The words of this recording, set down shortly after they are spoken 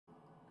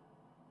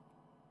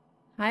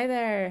Hi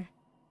there.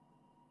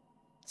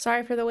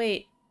 Sorry for the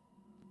wait.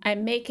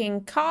 I'm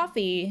making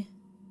coffee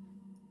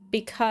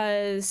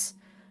because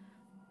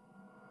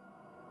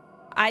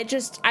I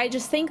just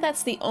think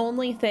that's the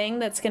only thing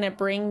that's gonna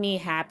bring me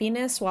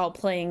happiness while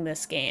playing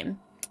this game.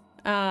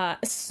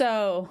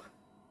 So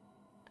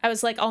I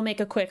was like, I'll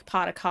make a quick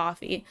pot of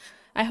coffee.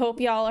 I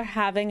hope y'all are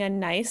having a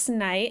nice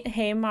night.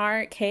 Hey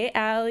Mark, hey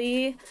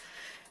Allie.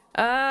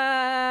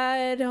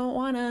 I don't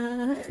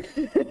wanna.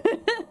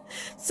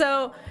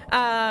 So,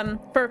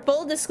 for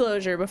full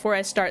disclosure, before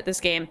I start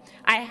this game,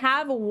 I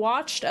have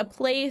watched a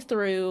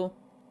playthrough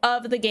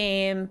of the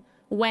game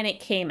when it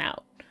came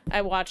out.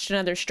 I watched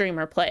another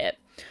streamer play it.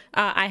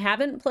 I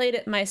haven't played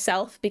it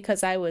myself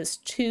because I was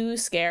too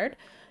scared.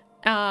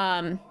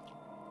 And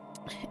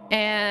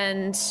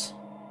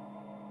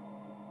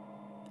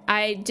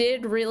I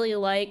did really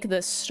like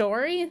the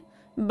story,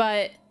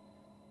 but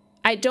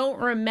I don't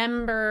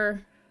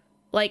remember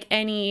like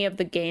any of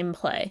the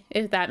gameplay,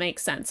 if that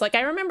makes sense. Like I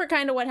remember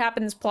kind of what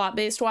happens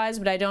plot-based wise,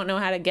 but I don't know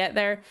how to get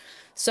there.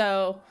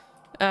 So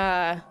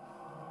that's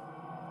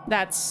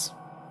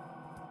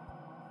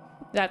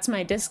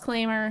my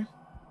disclaimer.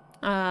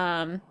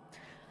 I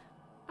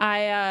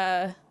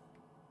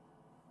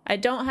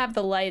don't have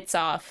the lights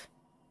off.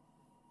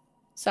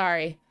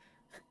 Sorry.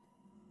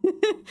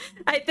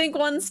 I think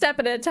one step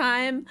at a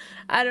time.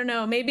 I don't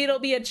know. Maybe it'll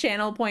be a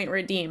channel point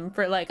redeem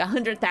for like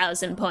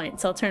 100,000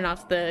 points. I'll turn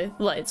off the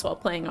lights while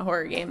playing a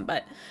horror game,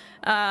 but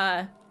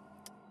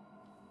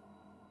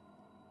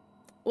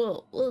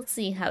we'll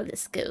see how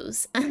this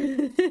goes.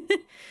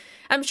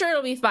 I'm sure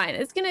it'll be fine.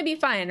 It's gonna be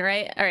fine,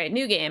 right? All right,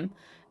 new game.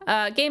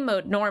 Game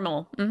mode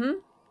normal.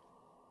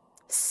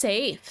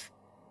 Safe.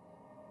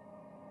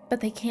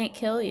 But they can't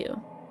kill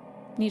you.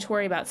 Need to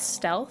worry about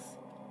stealth?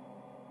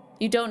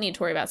 You don't need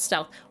to worry about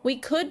stealth. We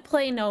could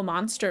play no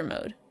monster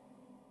mode.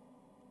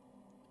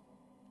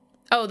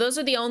 Oh, those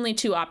are the only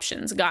two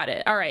options. Got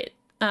it. All right.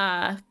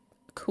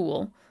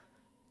 Cool.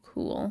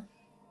 Cool.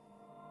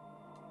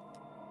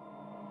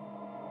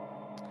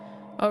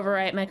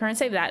 Overwrite my current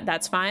save.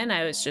 That's fine.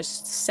 I was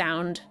just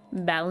sound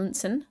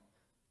balancing.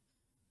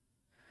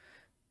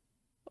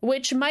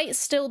 Which might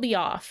still be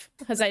off,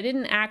 because I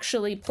didn't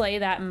actually play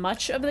that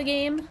much of the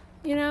game,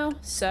 you know?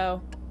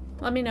 So,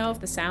 let me know if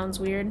the sound's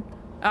weird.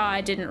 Oh,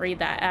 I didn't read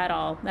that at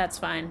all. That's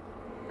fine.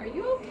 Are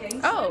you okay,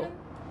 Simon? Oh!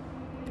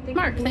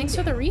 Mark, thanks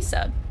for the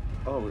resub.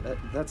 Oh,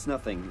 that's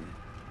nothing.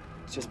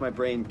 It's just my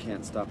brain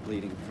can't stop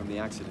bleeding from the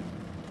accident.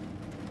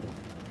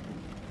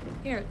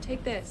 Here,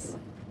 take this.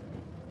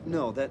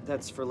 No,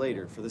 that's for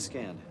later, for the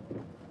scan.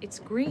 It's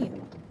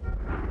green.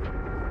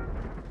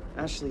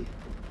 Ashley,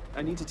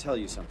 I need to tell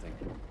you something.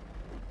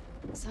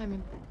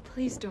 Simon,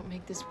 please don't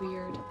make this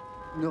weird.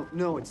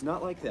 No, it's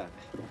not like that.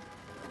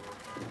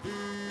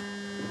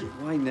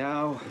 Why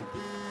now?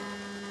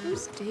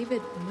 Who's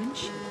David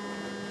Munchie?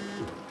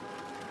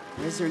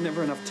 Why is there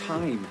never enough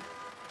time?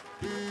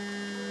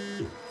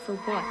 For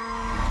what?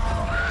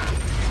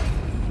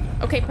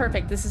 Okay,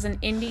 perfect. This is an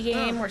indie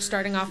game. We're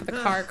starting off with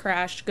a car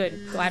crash.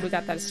 Good. Glad we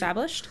got that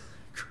established.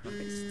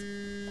 Christ.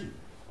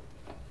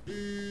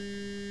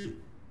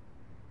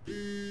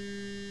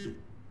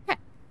 Yeah.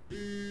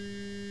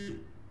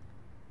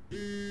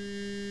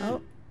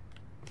 Oh.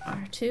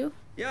 R2?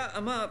 Yeah,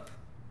 I'm up.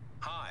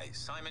 Hi,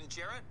 Simon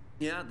Jarrett?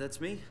 Yeah,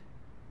 that's me.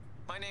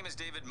 My name is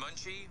David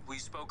Munchie. We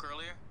spoke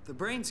earlier. The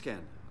brain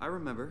scan. I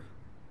remember.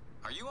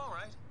 Are you all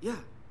right? Yeah,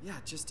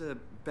 just a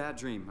bad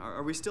dream.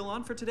 Are we still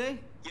on for today?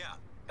 Yeah,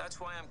 that's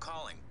why I'm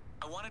calling.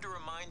 I wanted to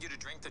remind you to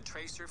drink the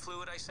tracer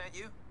fluid I sent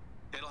you.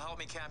 It'll help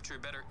me capture a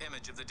better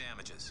image of the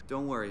damages.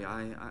 Don't worry,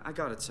 I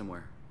got it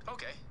somewhere.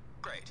 Okay,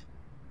 great.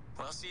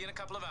 Well, I'll see you in a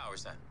couple of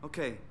hours then.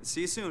 Okay, see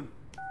you soon.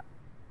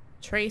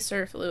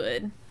 Tracer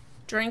fluid.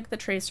 Drink the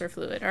tracer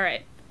fluid. All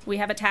right. We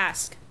have a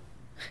task.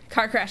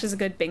 Car crash is a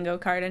good bingo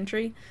card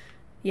entry.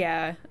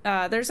 Yeah.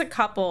 There's a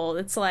couple.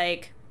 It's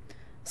like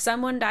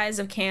someone dies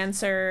of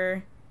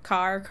cancer,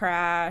 car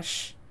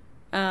crash.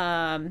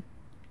 I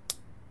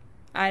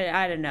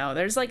don't know.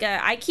 There's like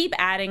I keep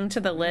adding to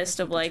the list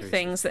of like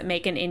things that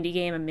make an indie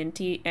game an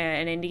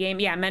indie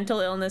game. Yeah, mental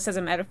illness as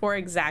a metaphor.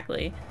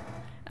 Exactly.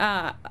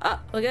 Oh,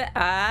 look at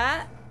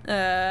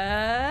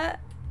that.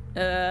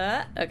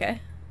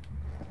 Okay.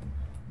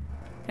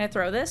 Can I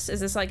throw this? Is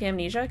this like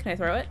amnesia? Can I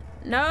throw it?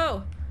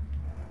 No!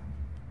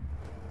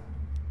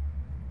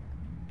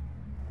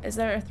 Is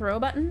there a throw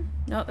button?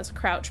 No, that's a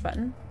crouch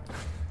button.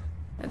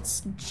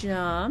 Let's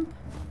jump.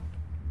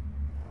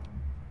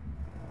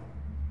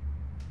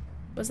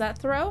 Was that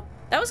throw?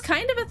 That was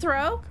kind of a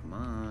throw. Come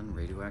on,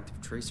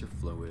 radioactive tracer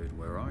fluid,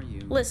 where are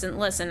you?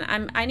 Listen,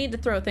 I need to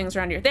throw things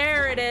around here.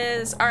 There it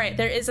is! Alright,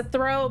 there is a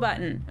throw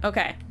button.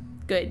 Okay,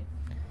 good.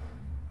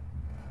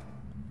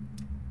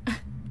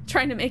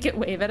 Trying to make it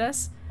wave at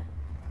us.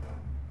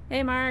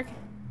 Hey, Mark.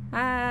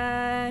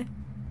 Hi.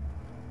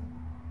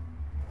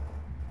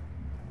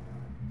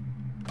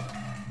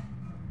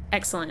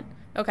 Excellent.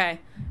 Okay.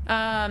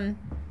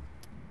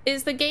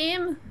 Is the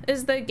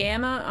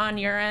gamma on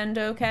your end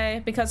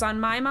okay? Because on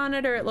my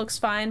monitor it looks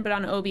fine, but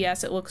on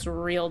OBS it looks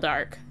real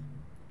dark.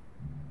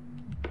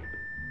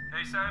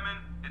 Hey Simon,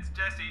 it's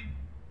Jesse.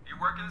 You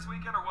working this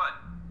weekend or what?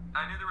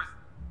 I knew there was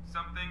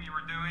something you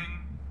were doing.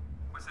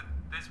 Was it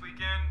this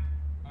weekend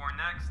or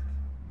next?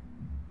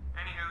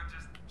 Anywho,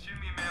 just shoot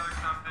me a mail or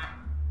something.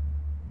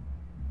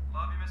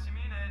 Love you, miss you,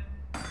 mean it.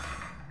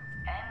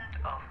 End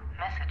of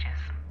messages.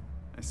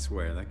 I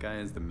swear, that guy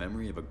has the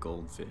memory of a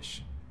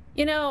goldfish.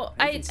 You know,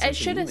 I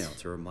should have... email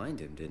to remind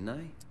him, didn't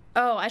I?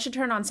 Oh, I should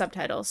turn on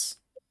subtitles.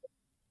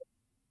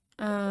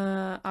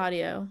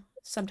 Audio.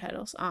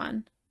 Subtitles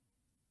on.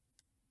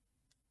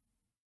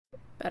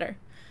 Better.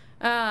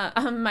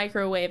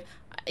 Microwave.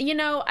 You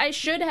know, I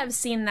should have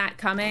seen that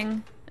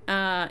coming.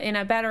 In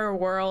a better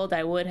world,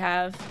 I would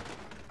have.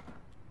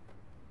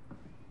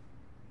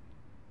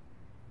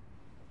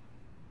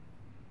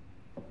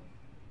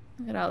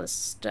 Look at all this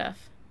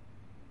stuff.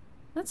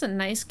 That's a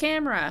nice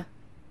camera.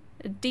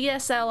 A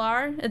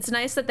DSLR. It's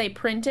nice that they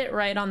print it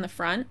right on the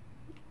front,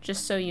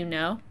 just so you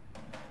know.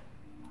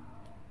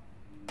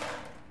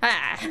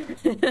 Ah,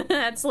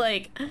 that's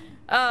like,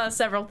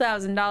 several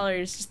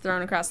 $1,000s just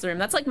thrown across the room.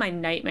 That's like my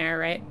nightmare,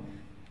 right?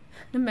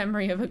 The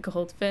memory of a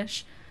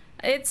goldfish.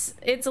 It's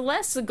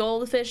less a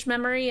goldfish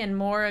memory and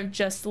more of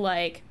just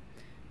like,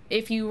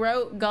 if you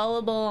wrote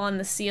gullible on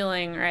the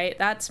ceiling, right?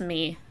 That's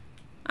me.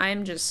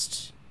 I'm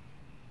just,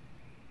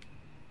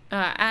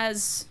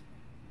 as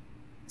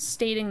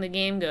stating the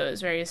game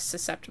goes, very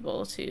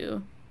susceptible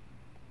to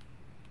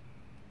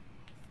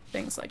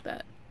things like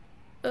that.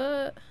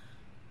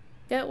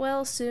 Get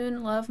well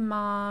soon, love,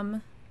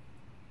 Mom.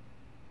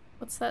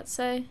 What's that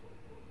say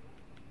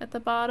at the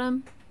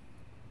bottom?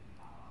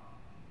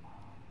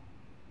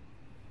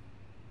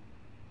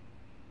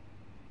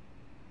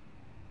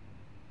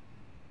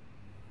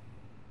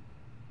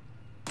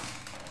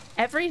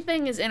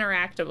 Everything is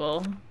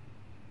interactable.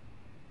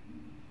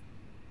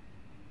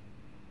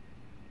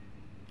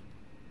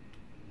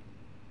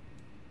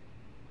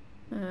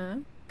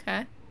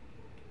 Okay.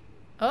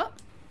 Oh,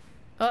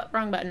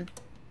 wrong button.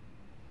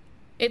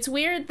 It's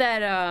weird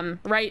that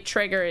right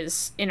trigger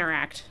is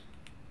interact.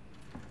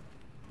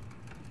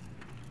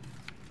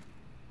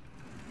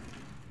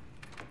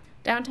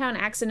 Downtown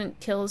accident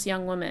kills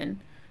young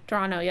woman.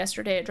 Toronto.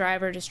 Yesterday, a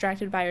driver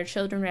distracted by her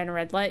children ran a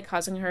red light,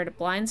 causing her to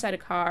blindside a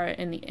car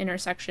in the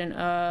intersection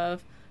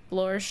of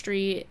Bloor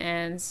Street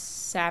and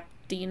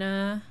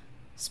Spadina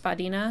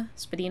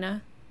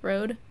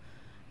Road.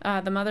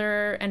 The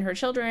mother and her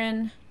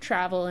children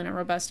travel in a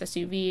robust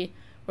SUV,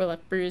 were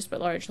left bruised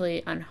but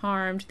largely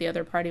unharmed. The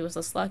other party was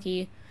less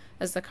lucky,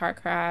 as the car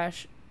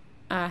crash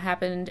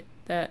happened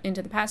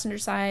into the passenger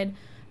side.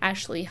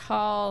 Ashley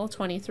Hall,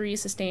 23,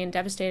 sustained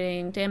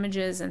devastating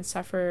damages and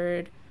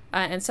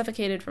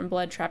suffocated from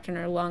blood trapped in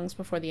her lungs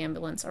before the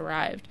ambulance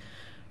arrived.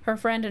 Her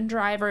friend and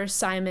driver,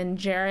 Simon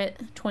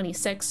Jarrett,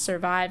 26,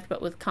 survived, but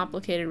with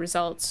complicated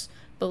results,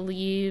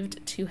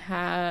 believed to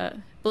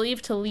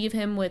leave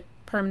him with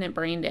permanent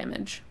brain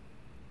damage.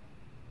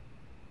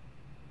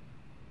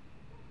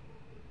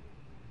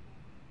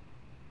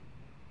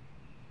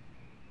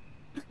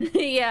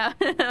 Yeah,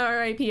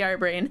 R.I.P. our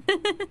brain.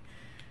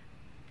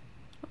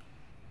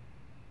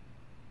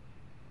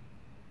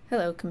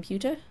 Hello,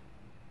 computer.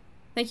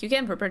 Thank you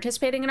again for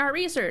participating in our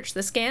research.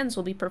 The scans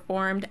will be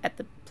performed at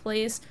the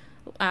Pace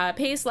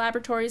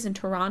Laboratories in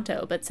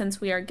Toronto, but since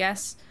we are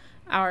guests,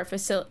 our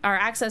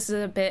access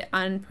is a bit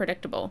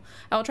unpredictable.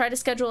 I will try to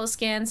schedule a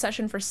scan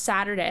session for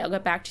Saturday. I'll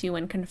get back to you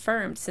when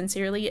confirmed.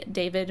 Sincerely,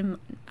 David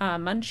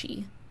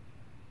Munchie.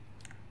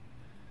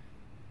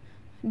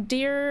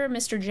 Dear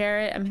Mr.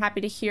 Jarrett, I'm happy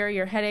to hear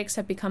your headaches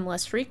have become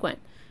less frequent.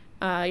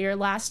 Your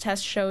last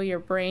tests show your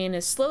brain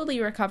is slowly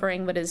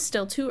recovering, but it is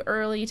still too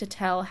early to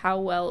tell how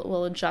well it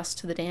will adjust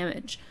to the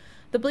damage.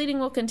 The bleeding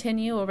will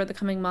continue over the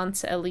coming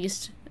months at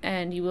least,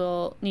 and you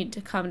will need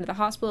to come to the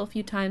hospital a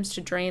few times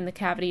to drain the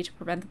cavity to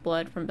prevent the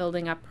blood from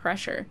building up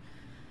pressure.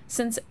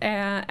 Since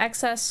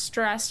excess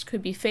stress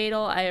could be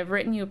fatal, I have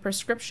written you a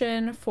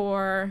prescription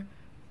for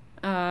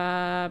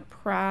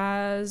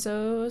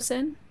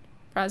prazosin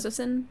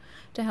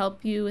to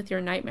help you with your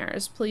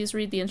nightmares. Please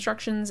read the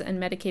instructions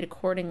and medicate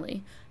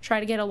accordingly. Try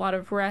to get a lot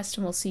of rest,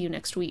 and we'll see you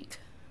next week.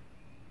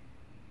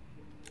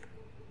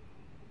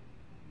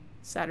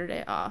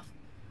 Saturday off.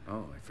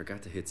 Oh, I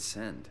forgot to hit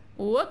send.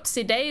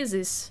 Whoopsie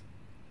daisies.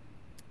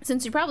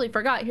 Since you probably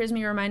forgot, here's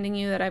me reminding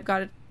you that I've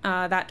got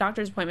that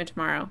doctor's appointment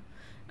tomorrow,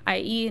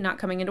 i.e. not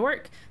coming into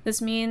work.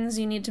 This means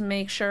you need to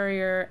make sure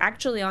you're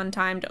actually on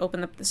time to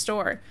open up the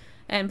store.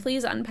 And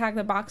please unpack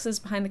the boxes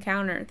behind the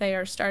counter. They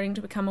are starting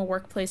to become a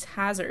workplace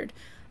hazard.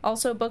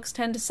 Also, books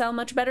tend to sell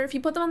much better if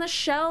you put them on the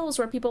shelves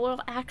where people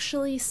will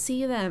actually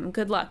see them.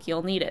 Good luck.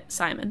 You'll need it,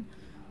 Simon.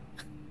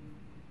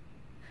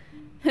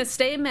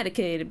 Stay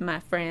medicated, my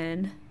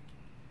friend.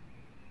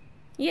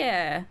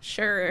 Yeah,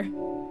 sure.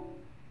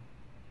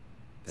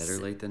 Better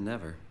late than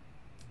never.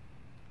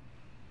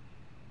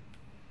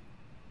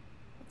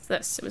 What's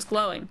this? It was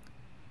glowing.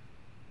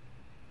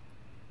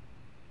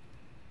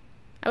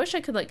 I wish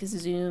I could, like,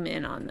 zoom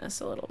in on this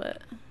a little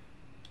bit.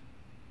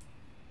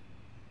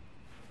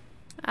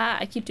 Ah,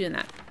 I keep doing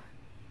that.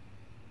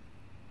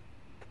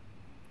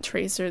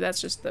 tracer. That's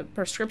just the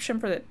prescription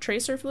for the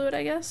tracer fluid,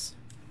 I guess.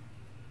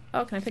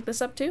 Oh, can I pick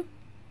this up too?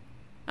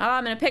 Oh,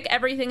 I'm gonna pick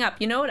everything up.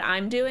 You know what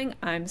I'm doing?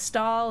 I'm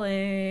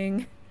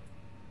stalling.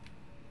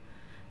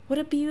 What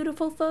a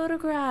beautiful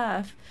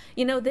photograph.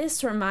 You know,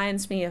 this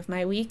reminds me of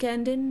my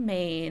weekend in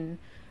Maine.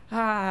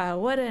 Ah,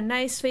 what a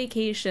nice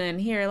vacation.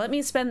 Here, let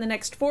me spend the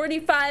next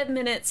 45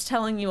 minutes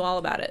telling you all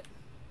about it.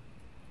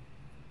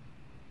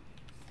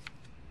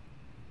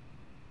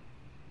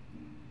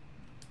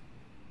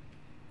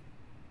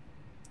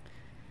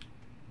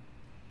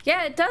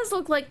 Yeah, it does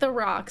look like the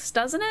rocks,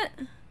 doesn't it?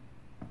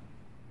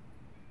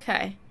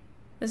 Okay.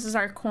 This is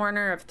our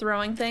corner of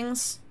throwing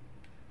things.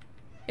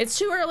 It's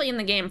too early in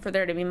the game for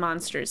there to be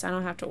monsters. I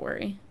don't have to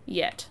worry.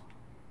 Yet.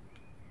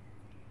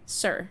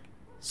 Sir.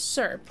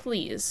 Sir,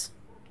 please.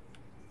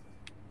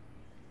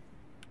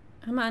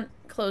 Come on,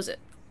 close it.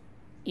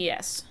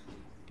 Yes.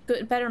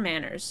 Good, better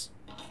manners.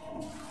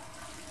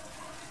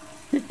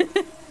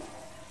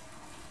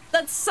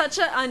 That's such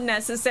an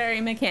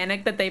unnecessary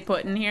mechanic that they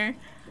put in here.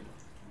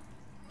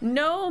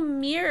 No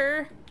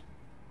mirror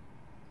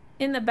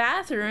in the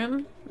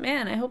bathroom.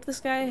 Man, I hope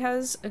this guy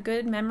has a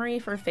good memory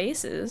for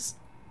faces.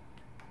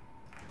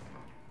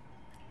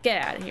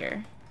 Get out of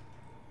here.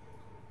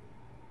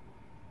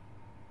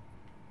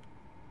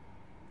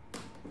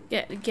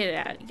 Get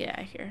out of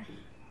here.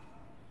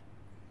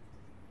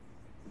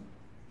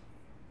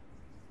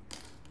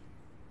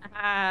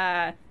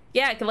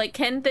 Yeah, like,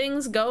 can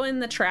things go in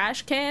the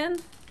trash can?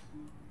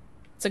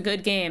 It's a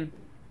good game.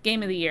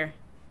 Game of the year,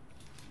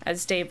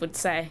 as Dave would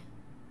say.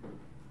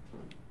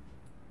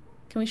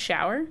 Can we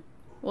shower?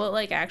 Will it,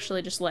 like,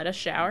 actually just let us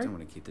shower? I don't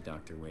want to keep the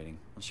doctor waiting.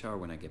 I'll shower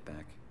when I get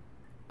back.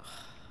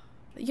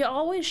 You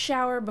always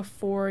shower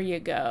before you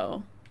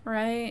go,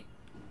 right?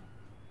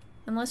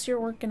 Unless you're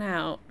working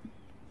out.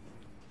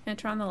 Can I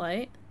turn on the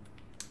light?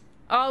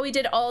 Oh, we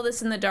did all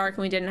this in the dark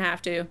and we didn't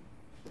have to.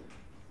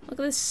 Look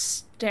at this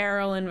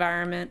sterile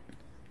environment.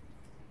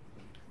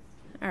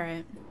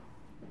 Alright.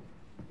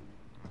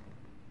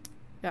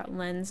 Got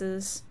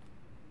lenses.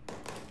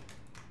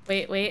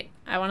 Wait.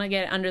 I want to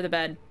get under the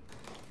bed.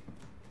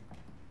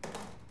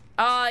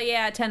 Oh,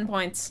 yeah, 10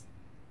 points.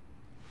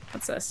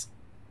 What's this?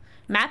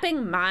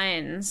 Mapping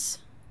mines.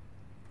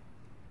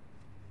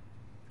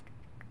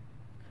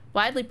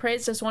 Widely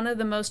praised as one of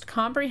the most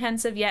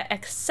comprehensive yet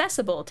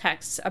accessible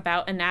texts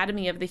about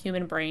anatomy of the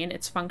human brain,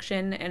 its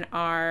function, and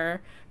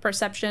our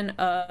perception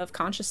of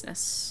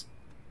consciousness.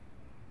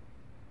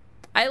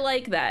 I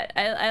like that.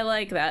 I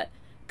like that.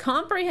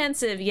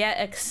 Comprehensive yet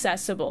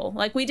accessible.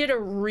 Like, we did a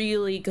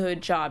really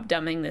good job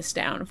dumbing this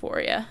down for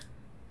you.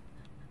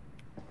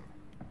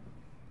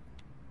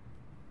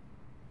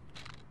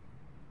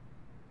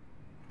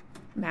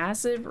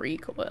 Massive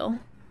recoil.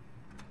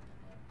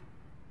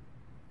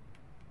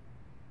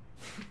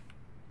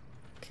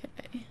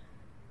 Okay.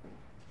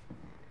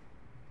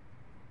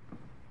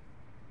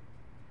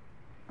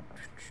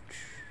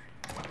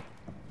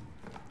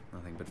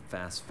 Nothing but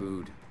fast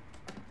food.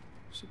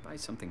 Should buy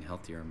something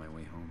healthier on my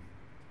way home.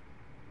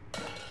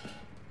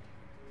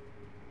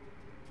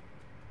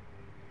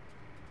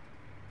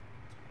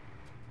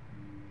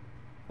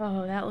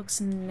 Oh, that looks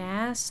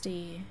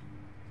nasty.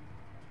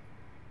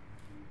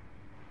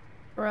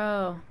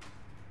 Bro.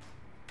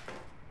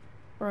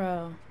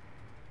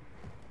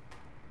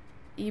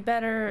 You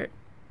better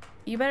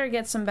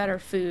get some better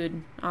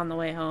food on the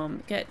way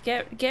home. Get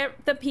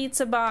the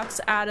pizza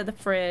box out of the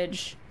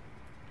fridge.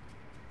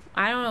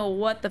 I don't know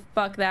what the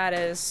fuck that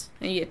is.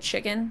 Are you a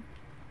chicken?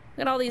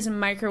 Look at all these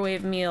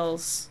microwave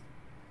meals.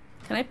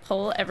 Can I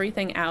pull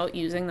everything out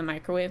using the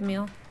microwave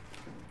meal?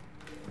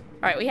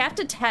 Alright, we have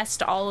to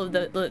test all of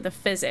the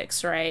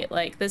physics, right?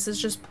 Like, this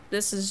is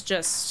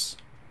just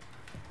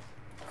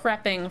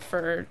prepping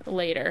for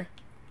later.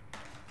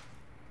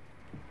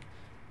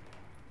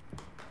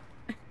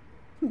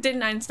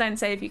 Didn't Einstein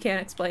say if you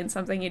can't explain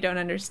something, you don't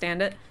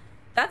understand it?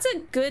 That's a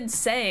good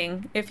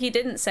saying. If he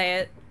didn't say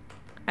it,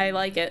 I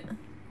like it.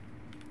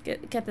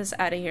 Get this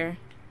out of here.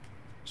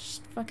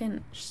 Just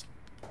fucking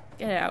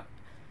get it out.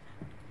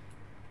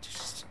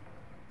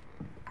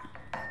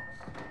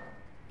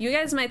 You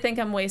guys might think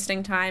I'm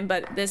wasting time,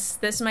 but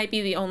this might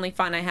be the only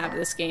fun I have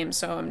this game,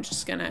 so I'm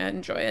just gonna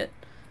enjoy it.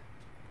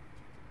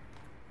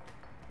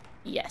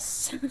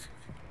 Yes.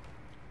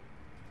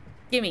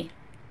 Give it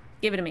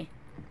to me.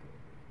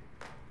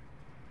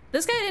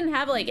 This guy didn't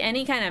have, like,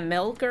 any kind of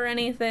milk or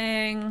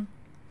anything.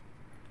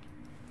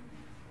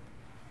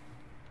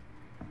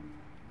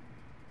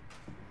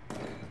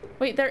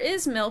 Wait, there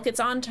is milk. It's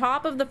on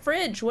top of the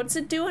fridge. What's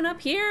it doing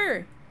up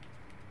here?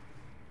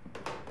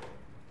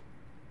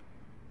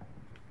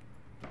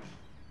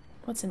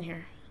 What's in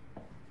here?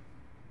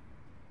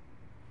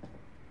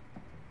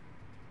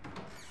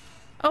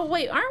 Oh,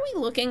 wait, aren't we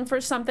looking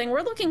for something?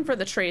 We're looking for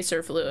the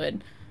tracer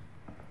fluid.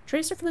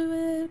 Tracer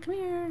fluid, come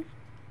here.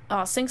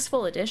 Oh, sink's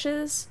full of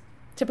dishes.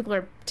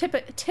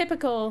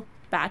 Typical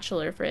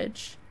bachelor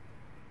fridge.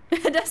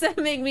 Does that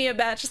make me a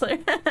bachelor?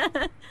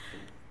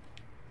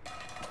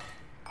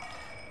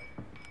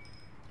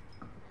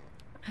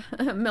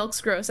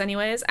 Milk's gross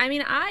anyways. I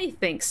mean, I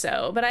think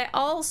so, but I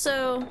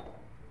also...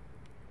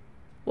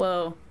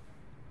 Whoa.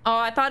 Oh,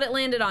 I thought it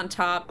landed on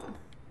top.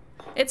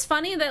 It's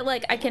funny that,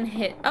 like, I can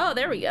hit... Oh,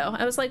 there we go.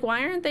 I was like,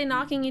 why aren't they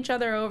knocking each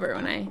other over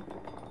when I...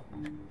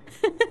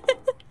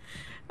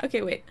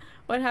 Okay, wait.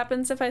 What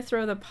happens if I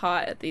throw the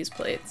pot at these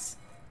plates?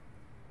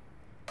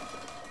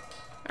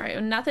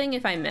 Alright, nothing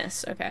if I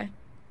miss. Okay.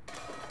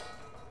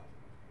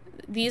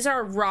 These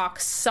are rock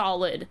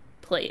solid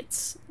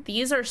plates.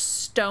 These are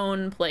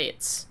stone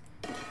plates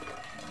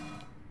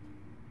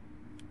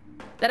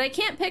that I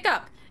can't pick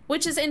up,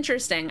 which is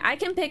interesting. I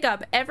can pick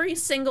up every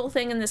single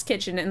thing in this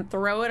kitchen and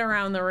throw it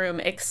around the room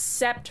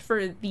except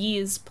for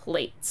these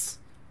plates.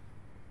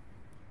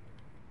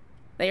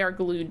 They are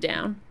glued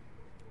down.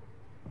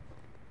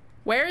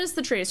 Where is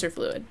the tracer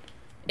fluid?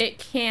 It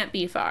can't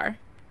be far.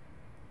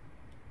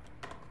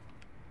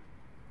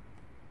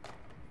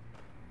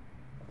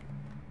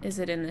 Is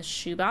it in the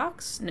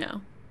shoebox?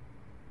 No.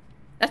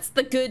 That's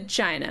the good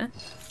china.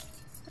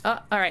 Oh,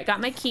 all right.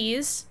 Got my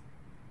keys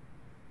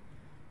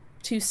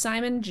to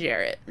Simon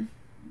Jarrett.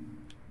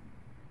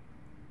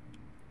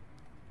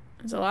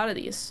 There's a lot of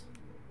these.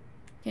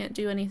 Can't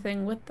do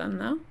anything with them,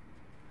 though.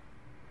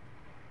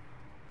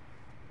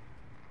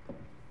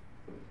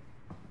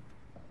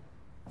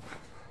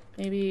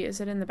 Maybe, is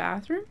it in the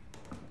bathroom?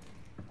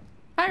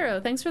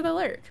 Pyro, thanks for the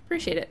lurk.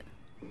 Appreciate it.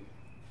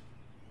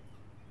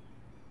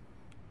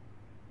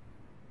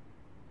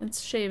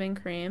 It's shaving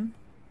cream.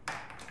 Get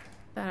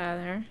that out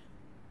of there.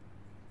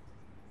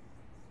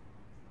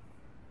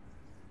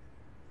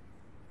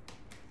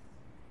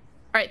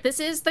 Alright, this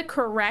is the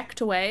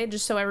correct way,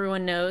 just so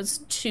everyone knows,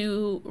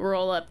 to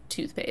roll up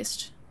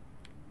toothpaste.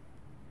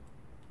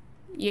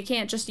 You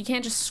can't just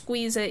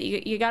squeeze it.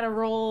 You gotta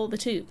roll the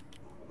tube.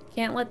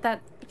 Can't let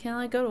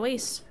it go to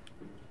waste.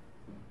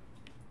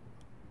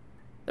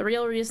 The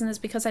real reason is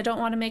because I don't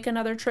want to make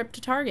another trip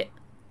to Target.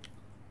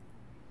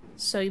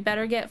 So you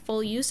better get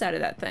full use out of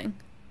that thing.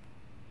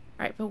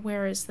 Alright, but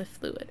where is the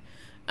fluid?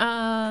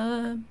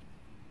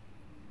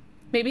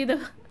 Maybe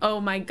the... Oh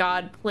my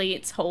god,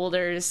 plates,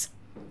 holders.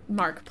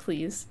 Mark,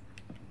 please.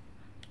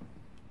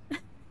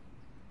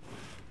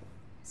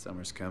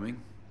 Summer's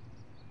coming.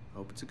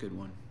 Hope it's a good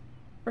one.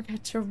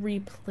 Forget to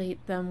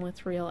replate them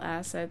with real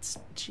assets.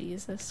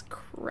 Jesus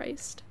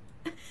Christ.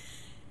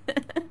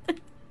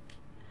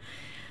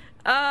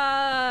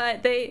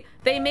 They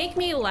make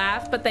me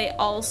laugh, but they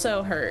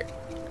also hurt.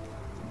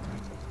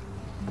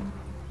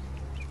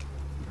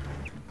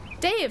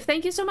 Dave,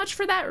 thank you so much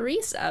for that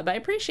resub. I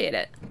appreciate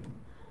it.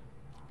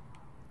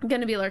 I'm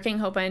gonna be lurking.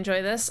 Hope I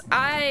enjoy this.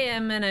 I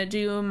am gonna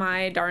do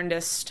my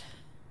darndest.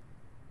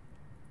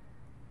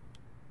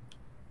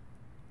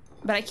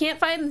 But I can't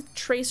find the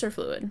tracer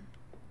fluid.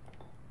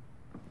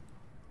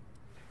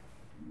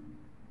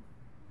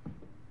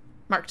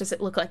 Mark, does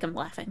it look like I'm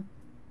laughing?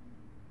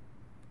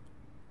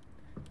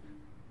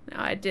 No,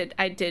 I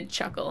did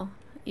chuckle.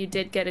 You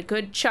did get a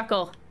good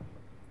chuckle.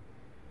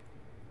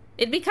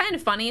 It'd be kind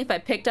of funny if I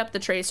picked up the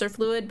tracer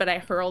fluid, but I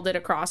hurled it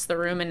across the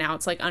room and now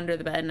it's like under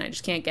the bed and I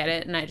just can't get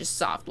it and I just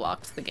soft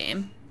locked the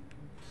game.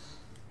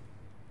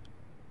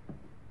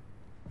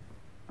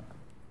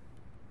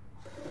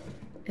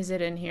 Is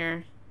it in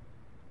here?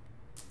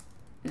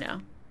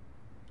 No.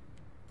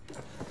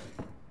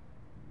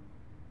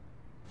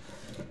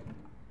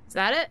 Is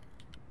that it?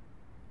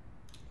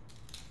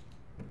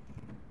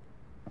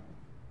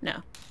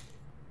 No.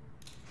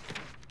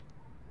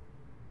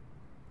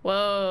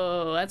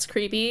 Whoa, that's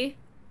creepy.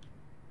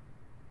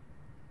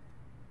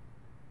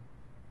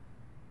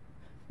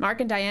 Mark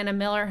and Diana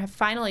Miller have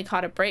finally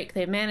caught a break.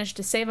 They've managed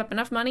to save up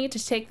enough money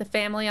to take the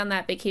family on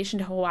that vacation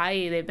to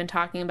Hawaii they've been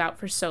talking about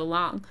for so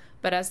long.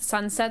 But as the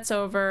sun sets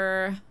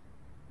over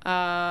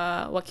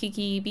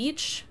Waikiki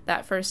Beach,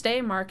 that first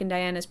day, Mark and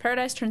Diana's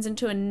paradise turns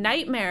into a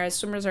nightmare as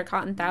swimmers are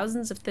caught in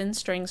thousands of thin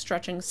strings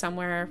stretching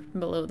somewhere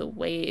below the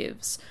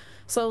waves.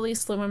 Slowly,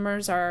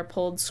 swimmers are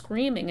pulled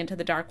screaming into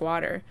the dark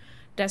water.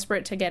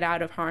 Desperate to get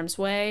out of harm's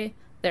way,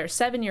 their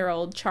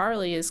 7-year-old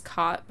Charlie is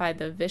caught by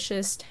the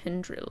vicious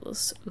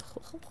tendrils.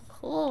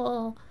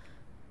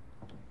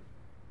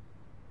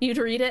 You'd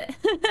read it?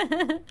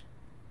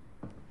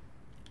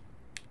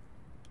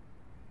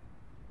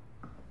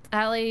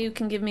 Allie, you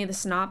can give me the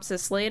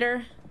synopsis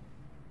later.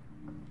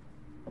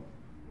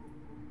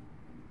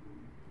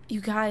 You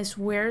guys,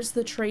 where's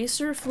the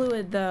tracer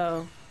fluid,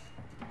 though?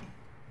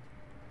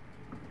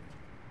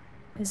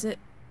 Is it...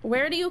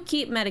 Where do you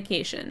keep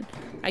medication?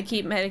 I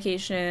keep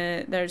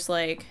medication... There's,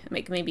 like...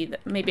 Maybe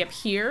up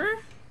here?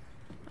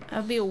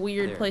 That'd be a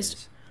weird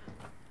place...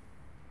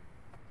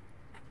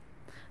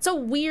 It's a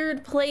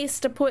weird place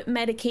to put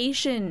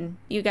medication,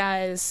 you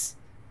guys.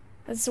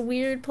 That's a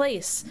weird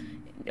place.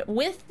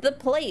 With the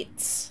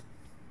plates.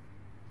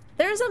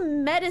 There's a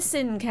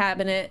medicine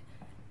cabinet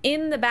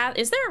in the bath.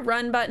 Is there a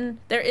run button?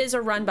 There is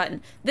a run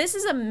button. This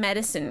is a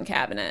medicine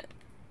cabinet.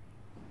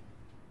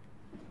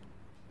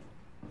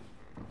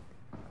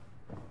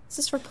 This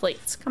is for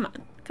plates. Come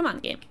on. Come on,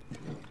 game.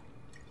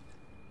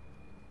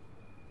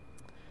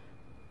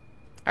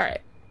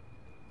 Alright.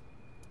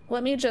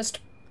 Let me just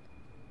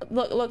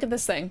look at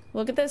this thing.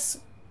 Look at this.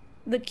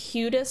 The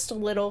cutest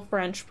little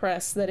French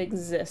press that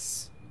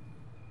exists.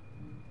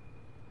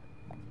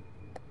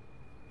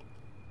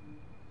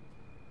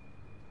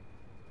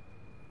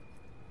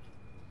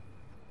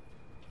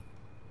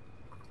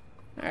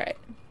 All right.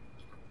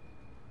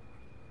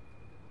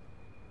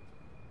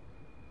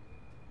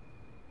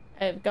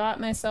 I've got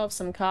myself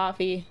some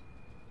coffee.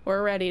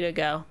 We're ready to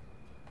go.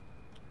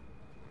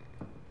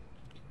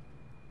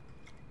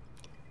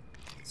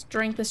 Let's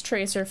drink this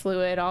tracer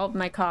fluid, all of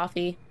my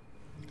coffee.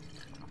 It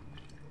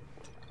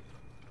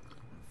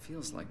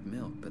feels like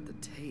milk, but the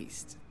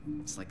taste,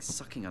 it's like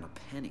sucking on a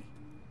penny.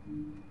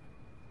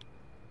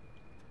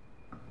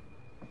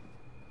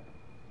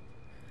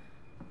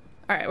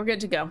 All right, we're good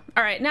to go.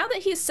 All right, now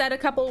that he's said a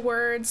couple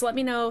words, let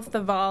me know if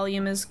the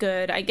volume is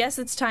good. I guess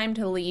it's time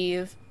to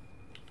leave.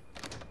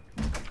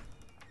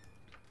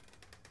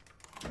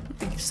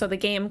 So the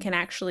game can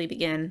actually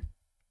begin.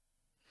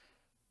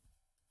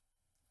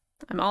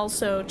 I'm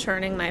also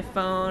turning my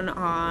phone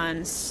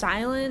on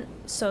silent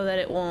so that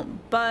it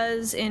won't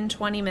buzz in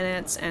 20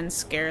 minutes and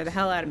scare the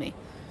hell out of me.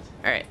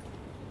 All right.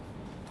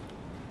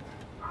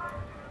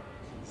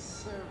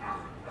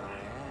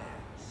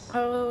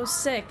 Oh,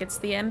 sick. It's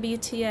the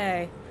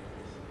MBTA.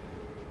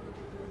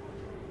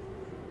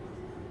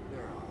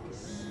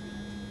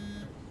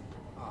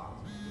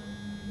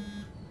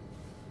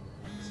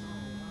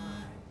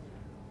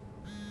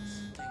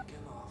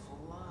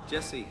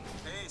 Jesse.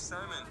 Hey,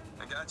 Simon.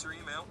 I got your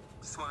email.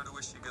 Just wanted to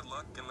wish you good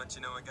luck and let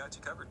you know I got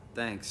you covered.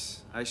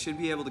 Thanks. I should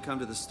be able to come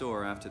to the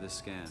store after the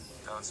scan.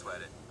 Don't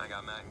sweat it. I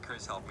got Matt and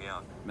Chris help me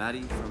out.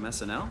 Maddie from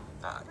SNL?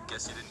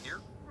 Guess you didn't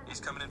hear?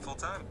 He's coming in full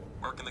time.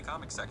 Working the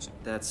comics section.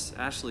 That's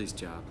Ashley's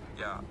job.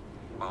 Yeah.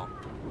 Well,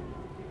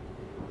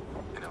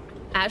 you know.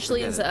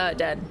 Ashley is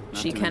dead. Not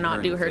She doing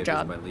cannot do any her favors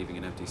job. by leaving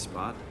an empty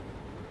spot.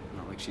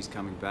 Not like she's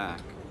coming back.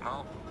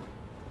 Well,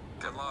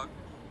 good luck.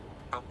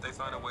 Hope they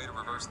find a way to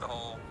reverse the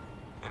whole,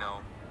 you know,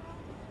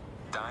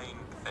 dying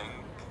thing.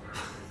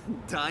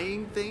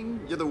 Dying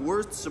thing? You're the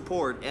worst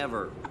support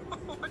ever.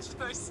 What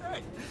should I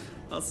say?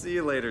 I'll see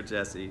you later,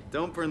 Jesse.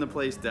 Don't burn the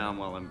place down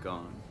while I'm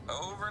gone.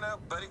 Over and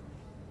out, buddy.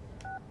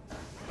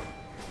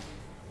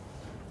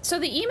 So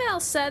the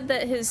email said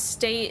that his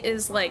state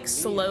is like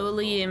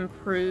slowly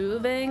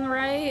improving,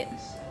 right?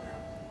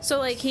 So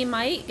like he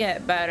might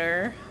get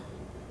better.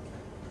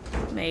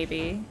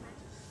 Maybe.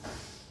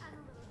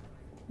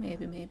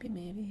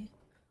 Maybe.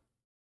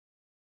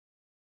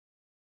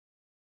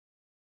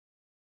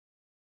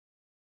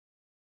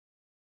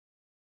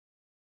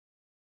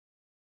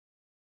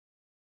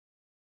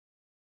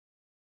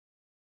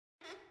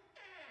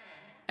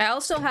 I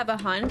also have a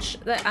hunch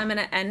that I'm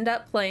gonna end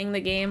up playing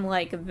the game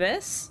like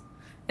this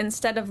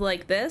instead of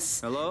like this.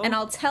 Hello? And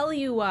I'll tell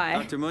you why.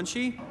 Dr.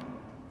 Munchie?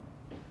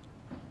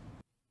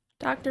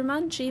 Dr.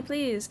 Munchie,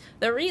 please.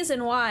 The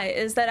reason why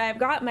is that I've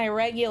got my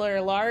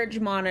regular large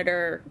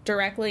monitor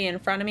directly in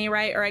front of me,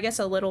 right? Or I guess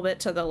a little bit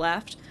to the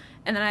left.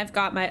 And then I've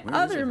got my Where is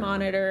other everyone?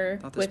 monitor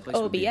Thought this with place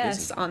would be OBS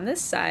busy. on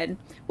this side,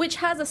 which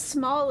has a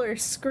smaller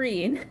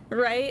screen,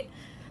 right?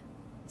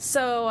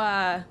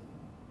 So,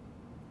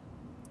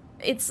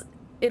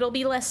 it'll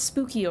be less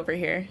spooky over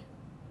here.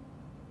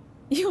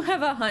 You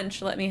have a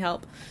hunch, let me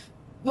help.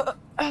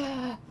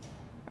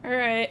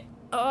 Alright.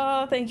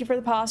 Oh, thank you for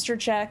the posture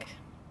check.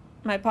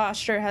 My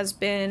posture has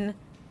been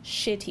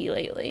shitty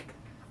lately.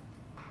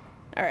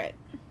 Alright.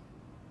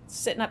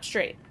 Sitting up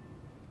straight.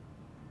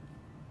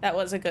 That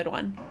was a good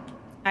one.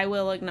 I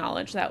will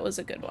acknowledge that was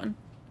a good one.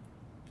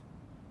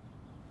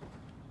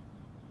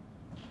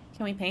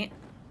 Can we paint?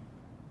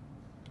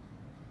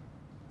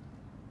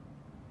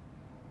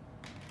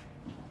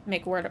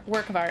 Make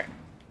work of art.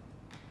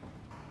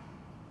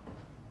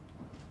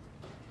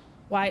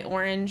 Why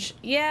orange?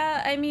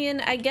 Yeah, I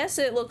mean, I guess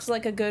it looks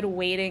like a good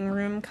waiting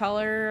room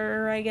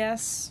color, I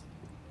guess.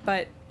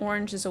 But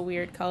orange is a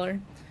weird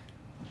color.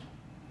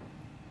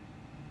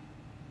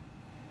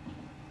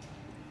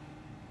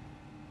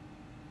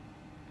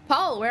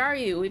 Paul, where are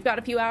you? We've got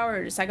a few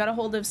hours. I got a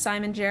hold of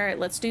Simon Jarrett.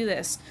 Let's do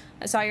this.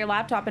 I saw your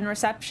laptop in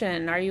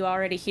reception. Are you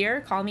already here?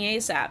 Call me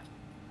ASAP.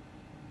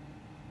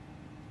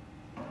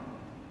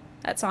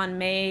 That's on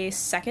May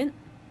 2nd.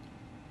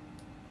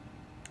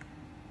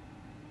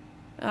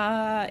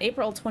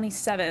 April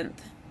 27th.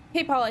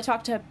 Hey Paul, I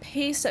talked to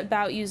Pace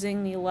about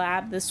using the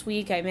lab this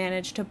week. I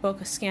managed to book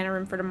a scanner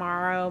room for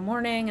tomorrow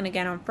morning and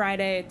again on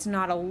Friday. It's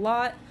not a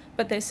lot,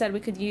 but they said we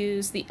could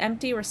use the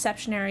empty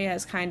reception area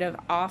as kind of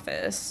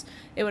office.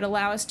 It would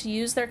allow us to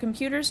use their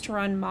computers to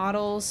run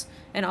models,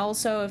 and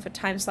also if a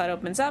time slot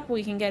opens up,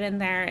 we can get in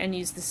there and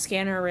use the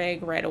scanner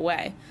rig right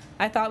away.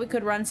 I thought we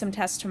could run some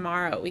tests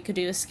tomorrow. We could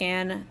do a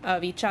scan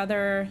of each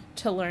other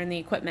to learn the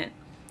equipment.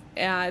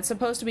 It's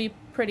supposed to be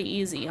pretty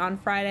easy. On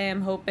Friday,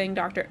 I'm hoping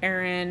Dr.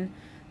 Erin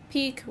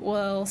Peak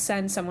will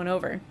send someone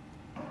over.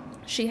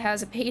 She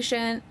has a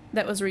patient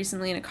that was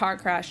recently in a car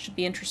crash. Should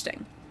be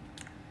interesting.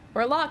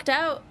 We're locked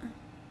out.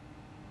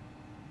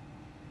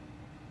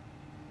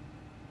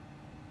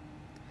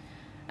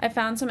 I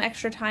found some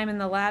extra time in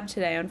the lab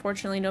today.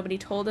 Unfortunately, nobody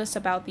told us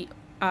about the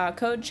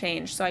code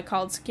change, so I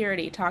called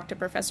security, talked to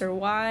Professor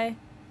Wei,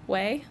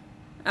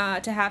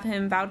 to have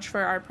him vouch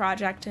for our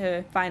project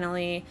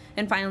finally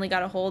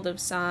got a hold of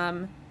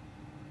some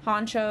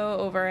honcho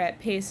over at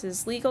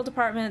Pace's legal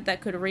department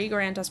that could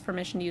re-grant us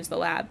permission to use the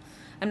lab.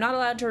 I'm not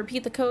allowed to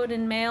repeat the code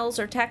in mails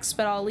or texts,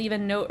 but I'll leave a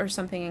note or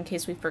something in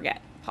case we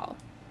forget. Paul.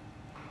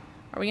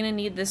 Are we gonna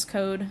need this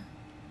code?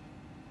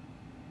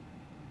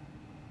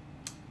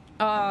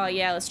 Oh,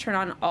 yeah, let's turn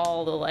on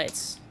all the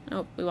lights.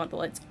 Nope, we want the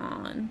lights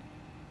on.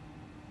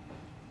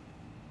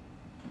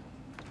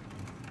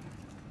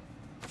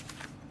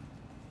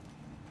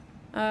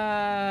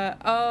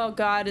 Oh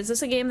god, is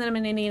this a game that I'm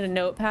gonna need a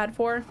notepad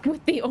for?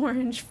 With the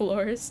orange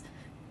floors.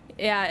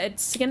 Yeah,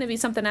 it's gonna be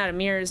something out of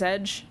Mirror's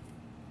Edge.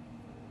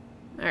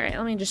 Alright,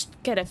 let me just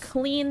get a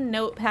clean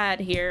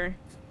notepad here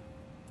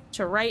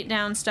to write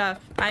down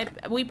stuff.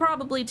 We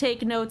probably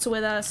take notes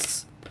with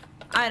us.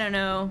 I don't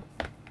know.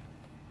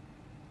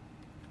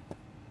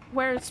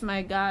 Where's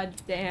my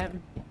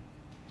goddamn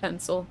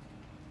pencil?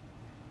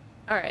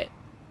 Alright.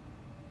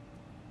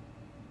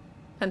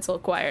 Pencil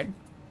acquired.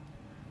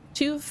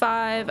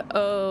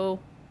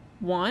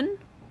 2501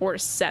 or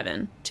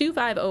 7?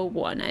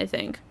 2501, I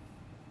think.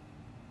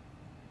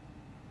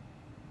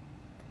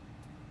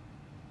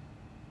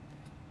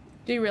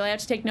 Do you really have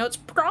to take notes?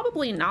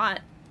 Probably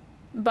not.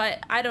 But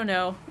I don't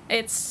know.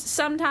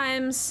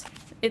 Sometimes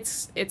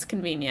it's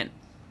convenient.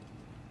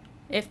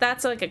 If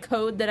that's like a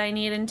code that I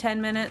need in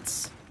 10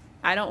 minutes,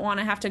 I don't want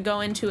to have to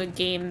go into a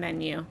game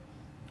menu.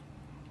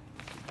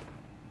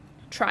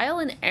 Trial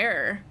and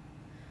error.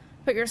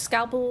 Put your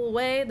scalpel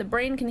away, the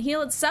brain can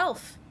heal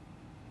itself.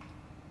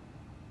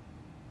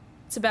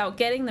 It's about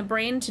getting the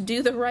brain to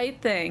do the right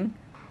thing.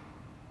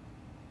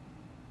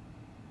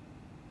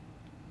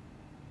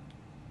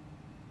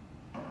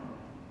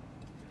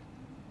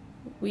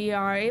 We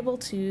are able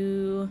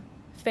to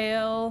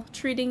fail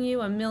treating you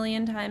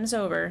 1,000,000 times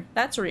over.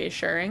 That's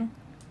reassuring.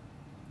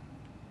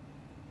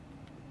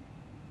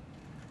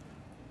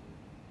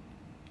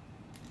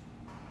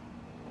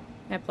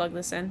 Can I plug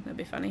this in? That'd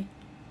be funny.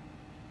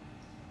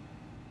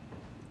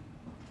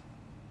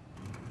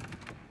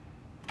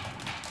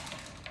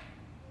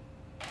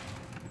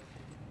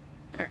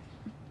 Alright.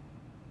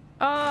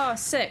 Oh,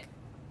 sick.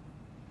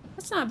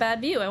 That's not a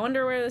bad view. I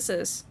wonder where this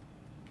is.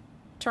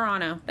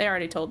 Toronto. They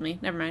already told me.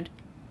 Never mind.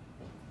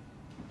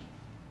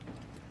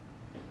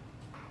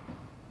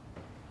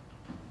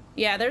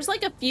 Yeah, there's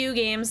like a few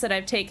games that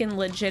I've taken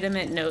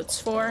legitimate notes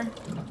for.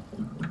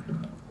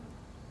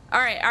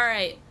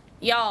 Alright.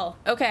 Y'all,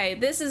 okay,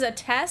 this is a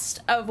test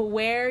of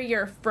where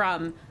you're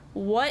from.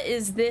 What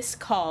is this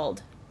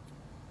called?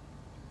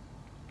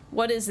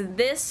 What is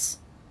this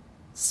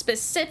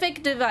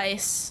specific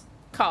device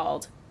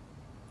called?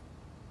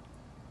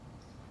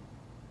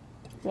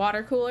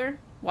 Water cooler?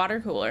 Water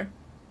cooler.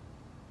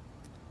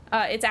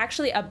 It's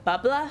actually a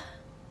bubbler.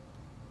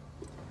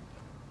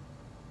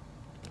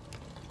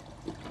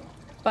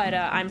 But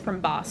I'm from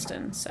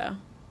Boston, so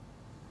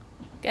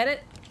get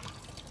it?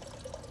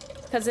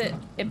 Because it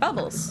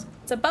bubbles.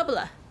 It's a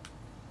bubbler.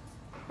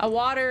 A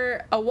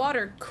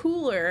water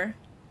cooler,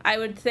 I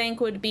would think,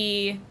 would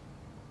be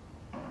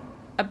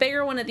a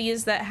bigger one of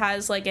these that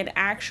has like an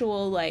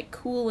actual like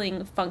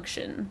cooling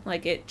function,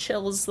 like it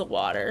chills the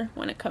water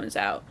when it comes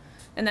out.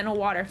 And then a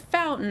water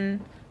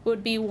fountain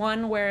would be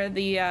one where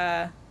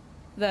the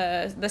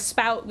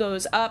spout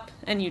goes up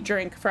and you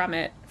drink from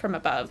it from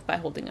above by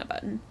holding a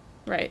button.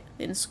 Right,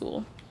 in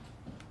school.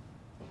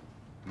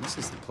 This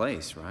is the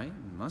place, right?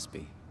 It must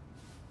be.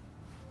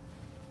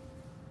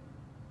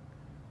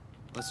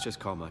 Let's just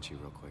call Machi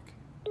real quick.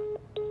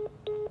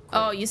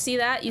 Oh, you see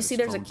that? You see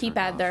there's a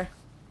keypad there.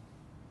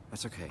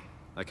 That's okay.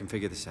 I can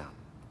figure this out.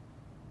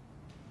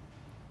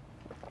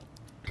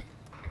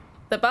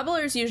 The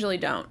bubblers usually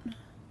don't.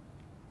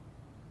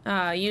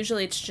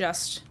 Usually it's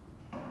just...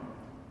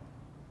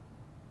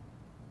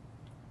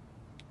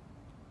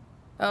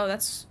 Oh,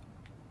 that's...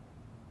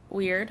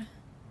 weird.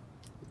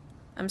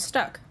 I'm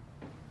stuck.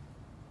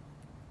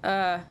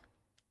 I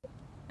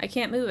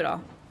can't move at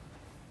all.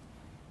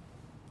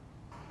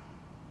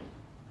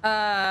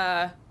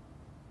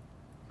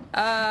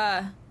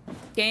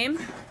 Game?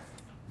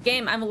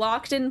 Game, I'm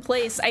locked in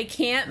place. I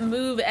can't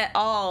move at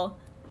all.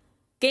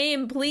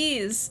 Game,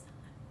 please.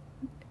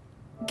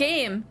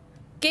 Game.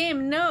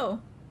 Game,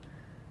 no.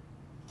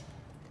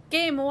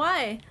 Game,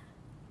 why?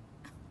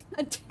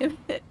 God damn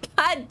it.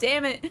 God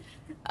damn it.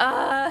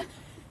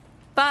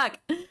 Fuck.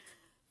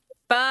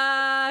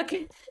 Fuck.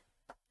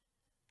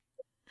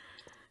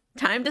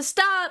 Time to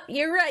stop.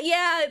 You're right.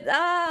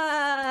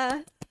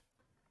 Yeah.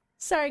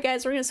 Sorry,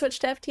 guys. We're going to switch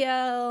to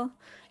FTL.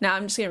 No,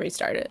 I'm just going to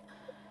restart it.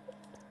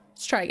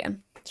 Let's try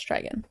again. Let's try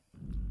again.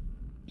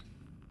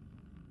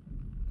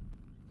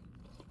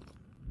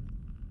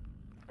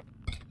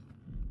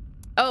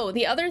 Oh,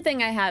 the other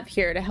thing I have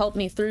here to help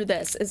me through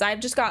this is I've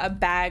just got a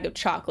bag of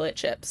chocolate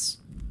chips.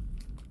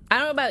 I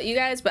don't know about you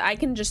guys, but I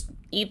can just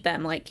eat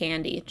them like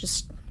candy.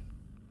 Just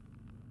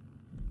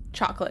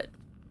chocolate,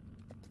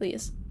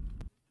 please.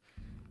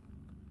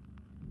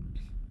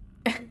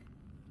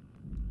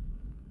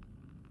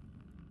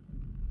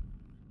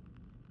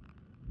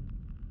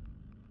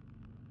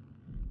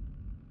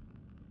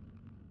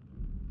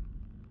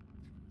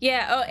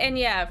 Yeah, oh, and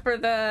yeah, for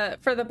the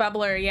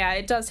bubbler, yeah,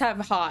 it does have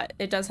hot.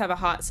 It does have a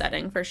hot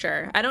setting for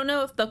sure. I don't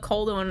know if the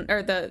cold one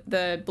or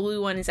the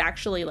blue one is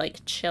actually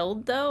like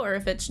chilled though, or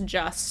if it's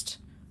just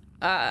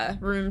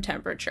room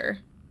temperature.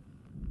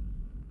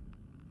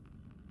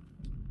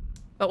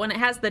 But when it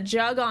has the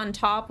jug on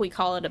top, we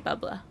call it a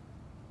bubbler.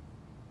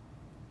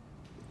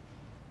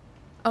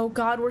 Oh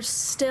god, we're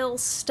still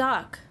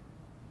stuck.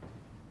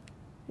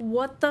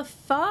 What the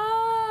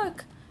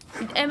fuck?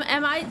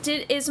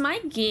 Is my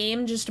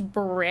game just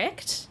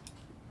bricked?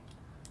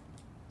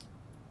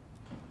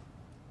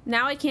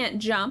 Now I can't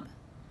jump.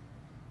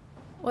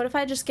 What if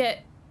I just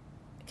get...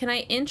 Can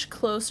I inch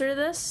closer to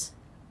this?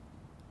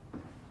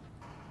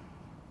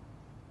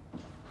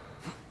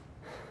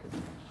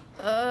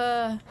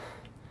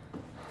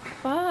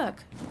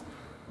 Fuck.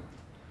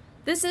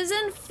 This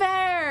isn't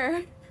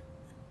fair.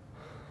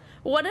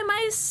 What am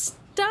I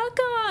stuck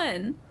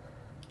on?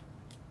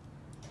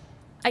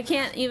 I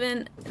can't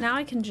even... Now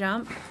I can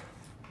jump.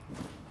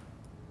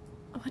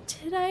 What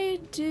did I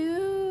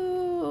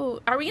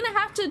do? Are we gonna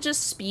have to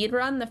just speed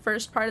run the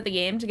first part of the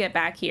game to get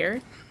back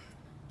here?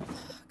 Oh,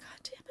 God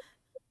damn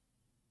it.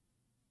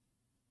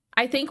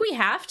 I think we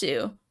have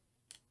to.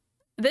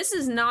 This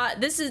is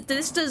not... This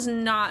does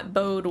not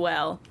bode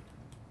well.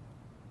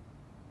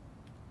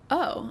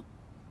 Oh.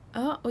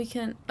 Oh, we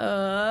can...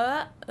 Can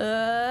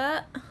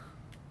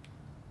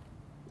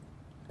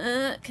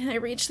I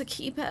reach the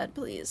keypad,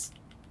 please?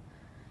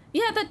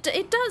 Yeah,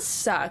 it does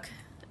suck.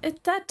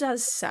 That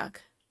does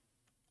suck.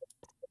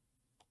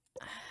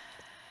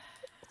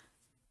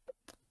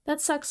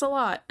 That sucks a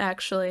lot,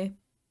 actually.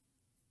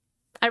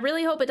 I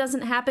really hope it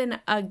doesn't happen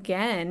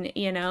again,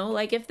 you know?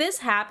 Like, if this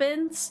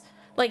happens,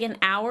 like, an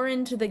hour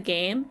into the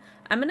game,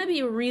 I'm gonna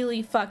be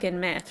really fucking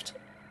miffed.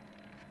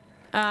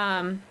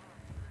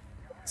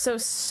 So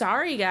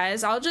sorry,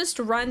 guys. I'll just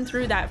run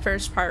through that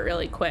first part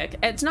really quick.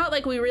 It's not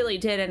like we really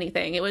did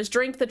anything. It was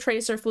drink the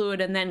tracer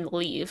fluid and then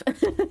leave.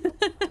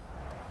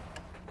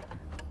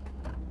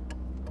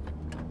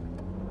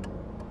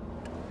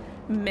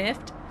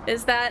 Miffed?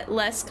 Is that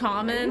less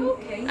common?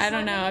 Okay, I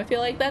don't know. I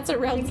feel like that's a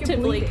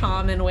relatively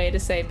common way to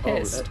say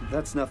pissed. Oh,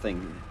 that's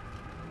nothing.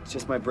 It's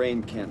just my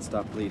brain can't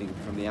stop bleeding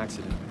from the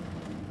accident.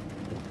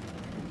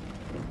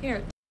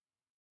 Here,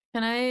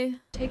 Can I?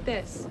 take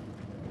this.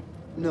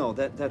 No,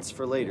 that's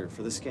for later,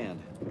 for the scan.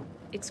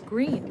 It's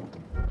green.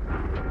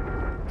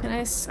 Can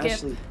I skip?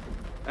 Ashley,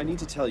 I need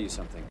to tell you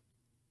something.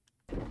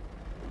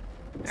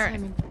 right.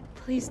 Simon,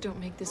 please don't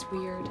make this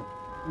weird.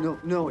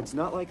 No, it's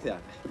not like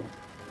that.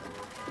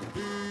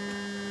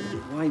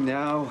 Why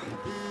now?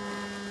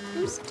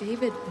 Who's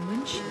David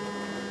Munchie?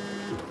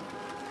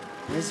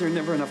 Why is there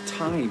never enough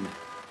time?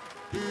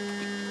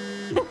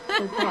 For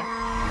what?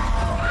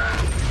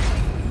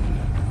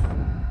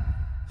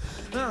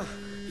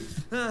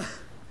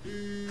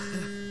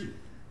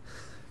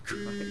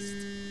 Christ.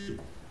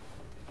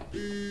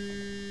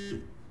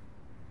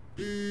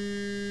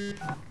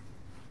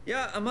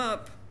 Yeah, I'm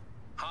up.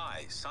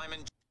 Hi, Simon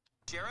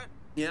Jarrett?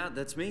 Yeah,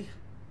 that's me.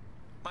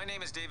 My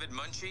name is David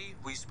Munchie.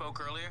 We spoke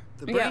earlier.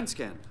 The brain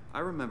scan. I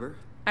remember.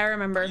 I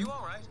remember. Are you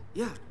all right?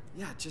 Yeah,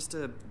 just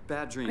a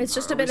bad dream. It's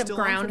just a Are we bit of still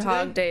on for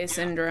Groundhog today? Day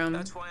syndrome.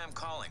 That's why I'm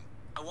calling.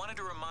 I wanted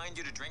to remind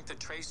you to drink the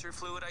tracer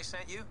fluid I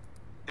sent you.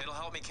 It'll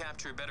help me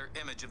capture a better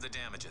image of the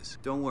damages.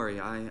 Don't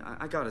worry,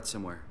 I got it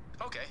somewhere.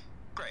 Okay,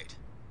 great.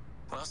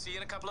 Well, I'll see you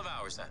in a couple of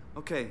hours then.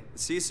 Okay,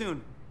 see you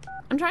soon.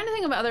 I'm trying to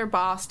think of other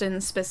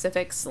Boston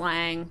specific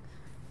slang.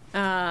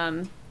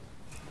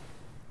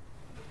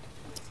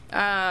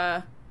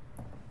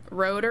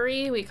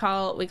 Rotary. We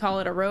call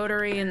it a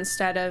rotary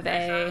instead of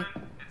a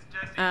Simon, it's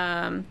Jesse.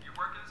 You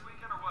working this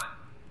weekend or what?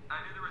 I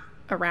knew there was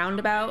a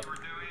roundabout.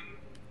 something you were doing.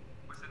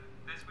 Was it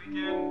this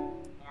weekend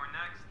or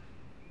next?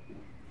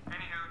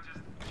 Anywho,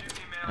 just shoot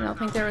me a I mail. don't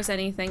think there was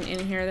anything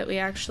in here that we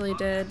actually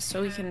did,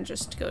 so we can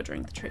just go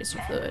drink the tracer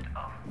fluid.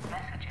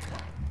 Messages.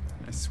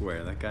 I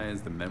swear, that guy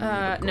has the memory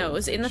of a No, it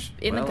was in the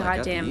goldfish. Well, I got the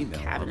goddamn email.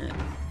 cabinet.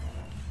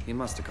 He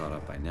must have caught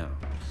up by now.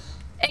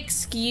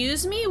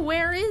 Excuse me,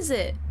 where is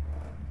it?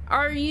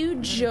 Are you Put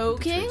the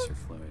joking? tracer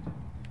fluid.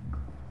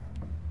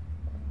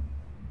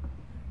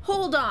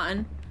 Hold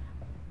on.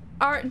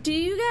 Do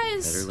you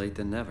guys... Better late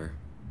than never.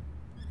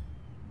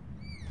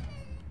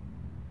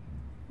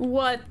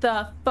 What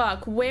the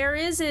fuck? Where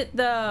is it,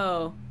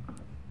 though?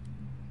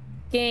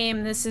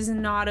 Game, this is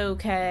not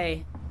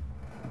okay.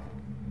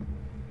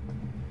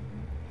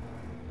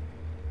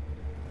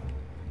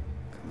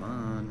 Come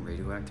on,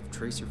 radioactive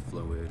tracer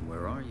fluid,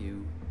 where are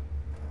you?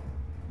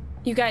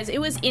 You guys, it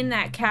was in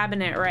that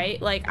cabinet,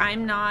 right? Like,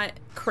 I'm not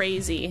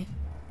crazy.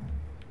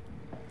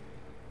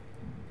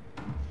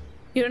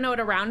 You don't know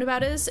what a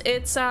roundabout is?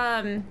 It's,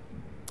 they're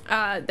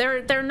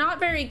not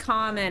very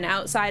common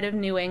outside of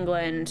New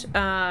England.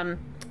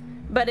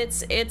 But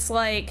it's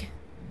like,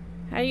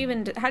 how do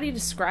you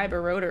describe a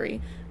rotary?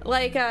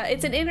 Like,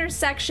 it's an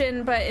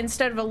intersection, but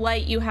instead of a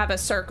light, you have a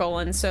circle,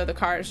 and so the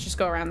cars just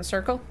go around the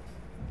circle.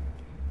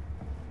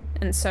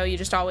 And so you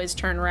just always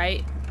turn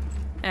right,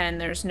 and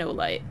there's no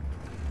light.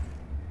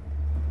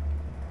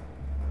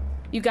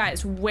 You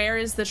guys, where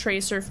is the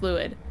tracer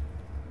fluid?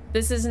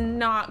 This is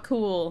not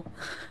cool.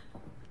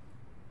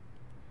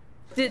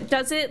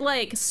 Does it,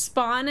 like,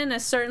 spawn in a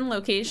certain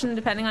location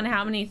depending on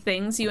how many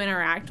things you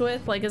interact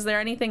with? Like, is there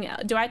anything...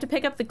 Do I have to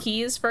pick up the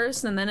keys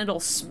first and then it'll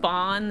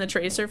spawn the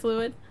tracer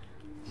fluid?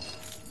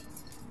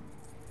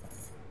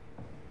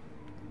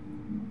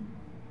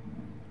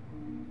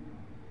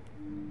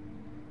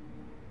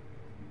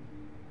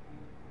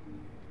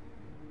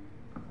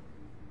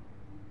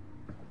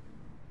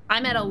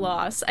 I'm at a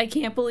loss. I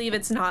can't believe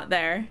it's not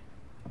there.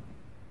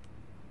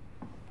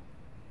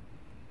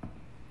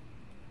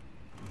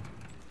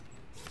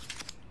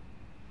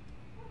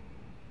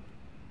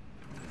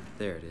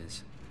 There it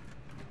is.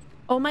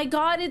 Oh my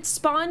god, it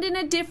spawned in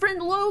a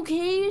different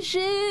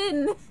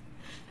location!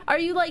 Are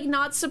you, like,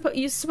 not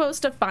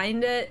supposed to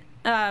find it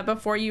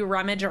before you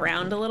rummage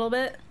around a little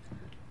bit?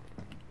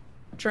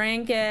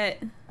 Drink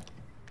it.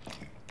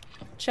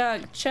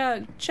 Chug,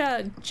 chug,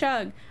 chug,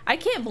 chug. I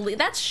can't believe...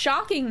 That's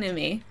shocking to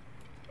me.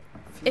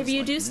 If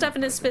you do stuff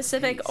in a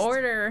specific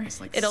order,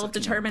 it'll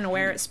determine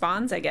where it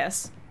spawns, I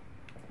guess.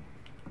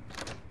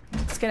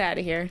 Let's get out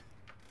of here.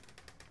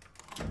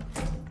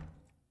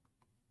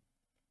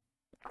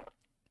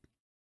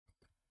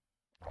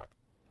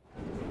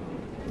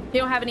 You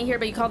don't have any here,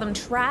 but you call them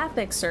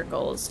traffic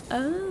circles.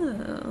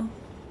 Oh.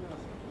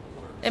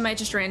 It might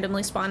just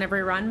randomly spawn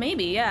every run.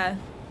 Maybe, yeah.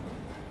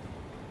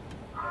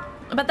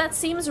 But that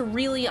seems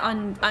really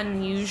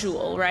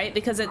unusual, right?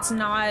 Because it's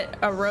not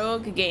a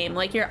rogue game.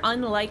 Like, you're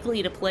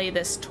unlikely to play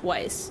this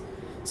twice.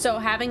 So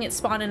having it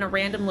spawn in a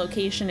random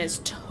location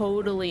is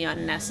totally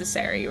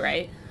unnecessary,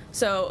 right?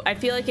 So I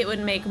feel like it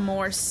would make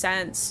more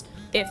sense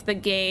if the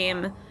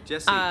game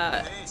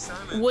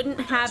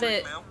wouldn't have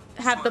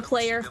the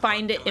player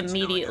find it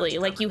immediately.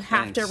 Like, you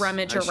have to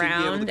rummage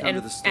around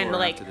and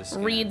like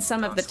read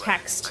some of the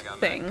text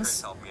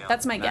things.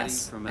 That's my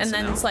guess. And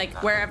then it's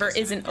like wherever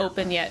isn't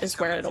open yet is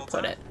where it'll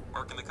put it.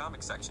 Work in the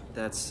comic section.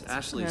 That's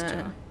Ashley's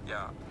job.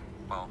 Yeah.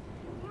 Well,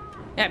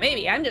 yeah,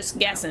 maybe. I'm just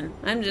guessing.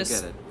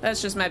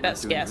 That's just my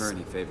best guess. Not doing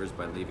her any favors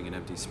by leaving an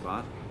empty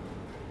spot.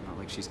 Not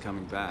like she's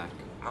coming back.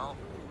 well,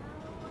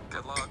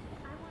 good luck.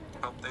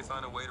 Hope they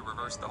find a way to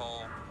reverse the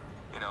whole,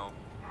 you know,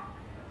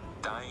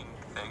 dying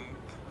thing.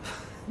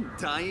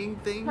 Dying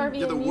thing? Harvey,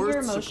 You're the I need your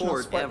worst emotional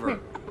support support. ever.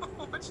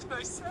 What should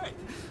I say?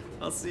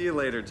 I'll see you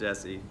later,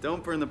 Jesse.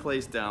 Don't burn the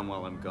place down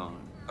while I'm gone.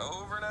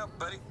 Over and out,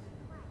 buddy.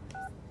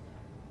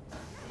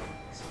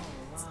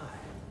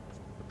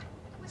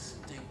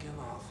 Stinking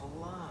awful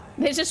lie.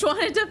 They just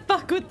wanted to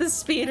fuck with the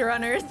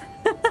speedrunners.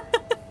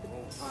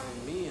 Won't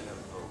find me in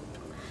a boat.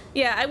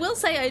 Yeah, I will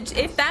say,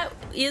 if that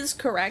is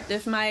correct,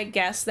 if my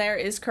guess there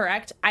is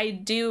correct, I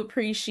do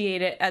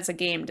appreciate it as a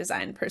game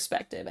design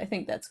perspective. I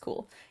think that's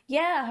cool.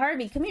 Yeah,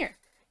 Harvey, come here.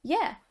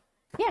 Yeah.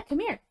 Yeah, come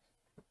here.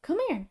 Come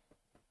here.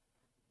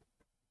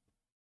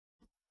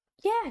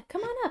 Yeah,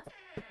 come on up.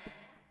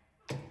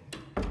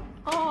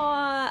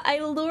 Aw, I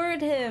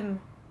lured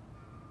him.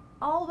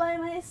 All by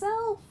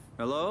myself.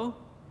 Hello?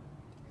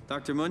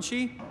 Dr.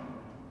 Munchie?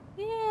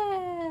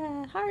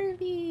 Yeah,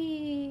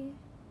 Harvey.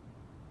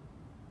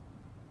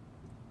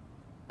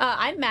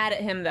 I'm mad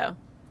at him, though.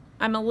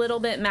 I'm a little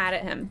bit mad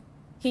at him.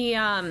 He,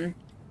 when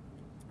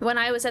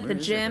I was at the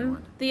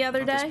gym the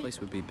other day... This place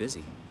would be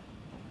busy.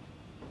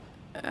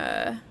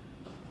 I'm,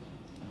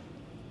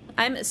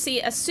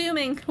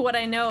 assuming what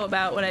I know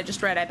about what I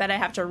just read, I bet I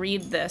have to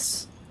read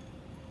this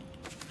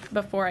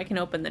before I can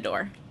open the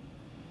door.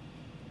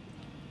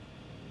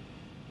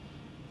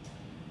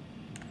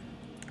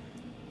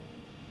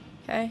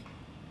 Okay.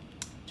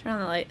 Turn on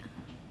the light.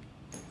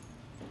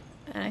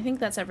 And I think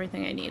that's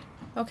everything I need.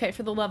 Okay,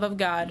 for the love of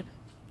God.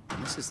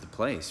 This is the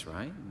place,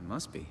 right? It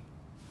must be.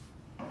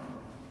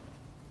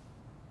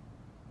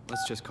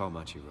 Let's just call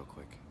Machi real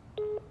quick.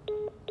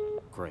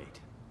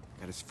 Great.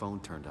 Got his phone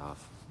turned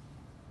off.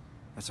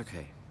 That's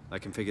okay. I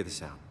can figure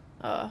this out.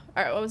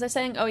 Alright, what was I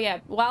saying? Oh yeah,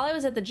 while I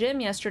was at the gym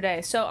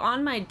yesterday, so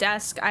on my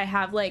desk I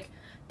have like,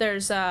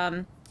 there's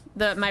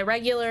my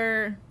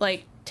regular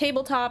like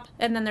tabletop,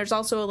 and then there's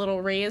also a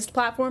little raised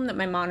platform that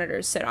my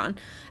monitors sit on.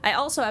 I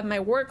also have my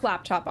work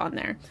laptop on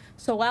there.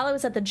 So while I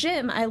was at the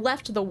gym, I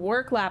left the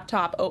work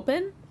laptop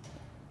open,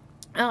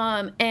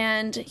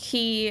 and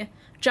he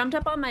jumped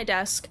up on my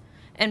desk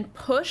and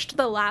pushed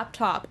the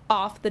laptop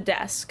off the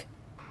desk,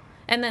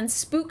 and then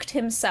spooked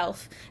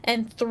himself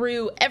and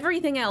threw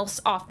everything else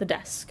off the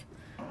desk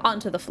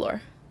onto the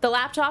floor. The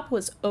laptop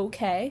was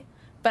okay,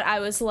 but I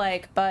was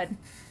like, Bud,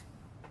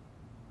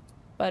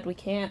 we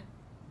can't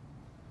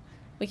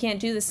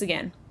do this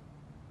again.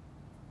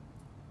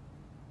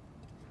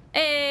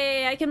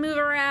 Hey, I can move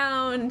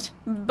around.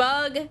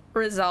 Bug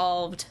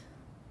resolved.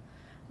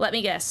 Let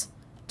me guess.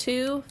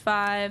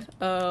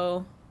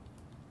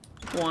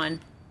 2501.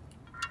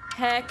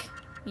 Heck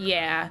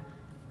yeah.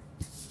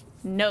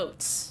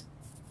 Notes.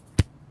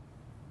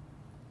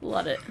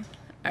 Love it.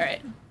 All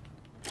right.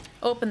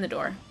 Open the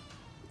door.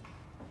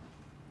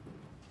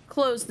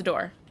 Close the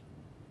door.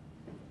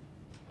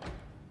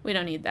 We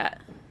don't need that.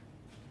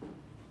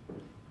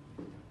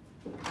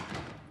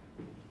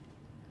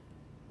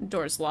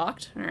 Door's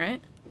locked. All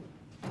right.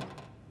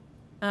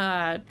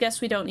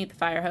 Guess we don't need the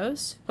fire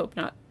hose. Hope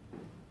not.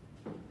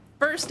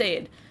 First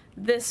aid.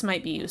 This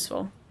might be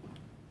useful.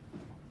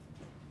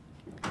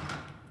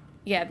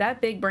 Yeah,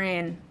 that big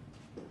brain.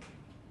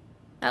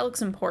 That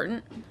looks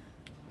important.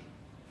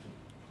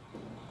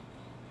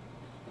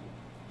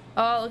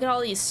 Oh, look at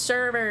all these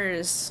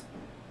servers.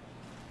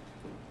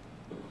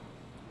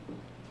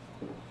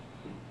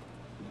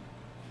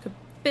 Could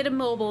fit a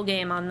mobile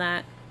game on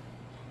that.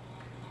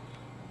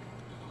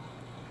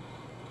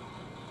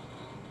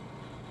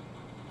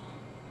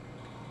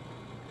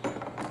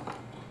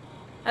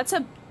 That's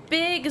a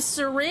big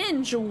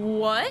syringe.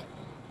 What?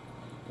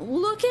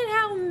 Look at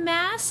how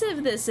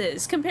massive this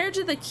is compared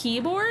to the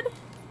keyboard.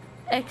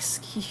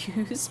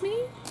 Excuse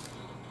me?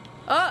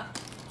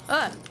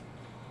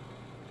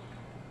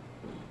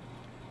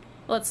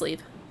 Let's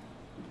leave.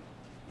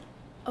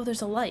 Oh,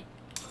 there's a light.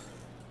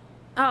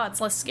 Oh,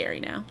 it's less scary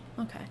now.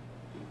 Okay.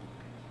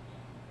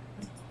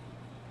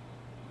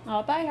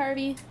 Oh, bye,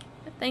 Harvey.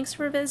 Thanks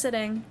for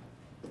visiting.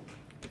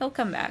 He'll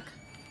come back.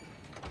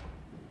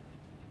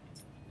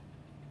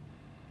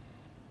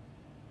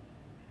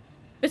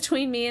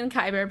 Between me and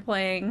Kyber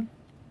playing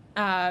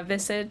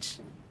Visage,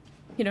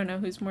 you don't know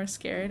who's more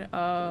scared.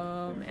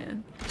 Oh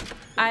man,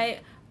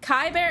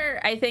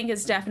 Kyber I think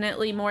is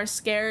definitely more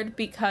scared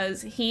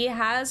because he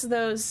has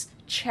those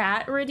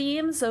chat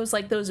redeems,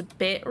 those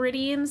bit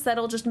redeems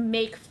that'll just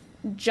make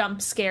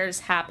jump scares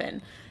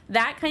happen.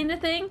 That kind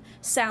of thing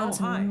sounds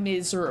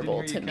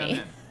miserable to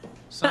me.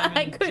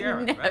 I could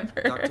Jarrett, never.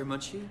 right? Dr.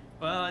 Munchie?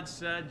 Well, it's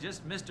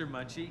just Mr.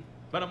 Munchie,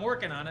 but I'm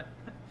working on it.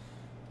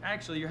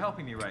 Actually, you're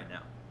helping me right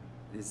now.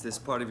 Is this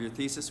part of your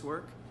thesis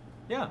work?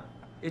 Yeah,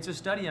 it's a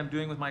study I'm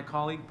doing with my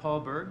colleague Paul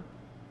Berg.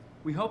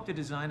 We hope to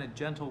design a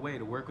gentle way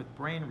to work with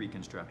brain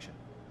reconstruction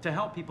to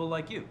help people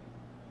like you.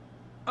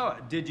 Oh,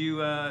 did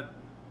you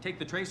take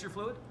the tracer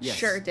fluid? Yes.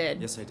 Sure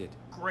did. Yes, I did.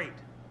 Great.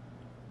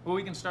 Well,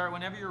 we can start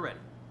whenever you're ready.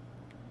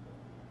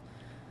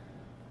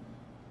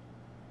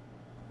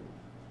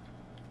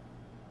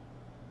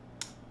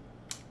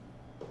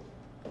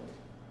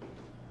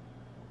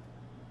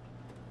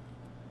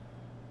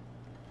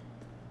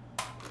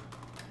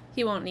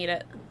 He won't need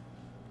it.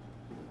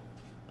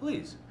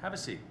 Please, have a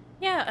seat.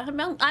 Yeah,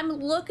 I'm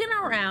looking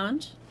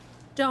around.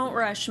 Don't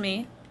rush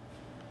me.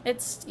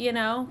 It's, you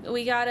know,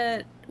 we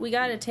gotta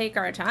take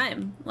our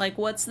time. Like,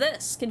 what's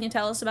this? Can you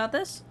tell us about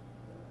this?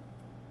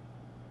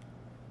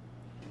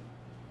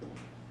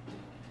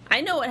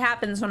 I know what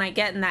happens when I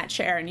get in that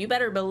chair, and you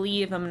better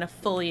believe I'm gonna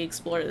fully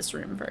explore this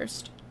room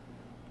first.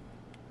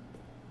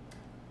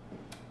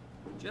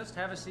 Just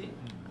have a seat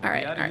and we'll All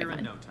right, be out of here fine.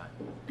 in no time.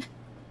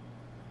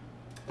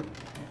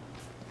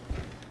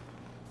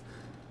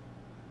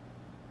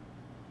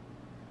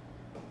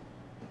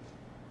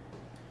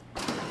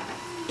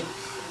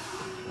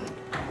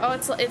 Oh,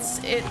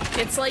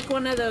 it's like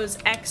one of those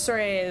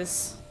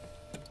X-rays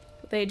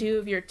they do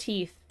of your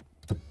teeth.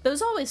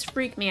 Those always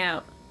freak me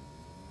out.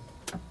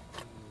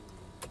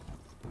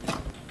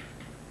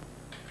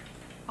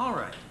 All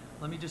right,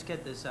 let me just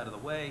get this out of the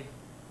way.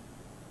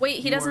 Wait,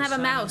 he doesn't have a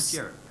Simon mouse.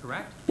 Jarrett,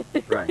 correct?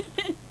 Right.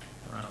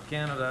 Toronto,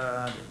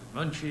 Canada.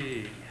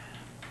 Munchie.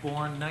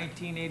 Born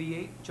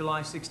 1988,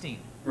 July 16th.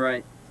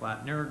 Right.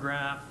 Flat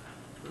neurograph,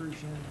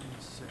 version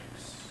 6.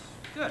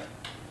 Good.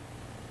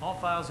 All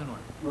files in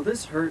order. Well,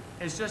 this hurt.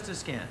 It's just a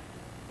scan.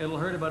 It'll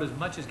hurt about as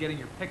much as getting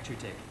your picture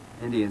taken.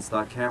 Indians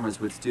thought cameras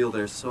would steal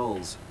their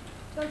souls.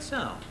 That's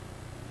so.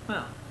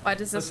 Well, Why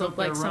does this let's look hope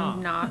like they're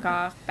some wrong.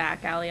 knockoff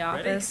back alley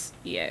Ready? office?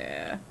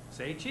 Yeah.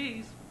 Say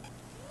cheese.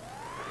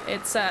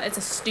 It's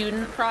a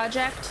student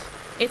project.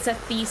 It's a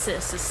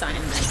thesis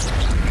assignment.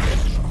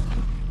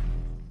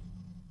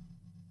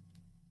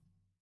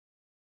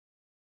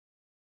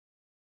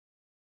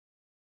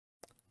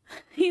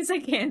 He's a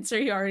Cancer.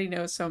 You already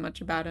know so much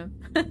about him.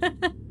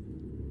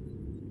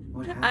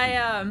 What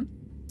happened?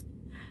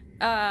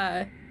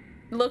 I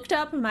looked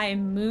up my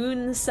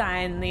moon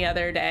sign the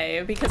other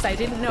day because I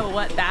didn't know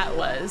what that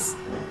was.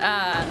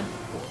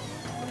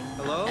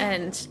 Hello?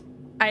 And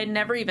I had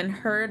never even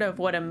heard of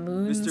what a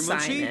moon Mr. sign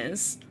Munchie?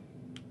 is.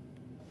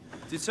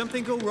 Did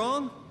something go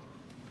wrong?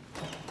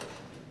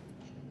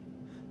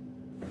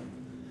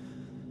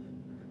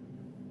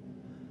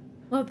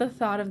 Love the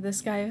thought of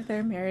this guy if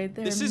they're married.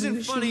 They're This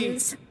isn't funny.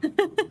 mooshies.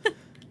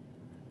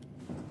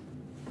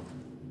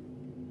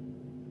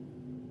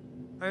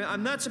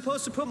 I'm not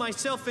supposed to put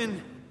myself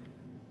in...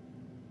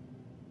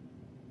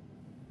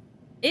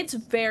 It's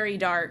very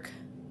dark.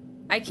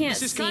 I can't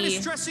This is see kinda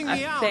stressing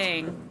me a out.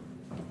 thing.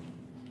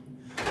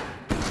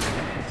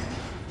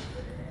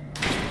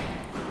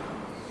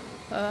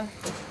 What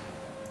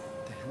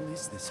the hell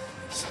is this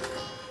place?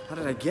 How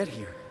did I get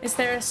here? Is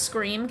there a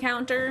scream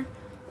counter?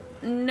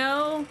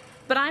 No,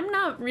 but I'm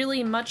not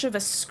really much of a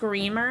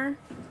screamer.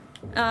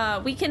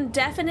 We can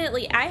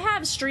definitely... I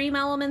have stream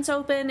elements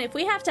open. If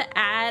we have to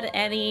add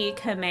any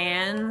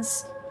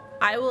commands,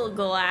 I will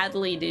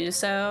gladly do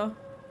so.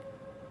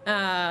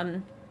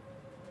 I've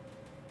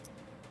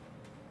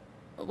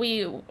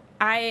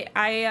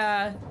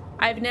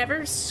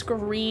never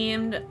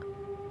screamed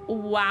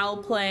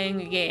while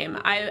playing a game.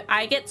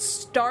 I get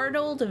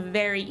startled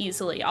very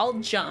easily. I'll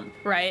jump,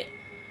 right?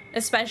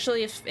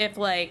 Especially if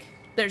like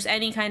there's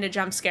any kind of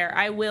jump scare,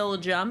 I will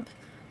jump,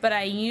 but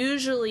I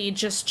usually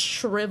just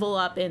shrivel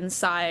up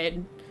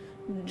inside.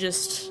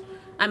 Just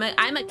I'm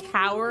a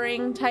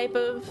cowering type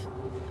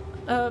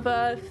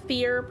of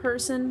fear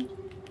person.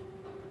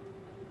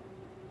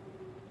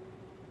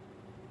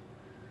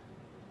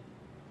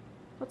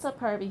 What's up,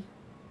 Harvey?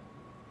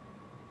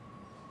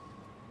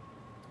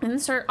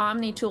 Insert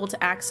Omni tool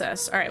to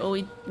access. All right,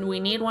 well, we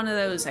need one of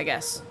those, I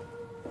guess.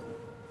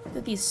 Look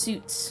at these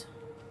suits.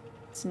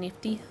 It's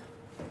nifty.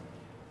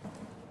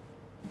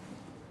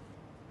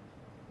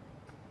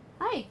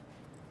 Hi.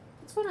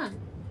 What's going on?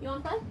 You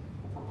want to play?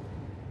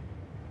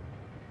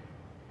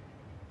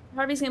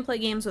 Harvey's gonna play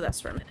games with us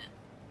for a minute.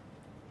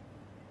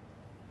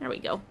 There we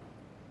go. All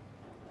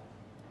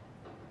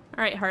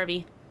right,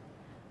 Harvey.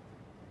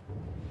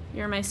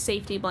 You're my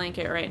safety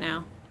blanket right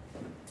now.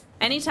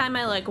 Anytime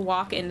I, like,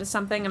 walk into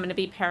something, I'm gonna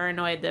be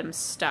paranoid that I'm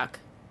stuck.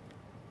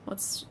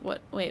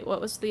 Wait, what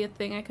was the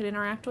thing I could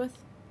interact with?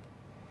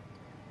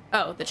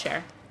 Oh, the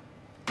chair.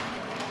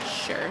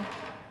 Sure.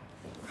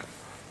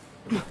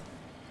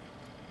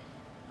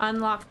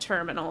 Unlock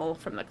terminal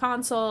from the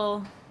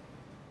console.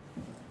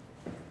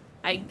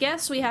 I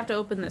guess we have to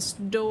open this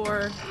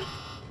door,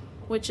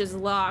 which is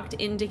locked,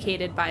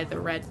 indicated by the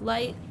red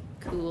light.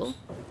 Cool.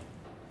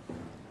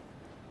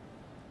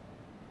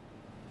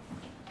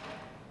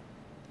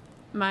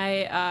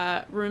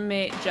 My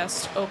roommate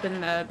just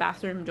opened the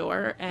bathroom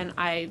door, and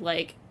I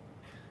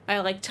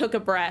took a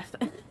breath.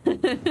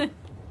 I'm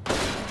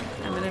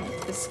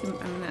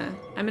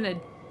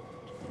gonna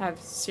have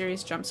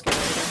serious jump scare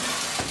later.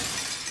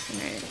 All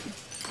right.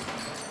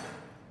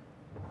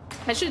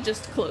 I should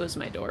just close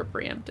my door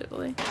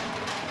preemptively.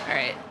 All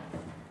right.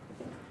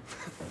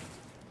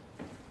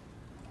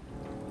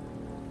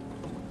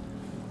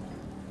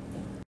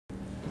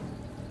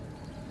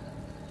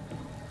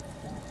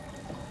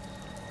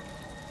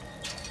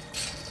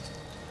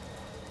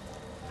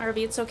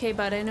 Harvey, it's okay,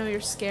 bud. I know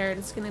you're scared.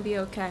 It's gonna be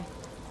okay.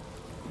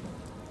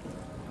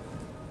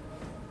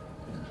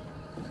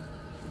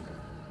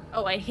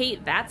 Oh, I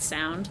hate that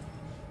sound.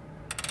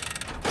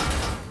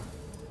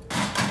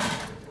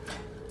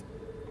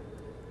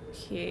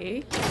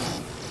 Okay.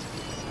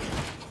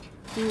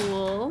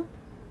 Cool.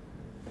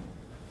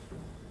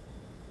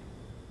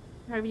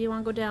 Harvey, you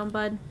wanna go down,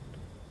 bud?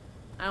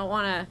 I don't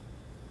wanna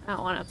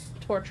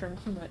torture him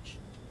too much.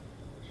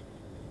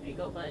 There you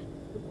go, bud.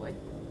 Good boy.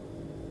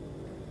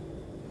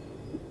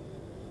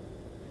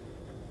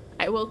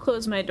 I will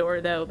close my door,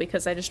 though,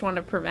 because I just want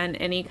to prevent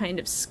any kind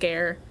of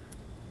scare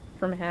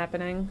from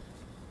happening.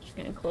 Just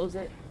gonna close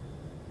it.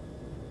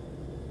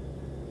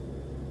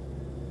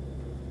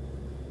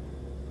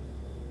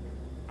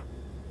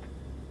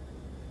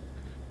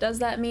 Does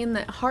that mean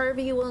that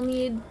Harvey will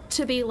need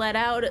to be let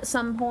out at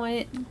some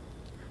point?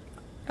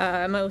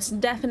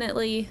 Most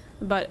definitely,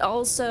 but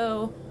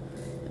also,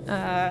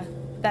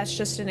 that's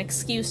just an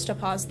excuse to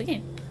pause the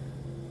game.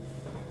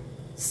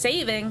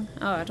 Saving?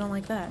 Oh, I don't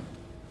like that.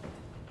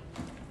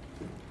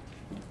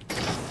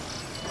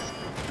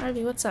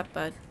 Harvey, what's up,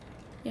 bud?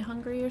 You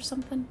hungry or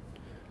something?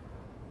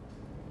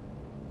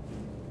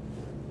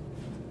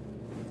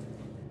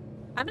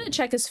 I'm gonna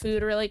check his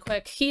food really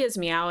quick. He is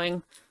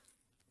meowing.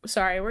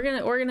 Sorry, we're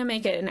gonna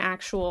make it an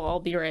actual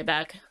I'll be right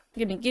back.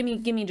 Give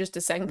me just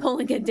a second.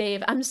 Pulling a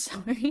Dave. I'm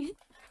sorry.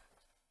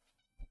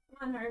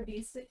 Come on,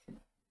 Harvey. Sit.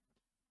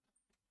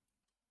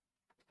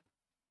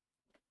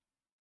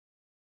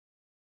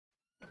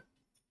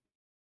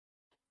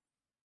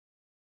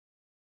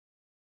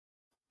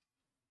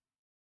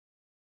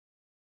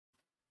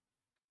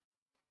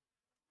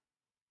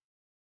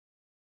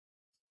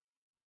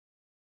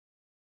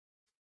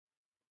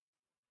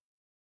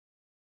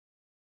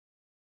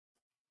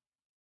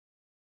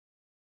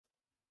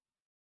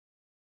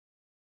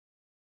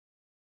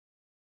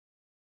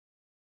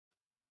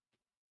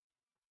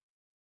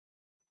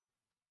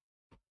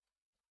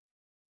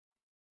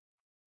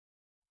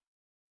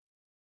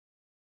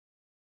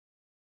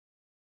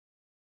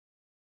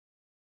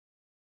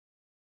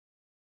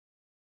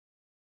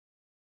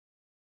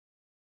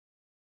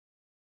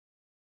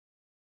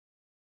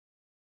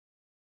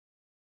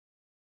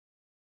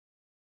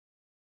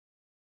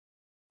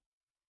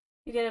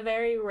 You get a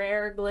very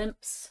rare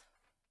glimpse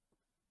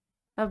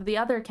of the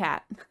other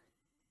cat.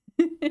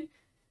 All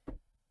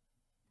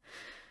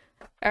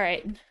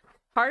right.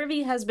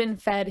 Harvey has been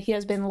fed. He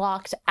has been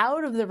locked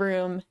out of the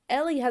room.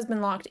 Ellie has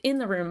been locked in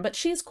the room, but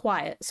she's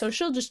quiet, so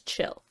she'll just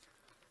chill.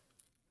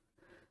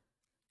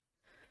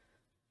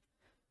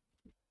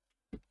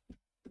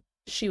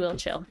 She will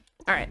chill.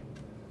 All right.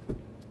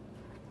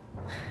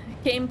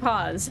 Game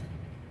pause.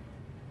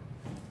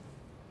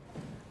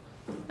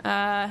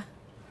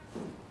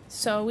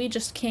 So we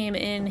just came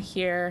in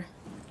here.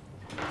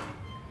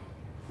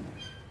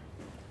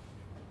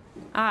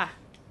 Ah.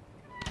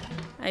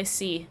 I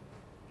see.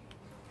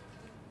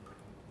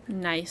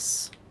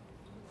 Nice.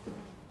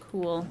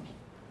 Cool.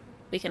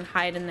 We can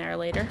hide in there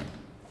later.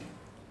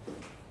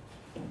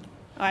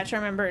 Oh, I have to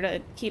remember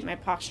to keep my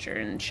posture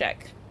in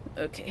check.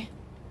 Okay.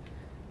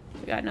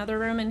 We got another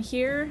room in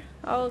here.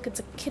 Oh, look,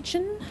 it's a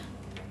kitchen.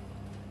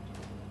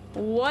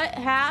 What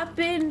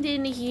happened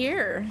in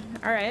here?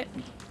 All right.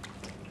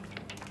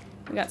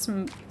 We got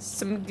some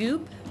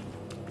goop.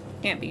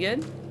 Can't be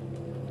good.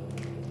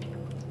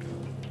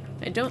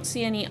 I don't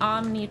see any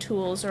Omni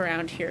tools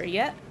around here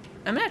yet.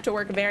 I'm gonna have to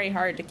work very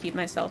hard to keep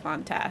myself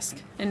on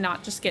task and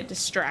not just get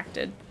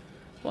distracted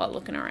while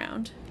looking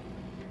around.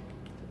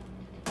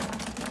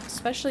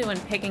 Especially when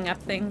picking up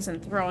things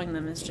and throwing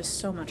them is just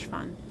so much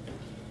fun.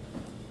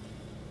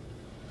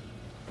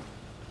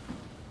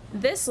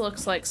 This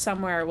looks like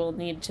somewhere we'll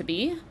need to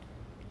be.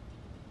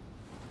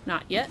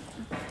 Not yet.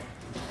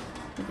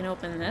 We can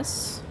open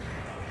this.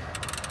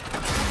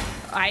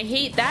 I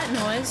hate that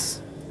noise.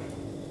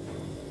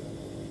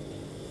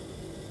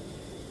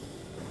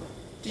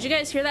 Did you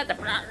guys hear that?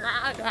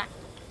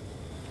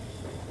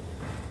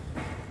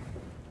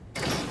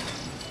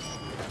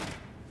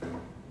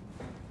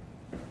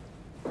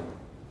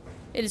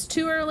 It is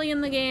too early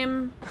in the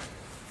game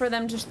for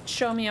them to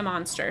show me a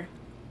monster.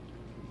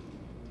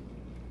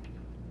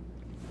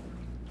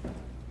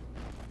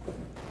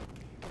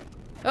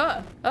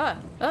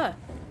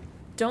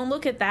 Don't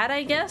look at that,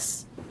 I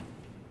guess?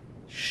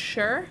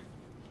 Sure.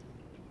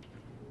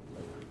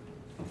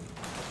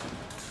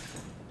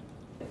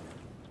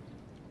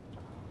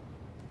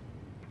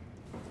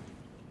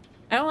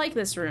 I don't like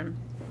this room.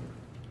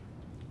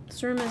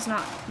 This room is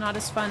not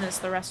as fun as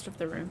the rest of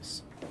the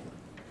rooms.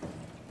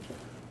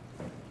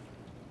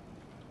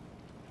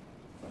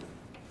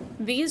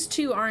 These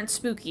two aren't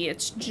spooky,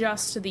 it's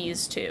just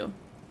these two.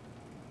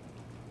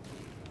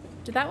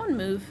 Did that one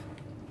move?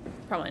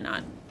 Probably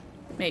not.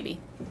 Maybe.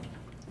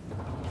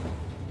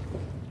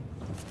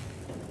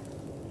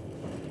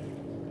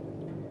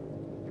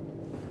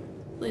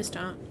 Please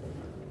don't.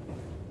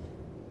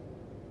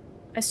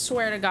 I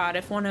swear to God,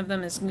 if one of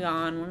them is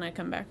gone when I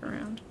come back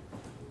around.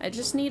 I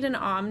just need an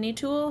Omni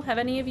tool. Have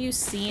any of you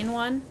seen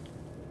one?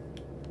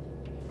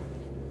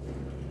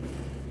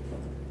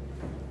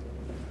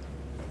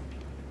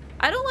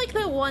 I don't like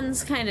that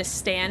one's kind of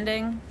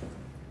standing.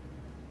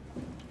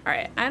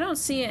 Alright, I don't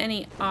see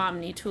any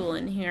Omni tool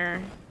in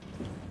here.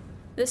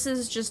 This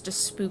is just a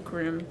spook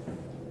room.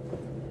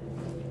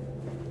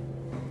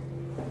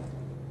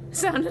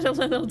 Sounded a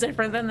little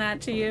different than that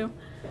to you.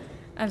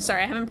 I'm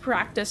sorry, I haven't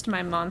practiced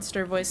my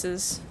monster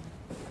voices.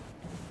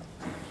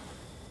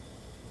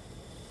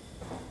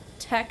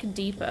 Tech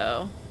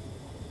Depot.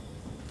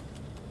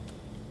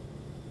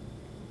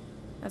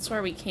 That's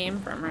where we came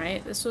from,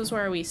 right? This was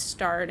where we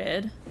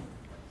started.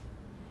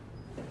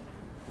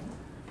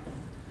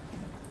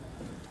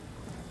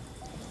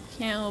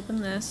 Can't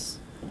open this.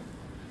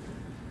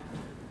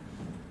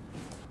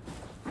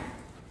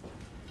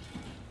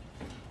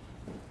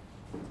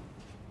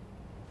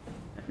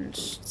 And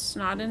it's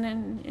not in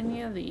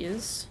any of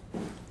these.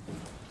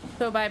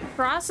 So by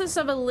process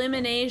of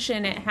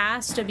elimination, it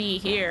has to be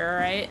here,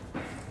 right?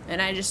 And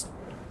I just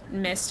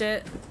missed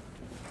it.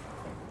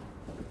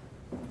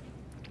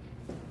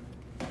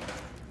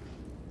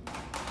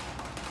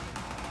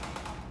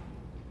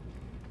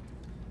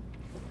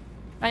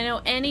 If I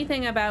know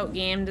anything about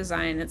game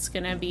design, it's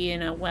gonna be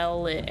in a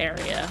well-lit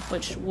area,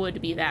 which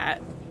would be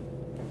that.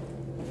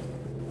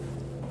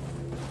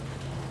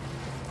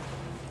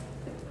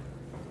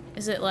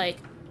 Is it like,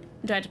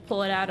 do I have to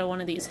pull it out of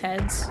one of these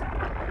heads?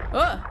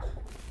 Oh!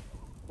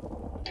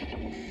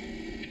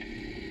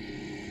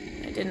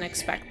 I didn't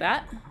expect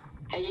that.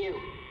 Hey, you.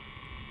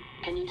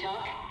 Can you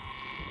talk?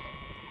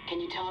 Can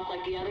you talk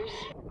like the others?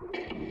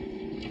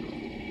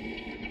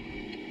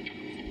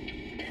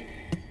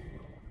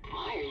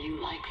 Why are you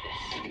like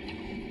this?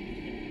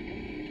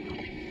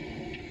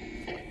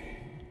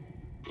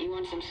 You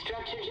want some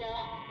structure,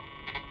 Joe?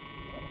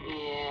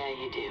 Yeah,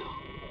 you do.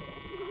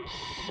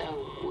 So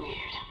weird.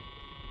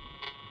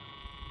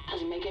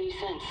 Doesn't make any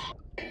sense.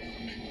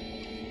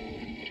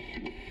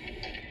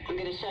 I'm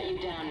gonna shut you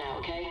down now,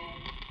 okay?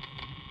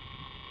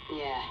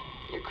 Yeah,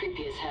 you're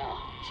creepy as hell,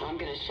 so I'm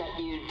gonna shut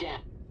you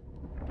down.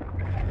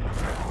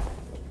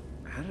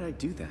 How did I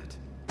do that?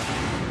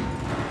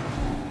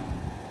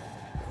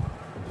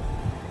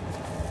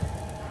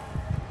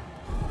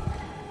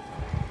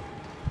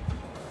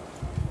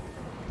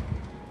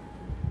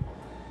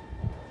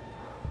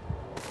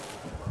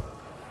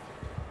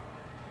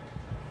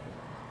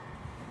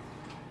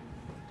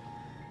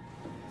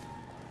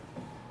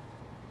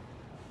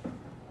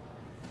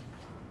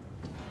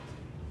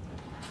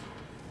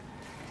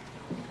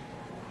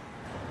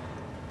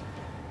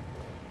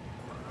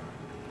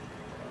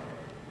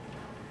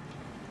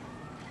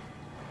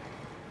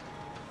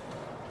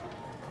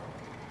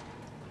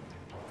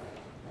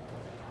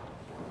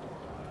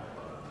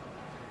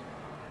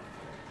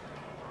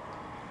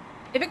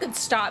 If it could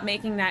stop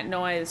making that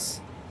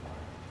noise,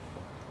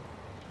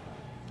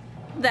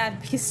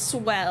 that'd be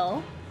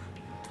swell.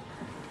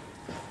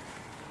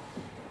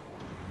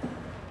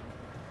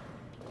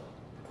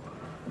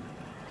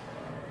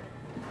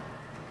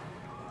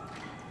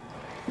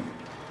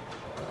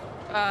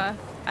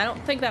 I don't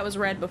think that was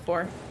red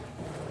before.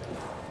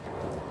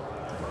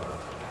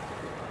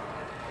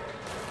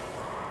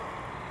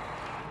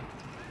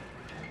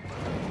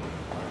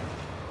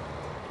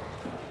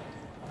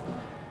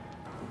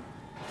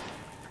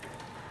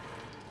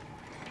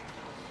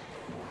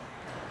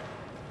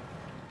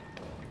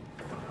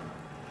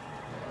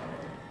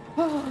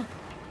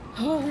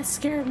 Oh, that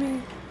scared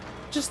me.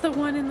 Just the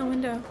one in the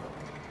window.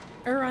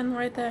 Or one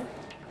right there.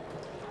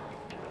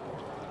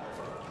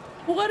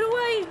 What do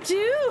I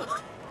do?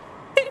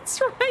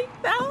 It's right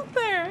out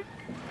there.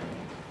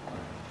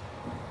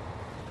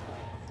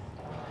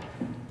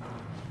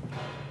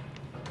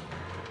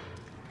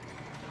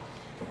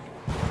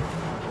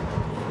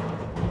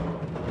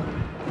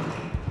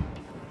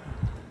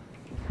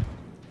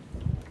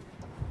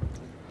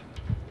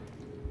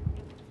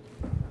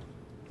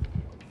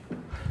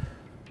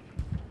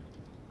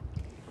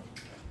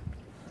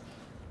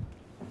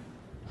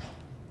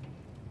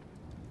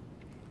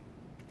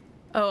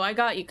 Oh, I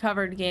got you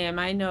covered, game.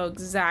 I know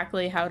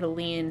exactly how to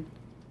lean.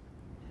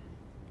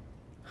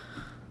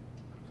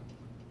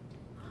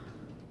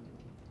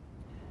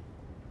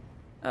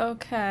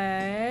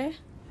 Okay.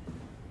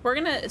 We're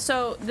gonna...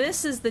 So,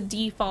 this is the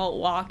default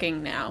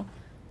walking now.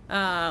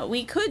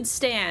 We could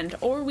stand,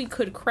 or we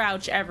could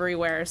crouch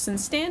everywhere,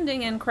 since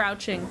standing and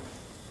crouching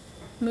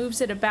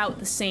moves at about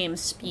the same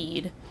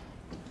speed.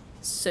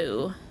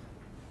 So...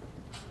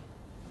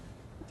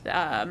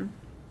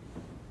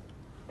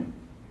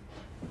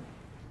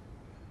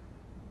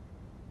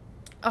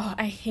 Oh,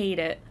 I hate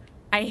it.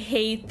 I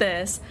hate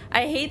this.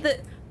 I hate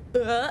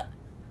the...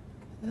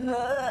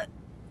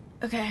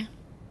 Okay.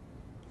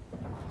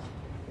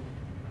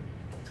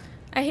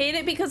 I hate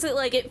it because it,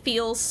 like, it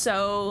feels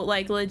so,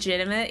 like,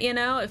 legitimate, you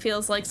know? It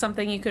feels like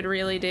something you could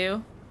really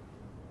do.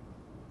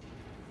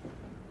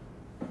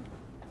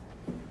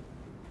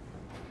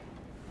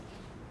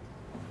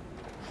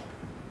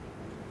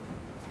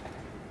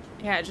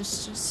 Yeah,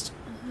 just,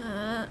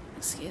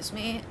 excuse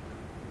me.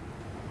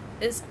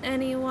 Is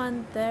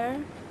anyone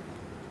there?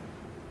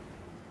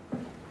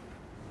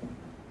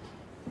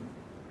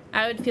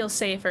 I would feel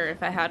safer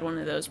if I had one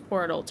of those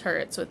portal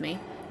turrets with me.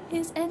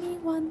 Is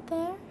anyone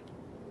there?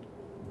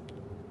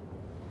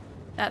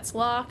 That's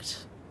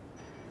locked.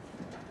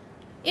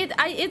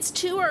 It's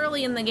too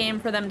early in the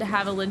game for them to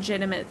have a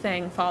legitimate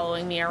thing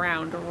following me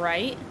around,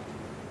 right?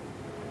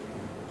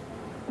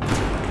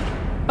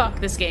 Fuck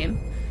this game.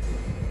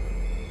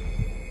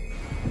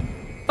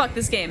 Fuck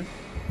this game.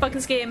 Fuck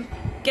this game.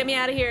 Get me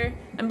out of here.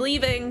 I'm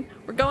leaving.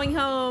 We're going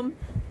home.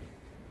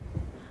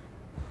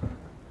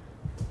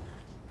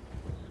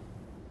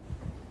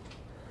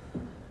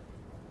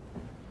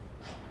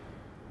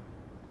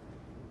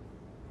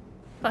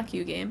 Fuck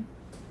you, game.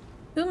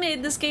 Who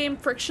made this game?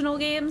 Frictional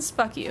Games?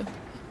 Fuck you.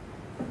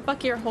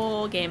 Fuck your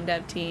whole game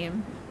dev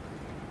team.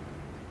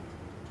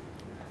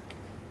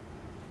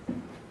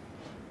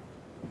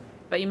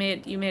 But you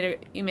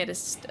made a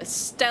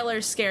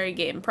stellar scary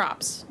game.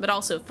 Props. But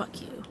also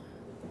fuck you.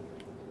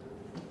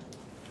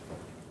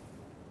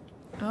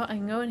 Oh, I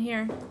can go in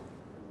here.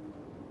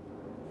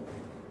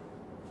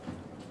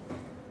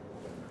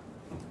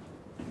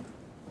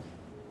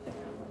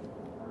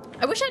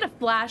 I wish I had a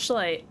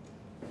flashlight.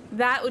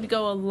 That would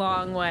go a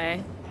long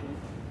way.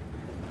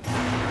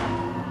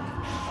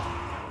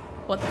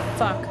 What the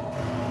fuck?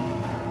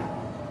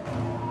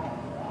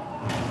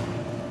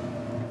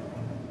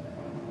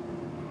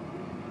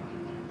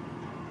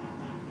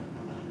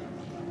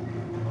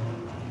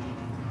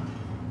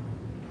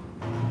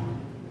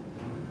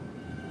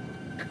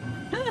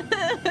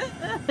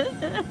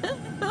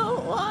 I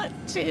don't want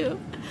to.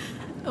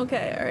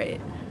 Okay,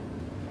 alright.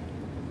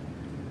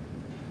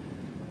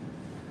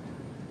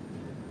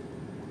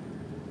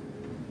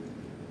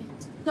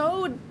 It's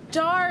so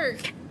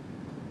dark.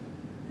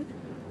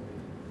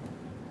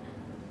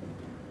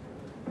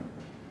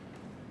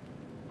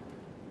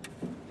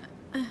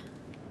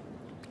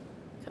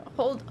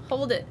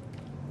 Hold it.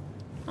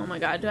 Oh my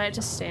god, do I have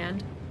to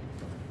stand?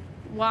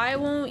 Why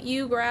won't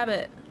you grab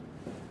it?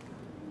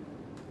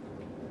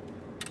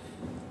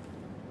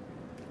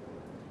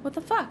 What the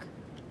fuck?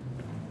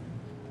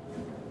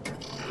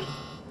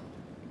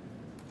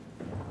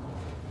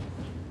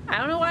 I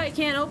don't know why I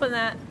can't open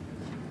that.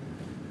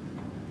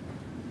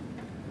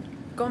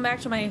 Going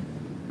back to my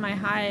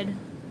hide.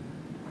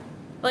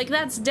 Like,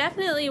 that's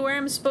definitely where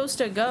I'm supposed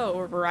to go,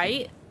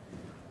 right?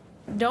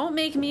 Don't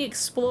make me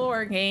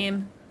explore,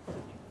 game.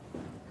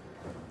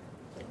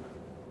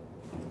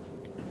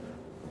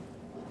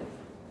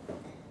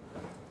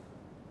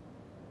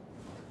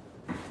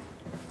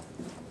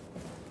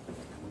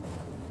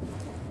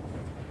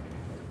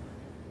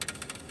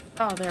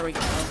 Oh, there we go.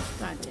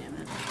 God damn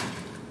it.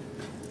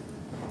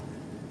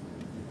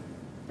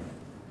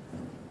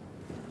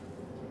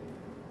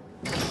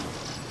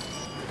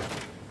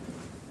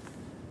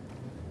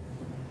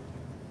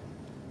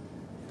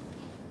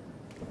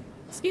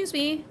 Excuse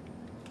me.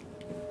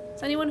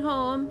 Is anyone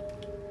home?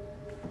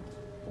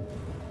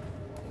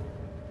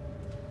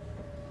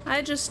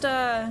 I just,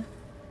 I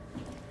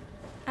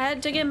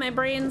had to get my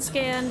brain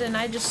scanned and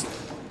I just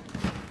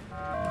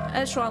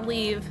want to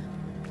leave.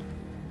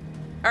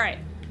 Alright.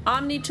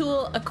 Omni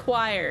tool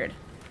acquired.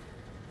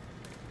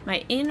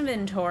 My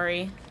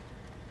inventory.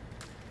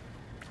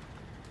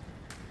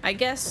 I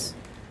guess.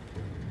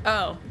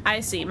 Oh, I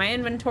see. My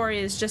inventory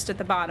is just at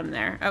the bottom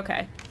there.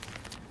 Okay.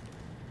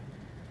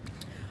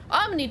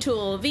 Omni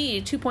Tool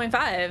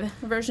V2.5,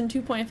 version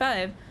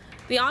 2.5.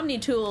 The Omni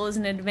Tool is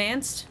an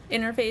advanced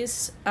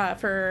interface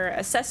for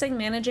assessing,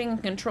 managing,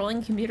 and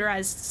controlling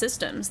computerized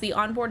systems. The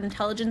onboard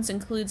intelligence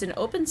includes an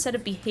open set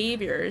of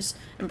behaviors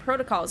and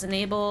protocols to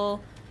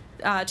enable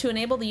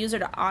the user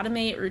to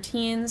automate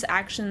routines,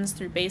 actions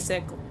through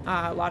basic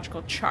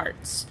logical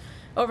charts.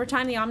 Over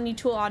time, the Omni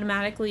Tool will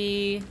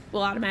automatically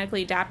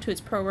adapt to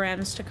its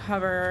programs to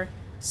cover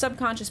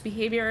subconscious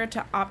behavior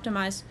to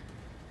optimize.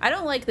 I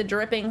don't like the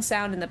dripping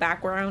sound in the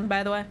background,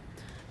 by the way.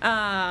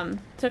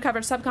 To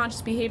cover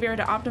subconscious behavior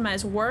to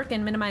optimize work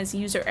and minimize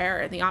user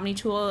error. The Omni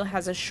Tool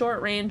has a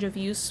short range of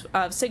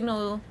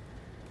signal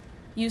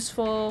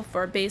useful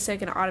for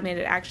basic and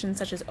automated actions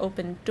such as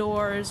open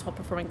doors while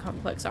performing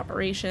complex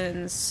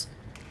operations.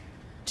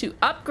 To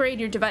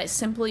upgrade your device,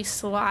 simply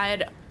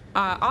slide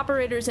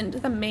operators into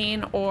the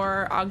main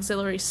or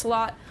auxiliary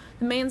slot.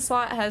 The main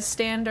slot has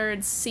standard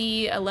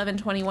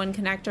C1121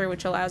 connector,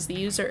 which allows the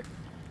user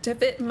to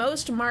fit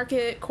most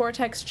market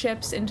Cortex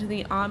chips into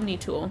the Omni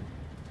Tool.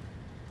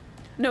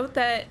 Note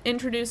that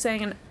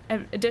introducing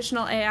an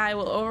additional AI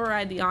will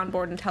override the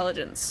onboard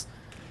intelligence.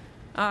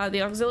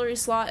 The auxiliary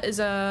slot is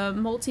a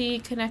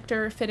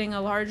multi-connector fitting a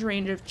large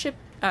range of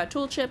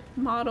tool chip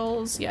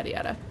models, yada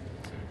yada.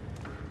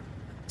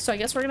 So I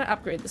guess we're gonna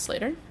upgrade this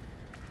later.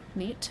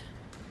 Neat.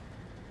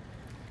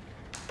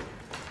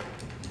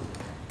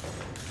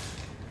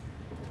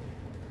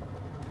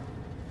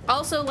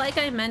 Also, like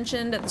I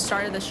mentioned at the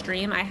start of the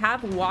stream, I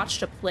have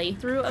watched a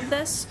playthrough of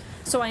this,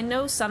 so I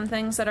know some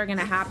things that are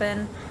gonna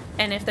happen,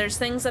 and if there's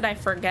things that I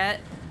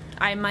forget,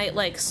 I might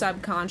like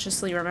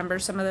subconsciously remember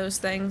some of those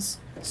things.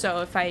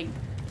 So if I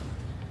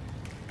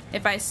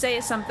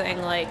say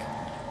something like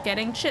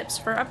getting chips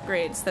for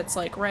upgrades that's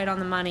like right on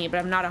the money, but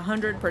I'm not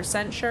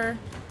 100% sure,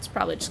 it's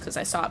probably just because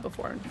I saw it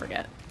before and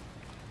forget.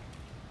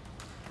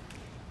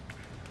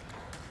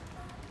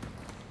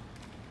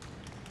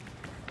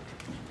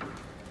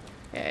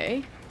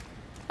 Okay.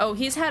 Oh,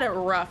 he's had a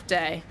rough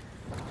day.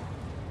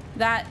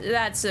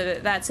 That's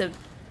a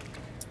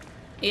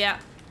yeah.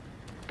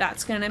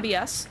 That's gonna be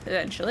us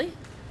eventually.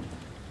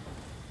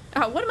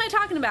 Oh, what am I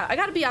talking about? I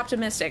gotta be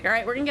optimistic,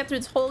 alright? We're gonna get through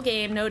this whole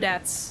game, no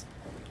deaths.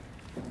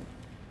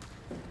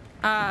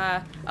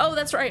 Oh,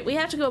 that's right. We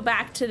have to go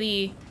back to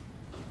the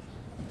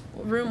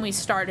room we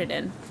started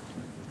in.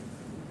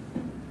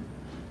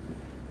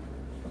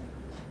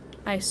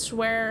 I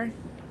swear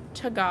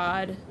to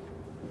God,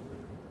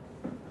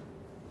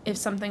 if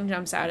something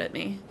jumps out at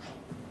me,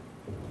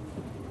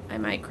 I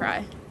might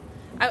cry.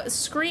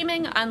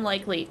 Screaming,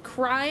 unlikely.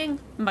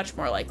 Crying, much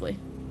more likely.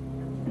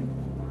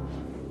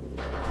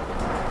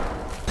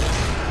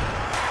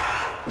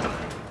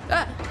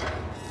 Ah!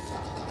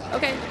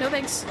 Okay, no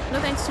thanks. No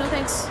thanks, no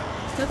thanks.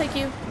 No thank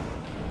you.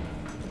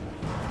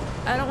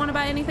 I don't want to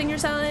buy anything you're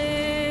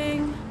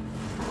selling.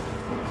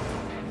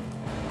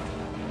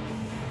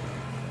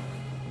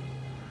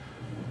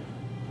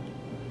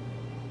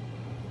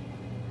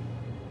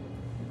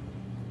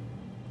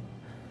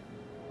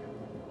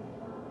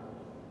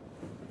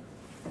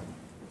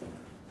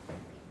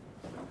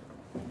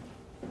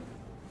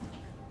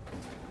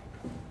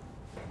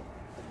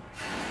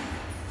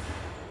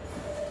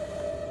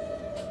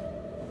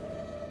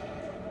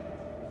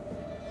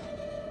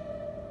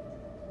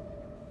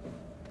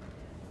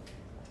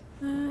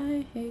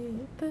 I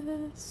hate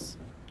this.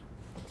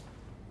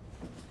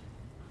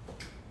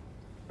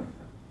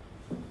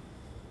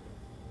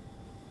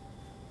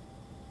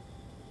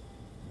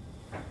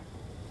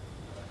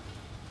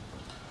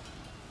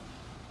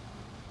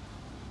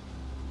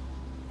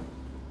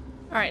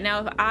 Alright,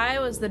 now if I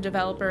was the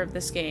developer of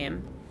this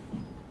game,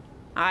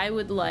 I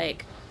would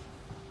like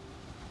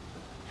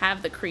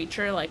have the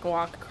creature like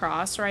walk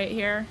across right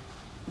here,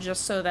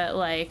 just so that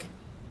like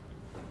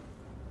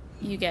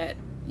you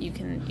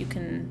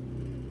can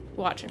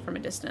watch it from a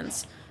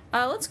distance.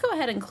 Let's go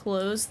ahead and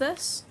close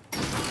this.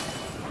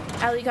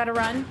 Allie, you gotta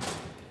run.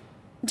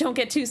 Don't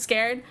get too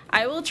scared.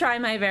 I will try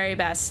my very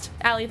best.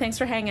 Allie, thanks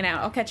for hanging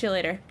out. I'll catch you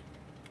later.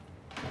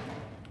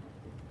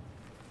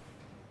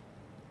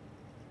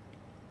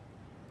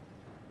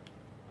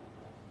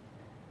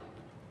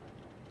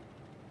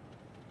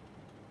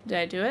 Did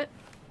I do it?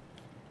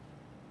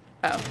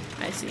 Oh,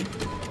 I see.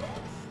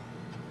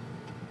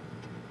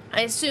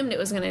 I assumed it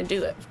was gonna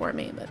do it for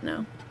me, but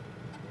no.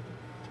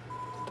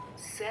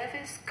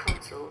 Service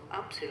console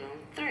Upsilon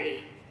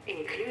 3,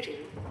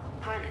 including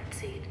pilot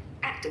seat,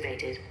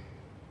 activated.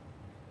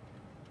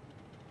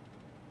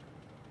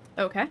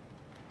 Okay.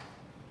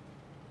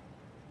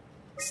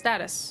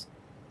 Status.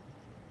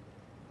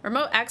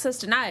 Remote access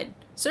denied.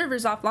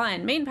 Servers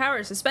offline. Main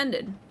power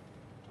suspended.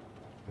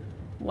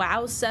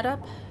 WoW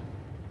setup.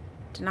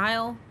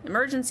 Denial.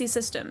 Emergency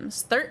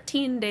systems.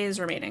 13 days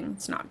remaining.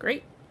 It's not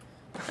great.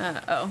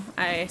 Oh,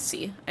 I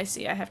see. I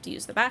see. I have to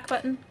use the back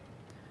button.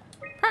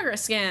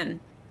 Progress scan.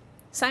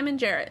 Simon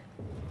Jarrett.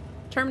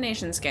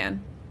 Termination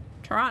scan.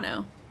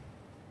 Toronto.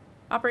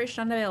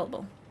 Operation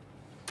unavailable.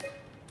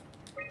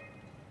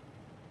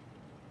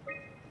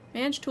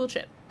 Manage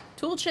toolchip.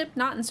 Toolchip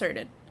not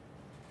inserted.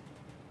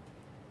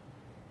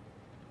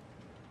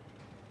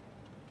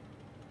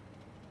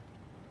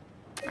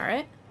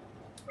 Alright.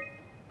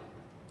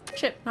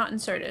 Chip not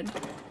inserted.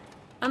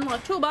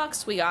 Unlock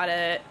toolbox. We got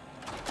it.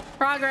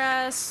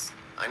 Progress.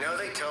 I know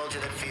they told you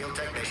that field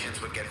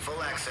technicians would get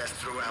full access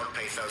throughout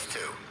Pathos 2.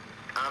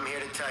 I'm here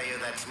to tell you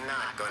that's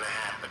not gonna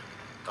happen.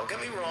 Don't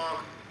get me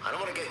wrong, I don't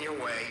want to get in your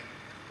way.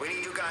 We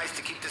need you guys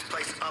to keep this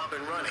place up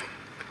and running,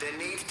 but there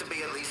needs to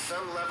be at least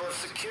some level of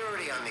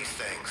security on these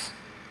things.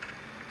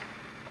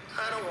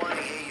 I don't want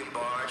to hear you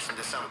barged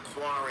into some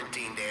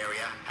quarantined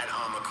area at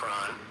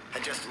Omicron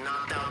and just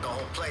knocked out the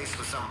whole place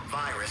with some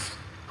virus,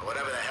 or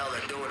whatever the hell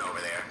they're doing over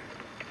there.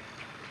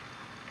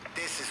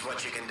 This is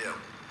what you can do.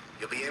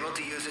 You'll be able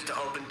to use it to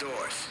open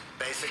doors.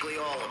 Basically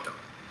all of them.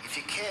 If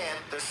you can't,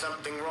 there's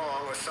something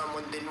wrong or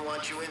someone didn't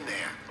want you in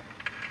there.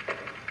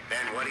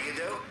 Then what do?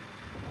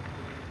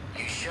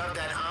 You shove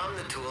that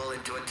Omnitool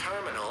into a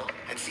terminal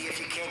and see if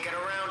you can't get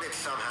around it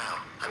somehow.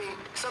 I mean,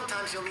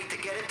 sometimes you'll need to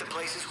get into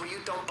places where you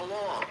don't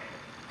belong.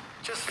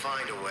 Just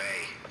find a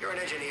way. You're an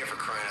engineer, for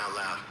crying out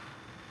loud.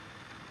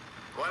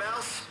 What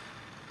else?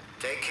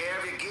 Take care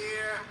of your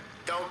gear.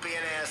 Don't be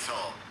an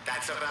asshole.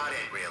 That's about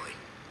it, really.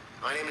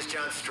 My name is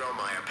John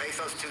Strohmeyer,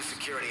 Pathos 2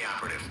 security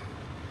operative.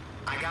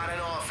 I got an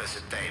office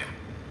at Theta.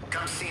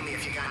 Come see me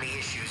if you got any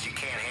issues you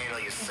can't handle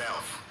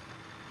yourself.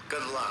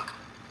 Good luck.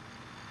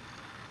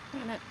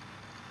 Wait a minute.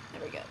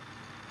 There we go.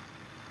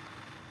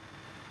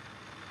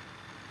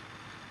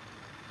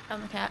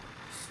 Found the cat.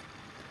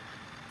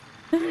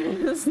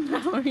 This is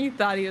not where he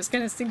thought he was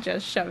going to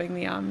suggest shoving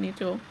the Omni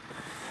tool.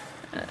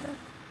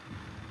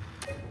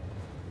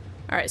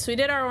 Alright, so we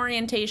did our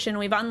orientation.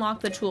 We've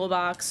unlocked the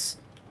toolbox.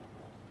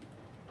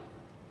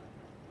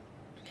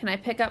 Can I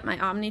pick up my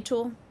Omni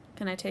tool?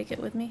 Can I take it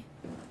with me?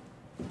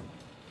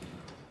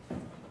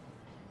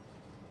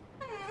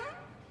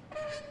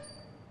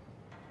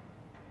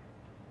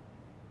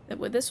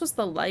 This was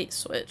the light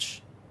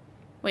switch.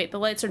 Wait, the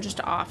lights are just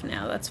off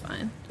now. That's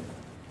fine.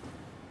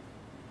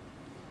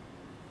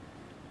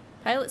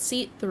 Pilot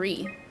seat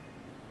 3.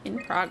 In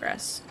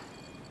progress.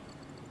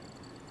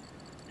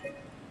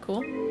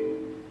 Cool.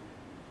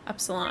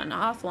 Upsilon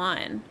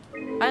offline.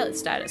 Pilot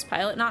status.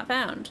 Pilot not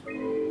found.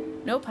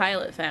 No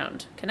pilot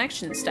found.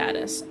 Connection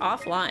status.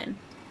 Offline.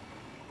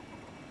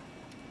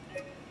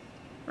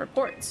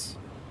 Reports.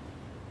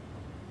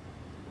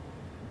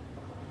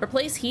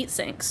 Replace heat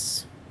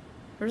sinks.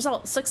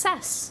 Result,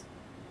 success.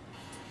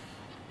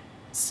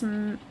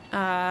 Smken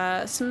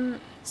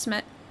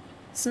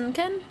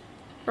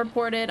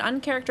reported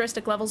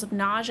uncharacteristic levels of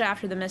nausea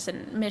after the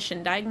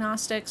mission.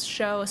 Diagnostics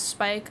show a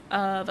spike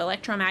of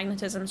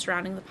electromagnetism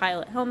surrounding the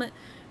pilot helmet,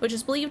 which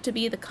is believed to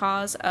be the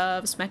cause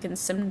of Smecken's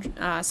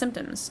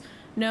symptoms.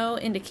 No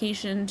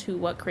indication to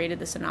what created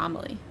this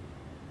anomaly.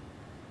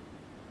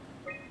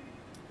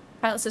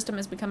 Pilot system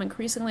has become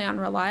increasingly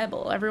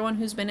unreliable. Everyone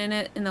who's been in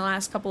it in the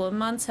last couple of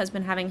months has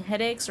been having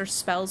headaches or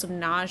spells of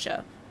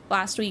nausea.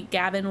 Last week,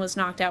 Gavin was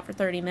knocked out for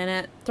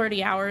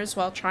 30 hours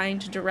while trying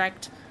to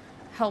direct a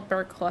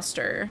helper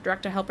cluster.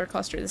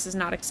 This is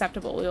not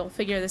acceptable. We will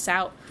figure this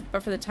out,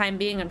 but for the time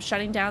being, I'm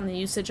shutting down the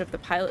usage of the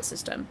pilot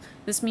system.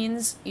 This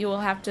means you will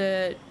have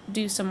to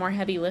do some more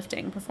heavy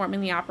lifting, performing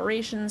the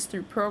operations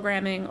through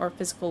programming or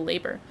physical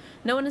labor.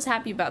 No one is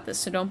happy about this,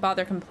 so don't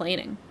bother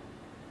complaining.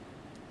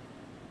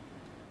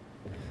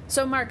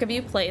 So, Mark, have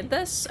you played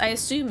this? I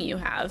assume you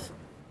have.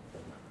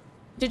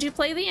 Did you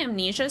play the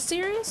Amnesia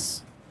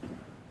series?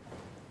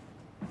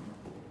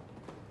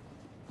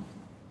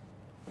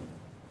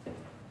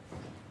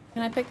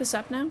 Can I pick this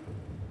up now?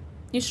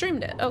 You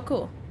streamed it. Oh,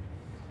 cool.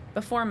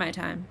 Before my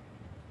time.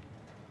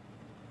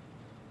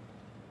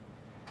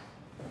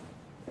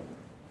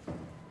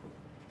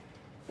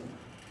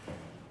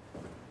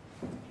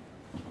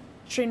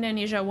 Streamed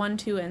Amnesia 1,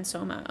 2, and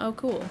Soma. Oh,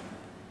 cool.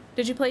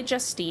 Did you play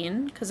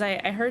Justine? Because I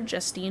heard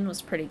Justine was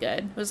pretty good.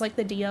 It was like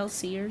the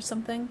DLC or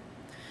something.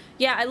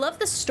 Yeah, I love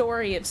the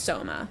story of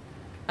Soma.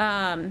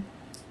 I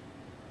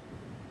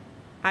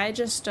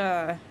just,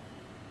 I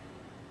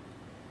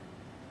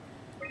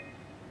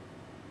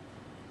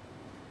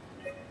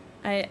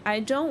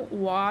don't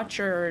watch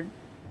or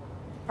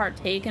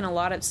partake in a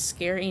lot of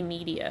scary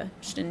media,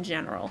 just in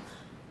general.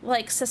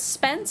 Like,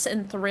 suspense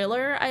and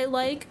thriller I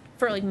like,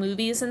 for like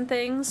movies and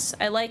things.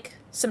 I like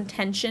some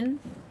tension.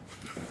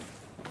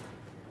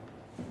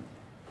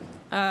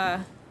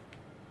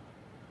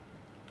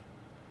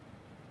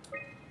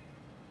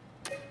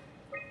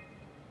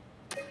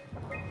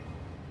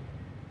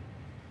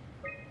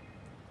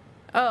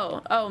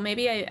 Oh,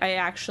 maybe I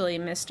actually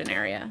missed an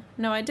area.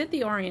 No, I did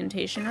the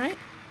orientation, right?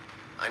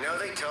 I know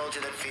they told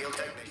you that field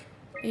technician.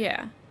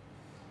 Yeah.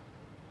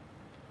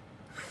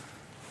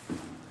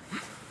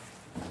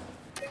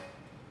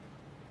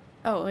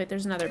 Oh, wait,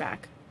 there's another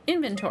back.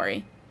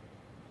 Inventory.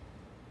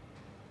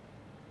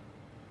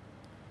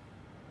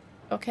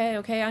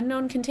 Okay,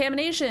 unknown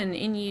contamination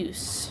in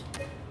use.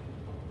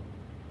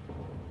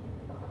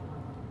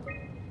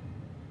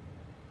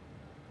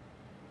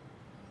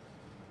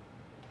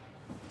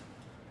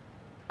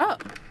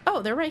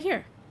 Oh, they're right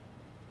here.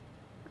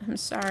 I'm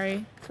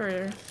sorry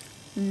for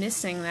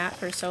missing that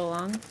for so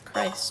long.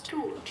 Christ.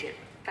 Tool chip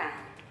found.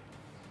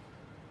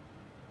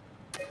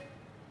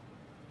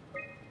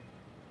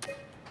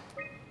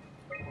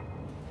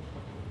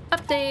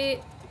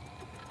 update.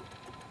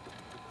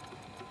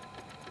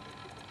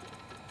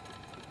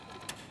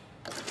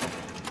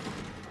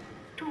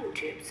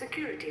 Toolchip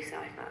security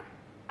cipher.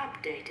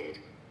 Updated.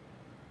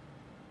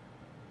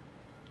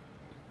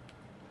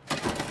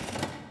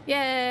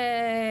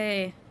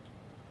 Yay!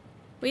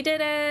 We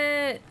did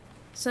it!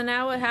 So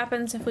now what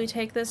happens if we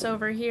take this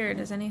over here?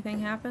 Does anything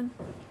happen?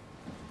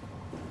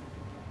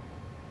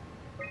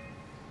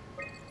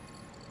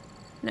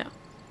 No.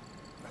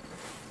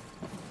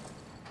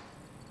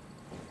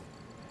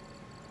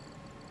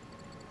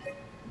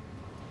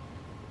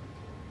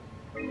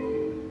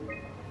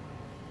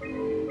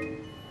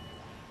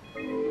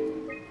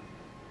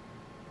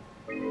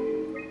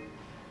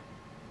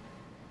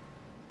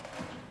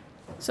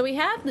 So we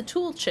have the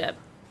tool chip,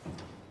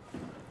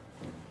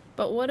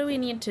 but what do we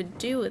need to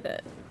do with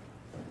it?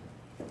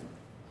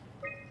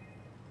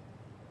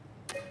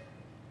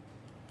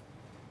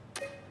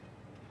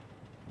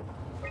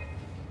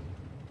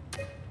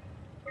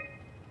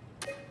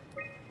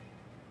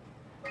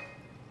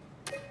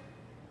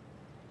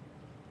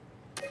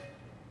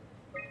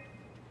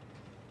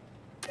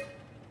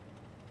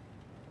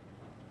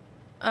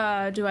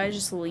 Do I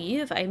just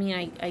leave? I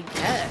mean, I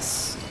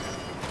guess.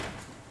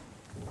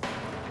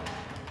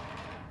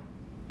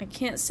 I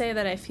can't say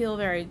that I feel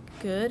very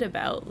good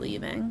about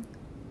leaving.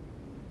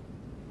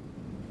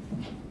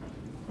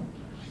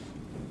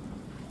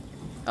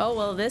 Oh,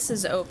 well, this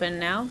is open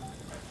now.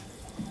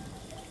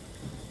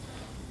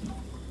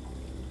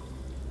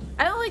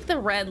 I don't like the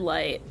red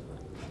light.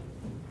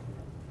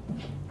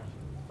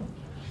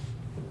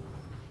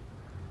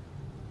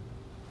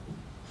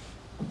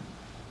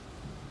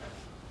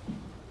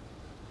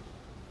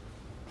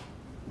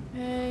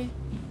 Okay.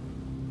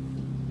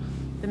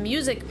 The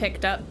music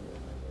picked up.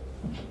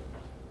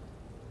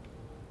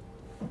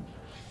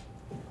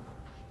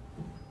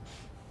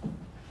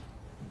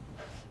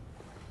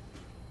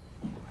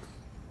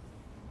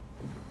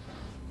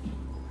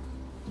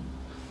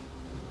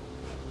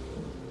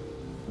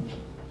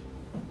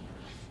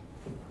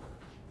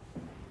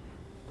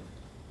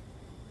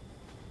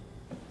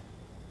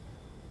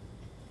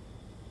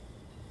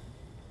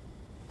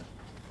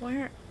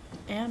 Where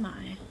am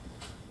I?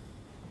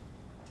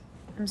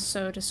 I'm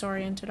so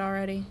disoriented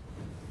already.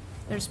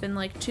 There's been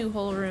like 2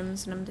 whole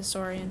rooms and I'm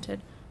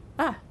disoriented.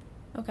 Ah,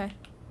 okay.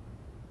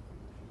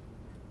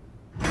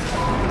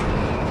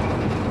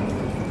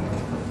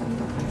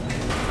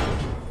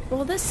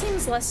 Well, this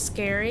seems less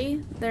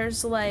scary.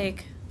 There's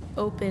like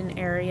open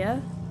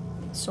area,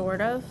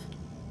 sort of.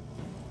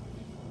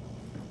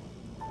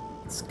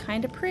 It's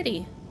kind of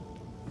pretty.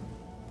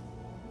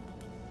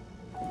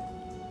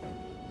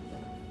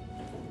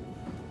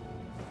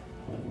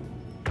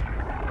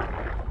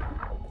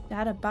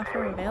 Data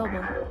buffer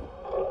available.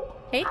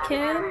 Hey, Kim.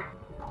 Ready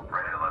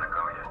to let it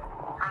go yet?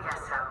 I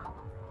guess so.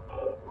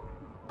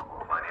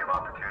 Plenty of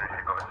opportunity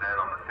to go zen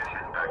on the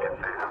fishes back at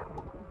Salem.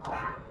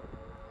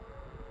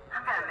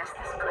 I'm gonna miss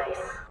this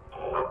place.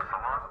 Oh, so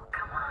long?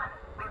 Come on.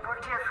 We've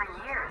worked here for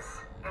years.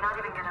 You're not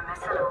even gonna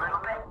miss it a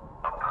little bit?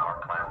 A power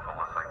plant full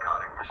of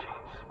psychotic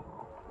machines.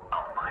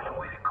 I'll find a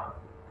way to go.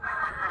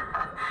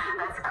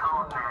 That's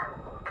cold, man.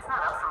 It's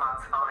not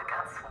Elsamon's fault it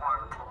got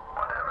swarmed.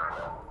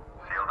 Whatever.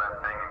 Seal that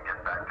thing and get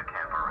back to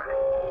camp already.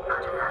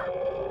 Roger that.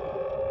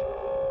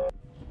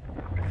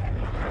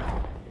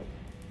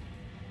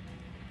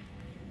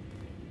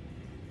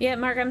 Yeah,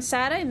 Mark, I'm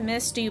sad I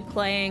missed you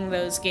playing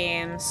those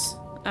games.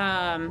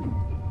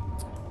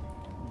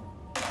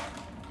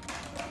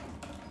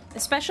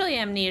 Especially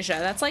Amnesia.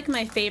 That's like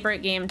my favorite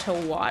game to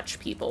watch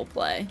people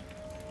play.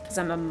 Because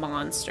I'm a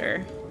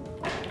monster.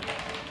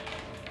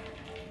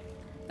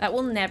 That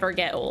will never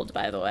get old,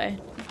 by the way.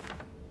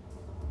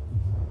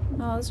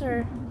 Oh, those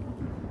are...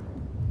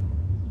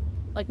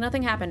 Like,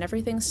 nothing happened.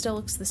 Everything still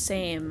looks the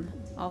same.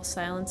 All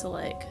silence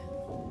alike.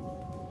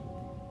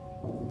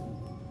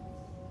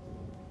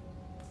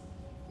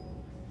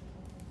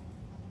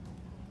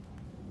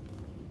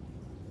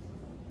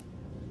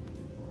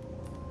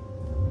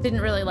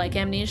 Didn't really like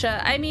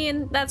Amnesia. I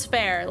mean, that's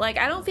fair. Like,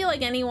 I don't feel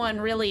like anyone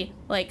really,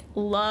 like,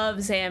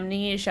 loves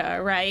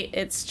Amnesia, right?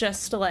 It's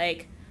just,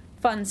 like,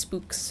 fun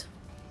spooks.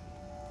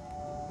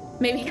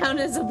 Maybe count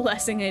as a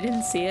blessing I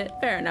didn't see it.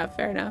 Fair enough,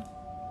 fair enough.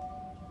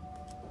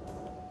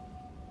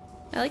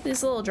 I like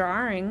these little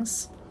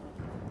drawings.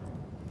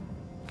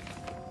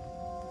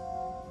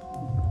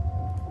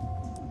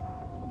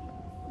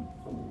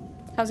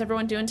 How's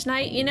everyone doing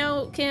tonight? You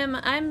know, Kim,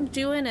 I'm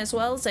doing as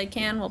well as I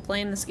can while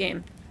playing this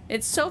game.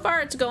 It's so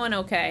far it's going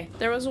okay.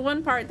 There was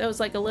one part that was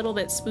like a little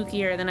bit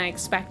spookier than I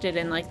expected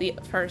in like the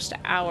first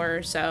hour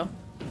or so,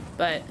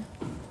 but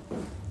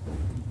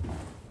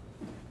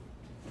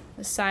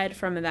aside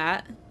from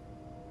that,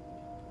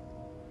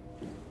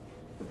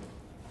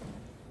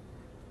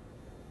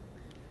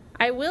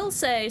 I will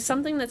say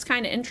something that's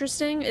kind of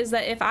interesting is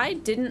that if I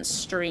didn't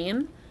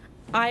stream,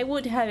 I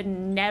would have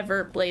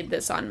never played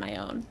this on my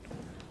own.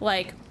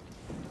 Like,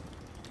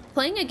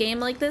 playing a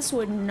game like this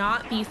would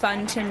not be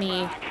fun to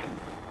me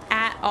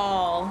at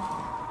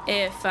all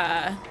if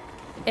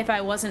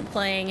I wasn't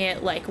playing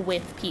it like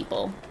with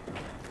people.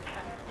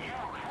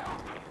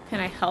 Can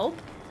I help?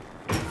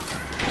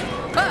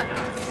 Ah!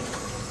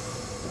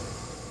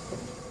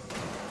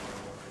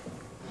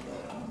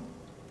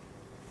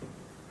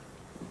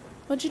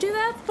 What'd you do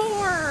that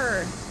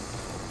for?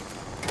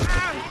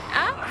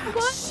 Ah,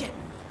 what? Shit.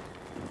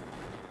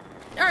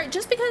 Alright,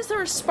 just because there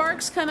were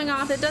sparks coming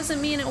off, it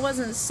doesn't mean it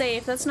wasn't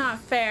safe. That's not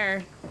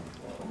fair.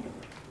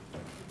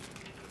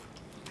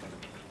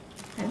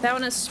 Right, that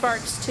one has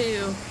sparks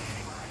too.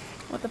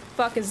 What the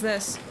fuck is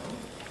this?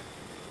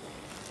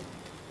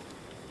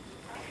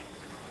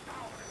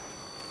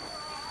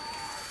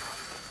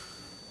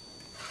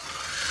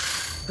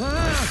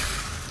 Ah!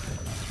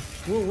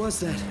 What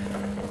was that?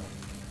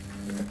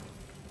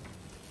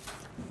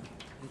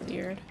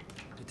 Weird.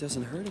 It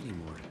doesn't hurt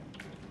anymore.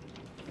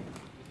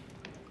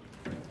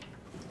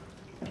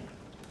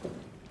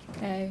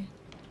 Okay.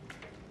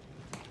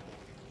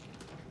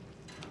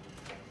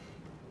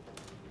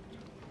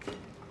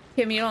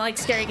 Kim, you don't like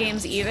scary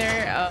games either?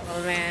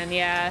 Oh man,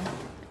 yeah.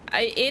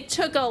 It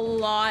took a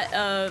lot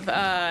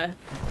of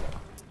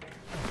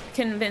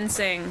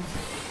convincing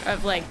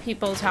of like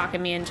people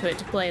talking me into it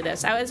to play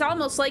this. I was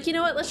almost like, you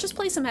know what, let's just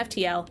play some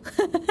FTL.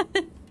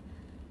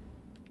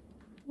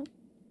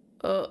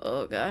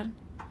 Oh god.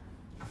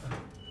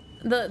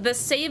 The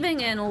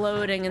saving and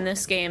loading in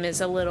this game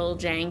is a little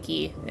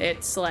janky.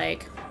 It's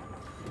like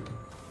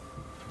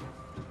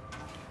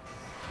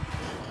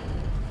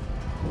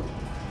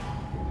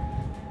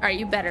alright,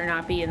 you better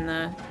not be in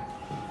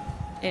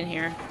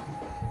here.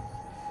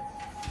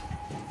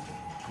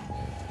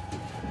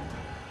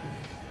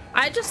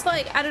 I just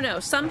like, I don't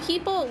know, some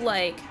people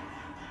like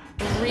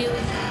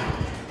really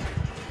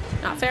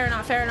not fair,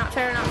 not fair, not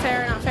fair, not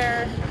fair, not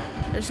fair.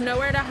 There's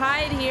nowhere to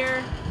hide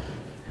here.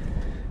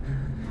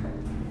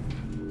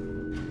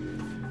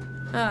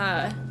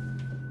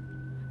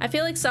 I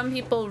feel like some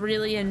people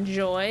really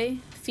enjoy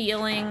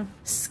feeling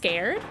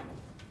scared.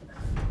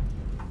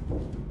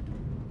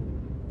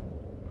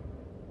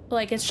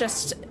 Like, it's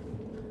just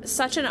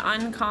such an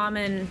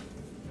uncommon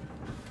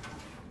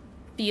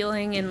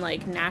feeling in,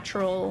 like,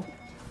 natural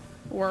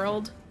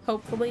world,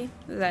 hopefully,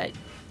 that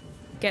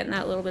getting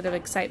that little bit of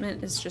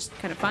excitement is just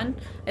kind of fun.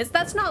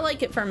 That's not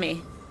like it for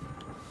me.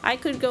 I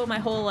could go my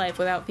whole life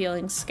without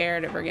feeling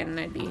scared ever again, and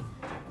I'd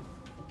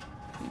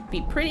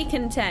be pretty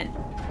content.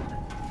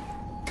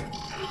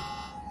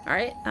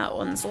 Alright, that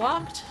one's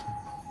locked.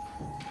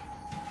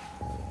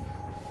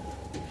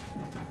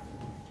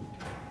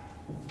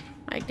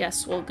 I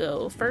guess we'll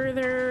go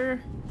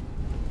further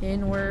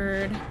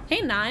inward.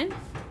 Hey, 9.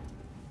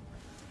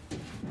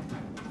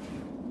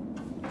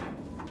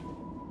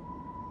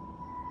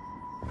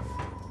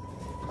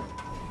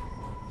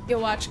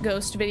 You'll watch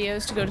ghost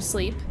videos to go to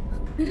sleep.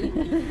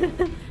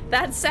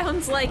 That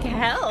sounds like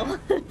hell.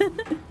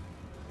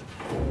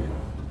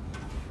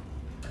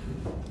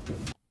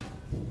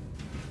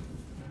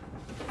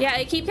 Yeah,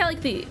 I keep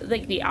like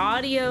the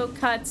audio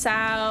cuts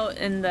out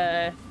and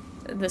the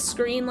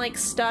screen like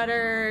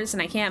stutters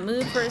and I can't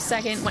move for a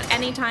second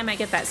anytime I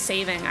get that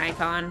saving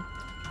icon.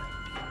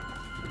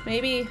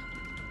 Maybe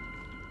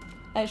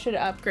I should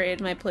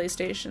upgrade my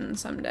PlayStation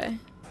someday.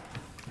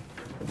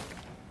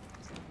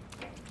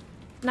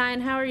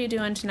 9, how are you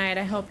doing tonight?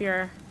 I hope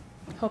you're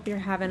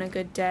having a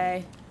good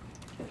day.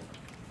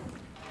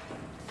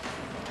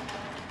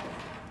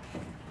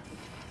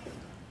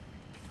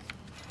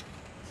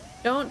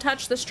 Don't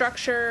touch the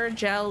structure,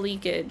 gel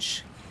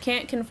leakage.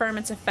 Can't confirm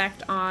its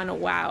effect on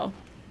WoW.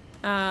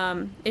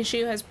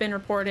 Issue has been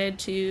reported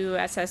to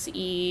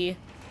SSE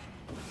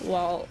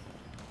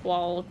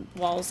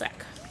Walzek.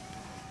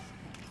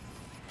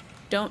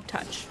 Don't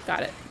touch.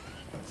 Got it.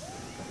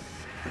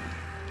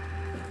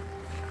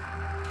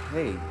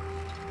 Hey,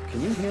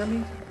 can you hear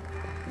me?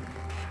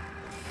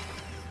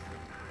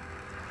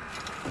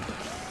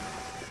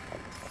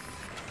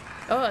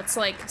 Oh, it's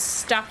like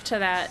stuck to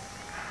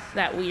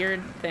that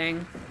weird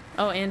thing.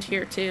 Oh, and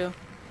here too.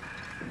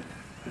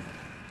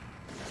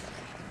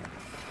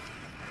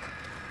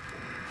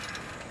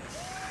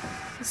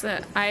 So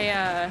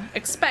I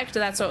expect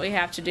that's what we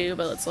have to do,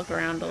 but let's look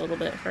around a little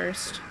bit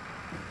first.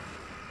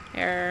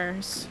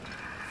 Errors.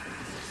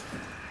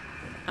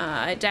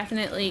 I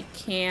definitely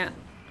can't.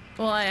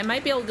 Well, I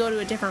might be able to go to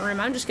a different room.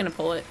 I'm just gonna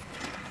pull it.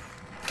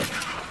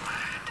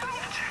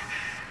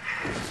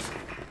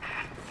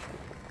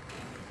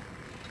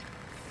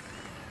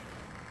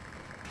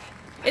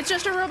 It's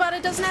just a robot.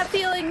 It doesn't have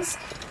feelings.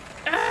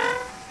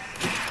 Ah!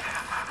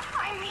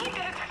 I need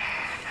it.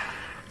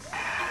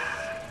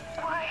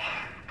 Why?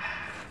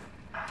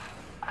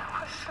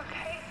 I was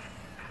okay.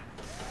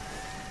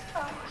 I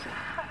was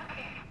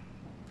happy.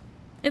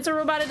 It's a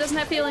robot. It doesn't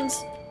have feelings.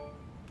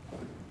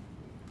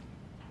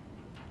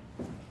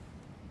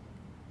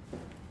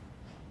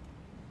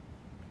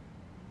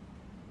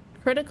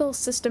 Critical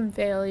system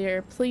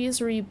failure. Please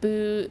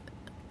reboot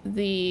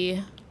the...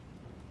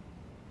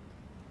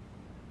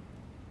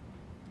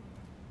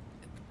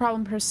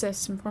 Problem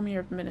persists. Inform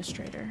your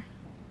administrator.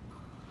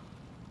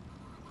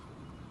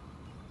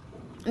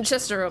 It's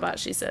just a robot,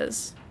 she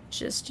says.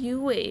 Just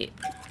you wait.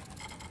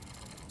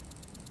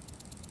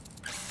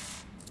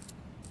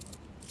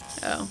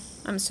 Oh,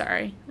 I'm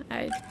sorry.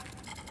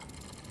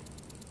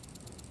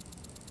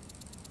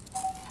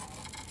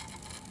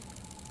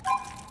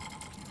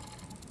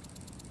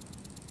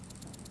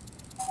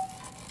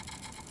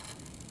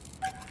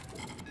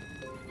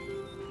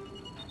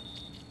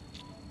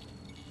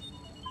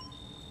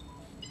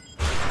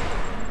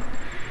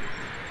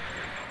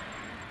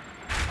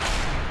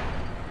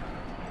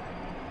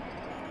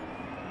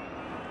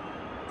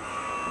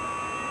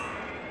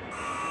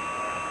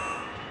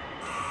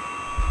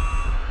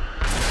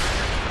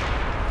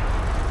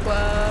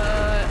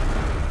 What?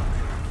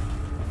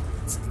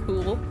 It's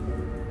cool.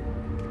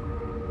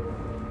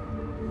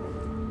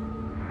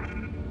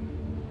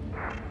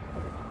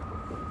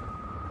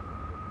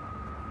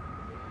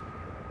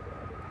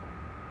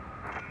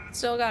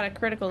 Still got a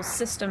critical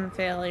system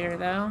failure,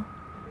 though.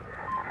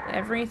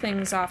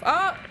 Everything's off.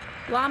 Oh!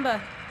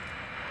 Lamba!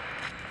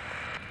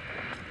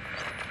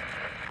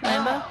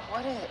 Lamba?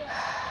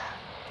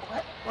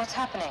 Oh, what's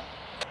happening?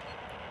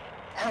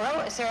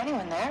 Hello? Is there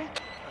anyone there?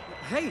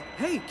 Hey,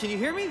 can you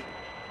hear me?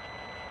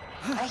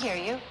 I hear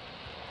you.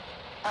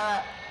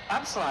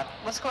 Absalom,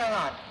 what's going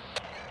on?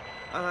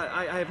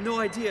 I have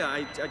no idea.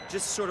 I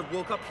just sort of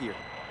woke up here.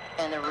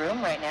 In the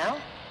room right now?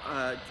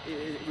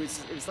 It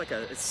was like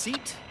a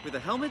seat with a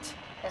helmet.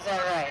 Is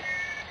that right?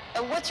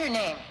 What's your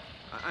name?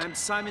 I'm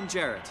Simon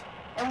Jarrett.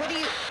 And what do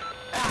you...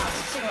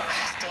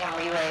 damn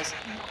relays.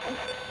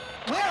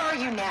 Where are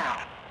you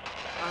now?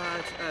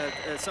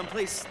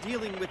 Someplace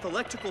dealing with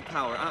electrical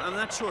power. I'm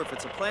not sure if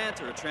it's a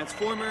plant or a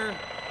transformer.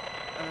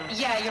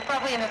 Yeah, you're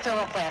probably in a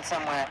thermal plant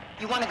somewhere.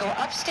 You want to go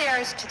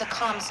upstairs to the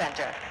comm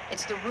center.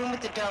 It's the room with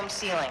the dome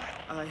ceiling.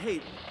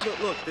 Hey,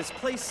 look, this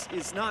place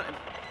is not...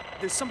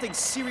 There's something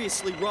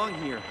seriously wrong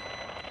here.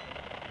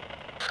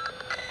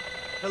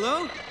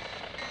 Hello?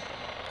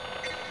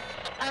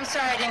 I'm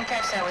sorry, I didn't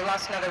catch that. We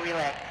lost another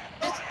relay.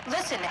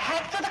 Listen,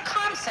 head for the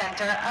comm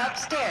center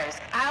upstairs.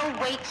 I'll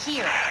wait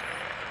here.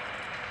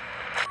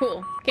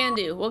 Cool. Can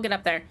do. We'll get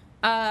up there.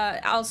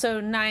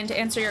 Also, 9, to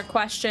answer your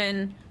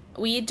question,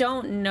 we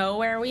don't know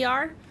where we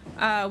are.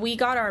 We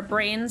got our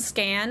brains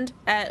scanned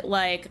at,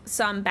 like,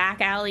 some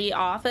back alley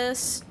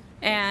office,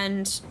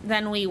 and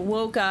then we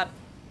woke up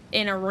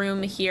in a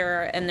room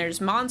here, and there's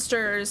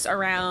monsters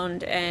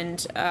around,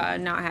 and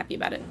not happy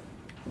about it.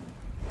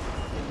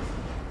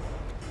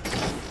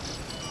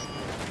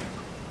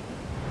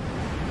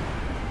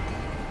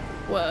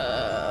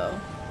 Whoa.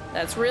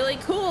 That's really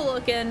cool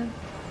looking.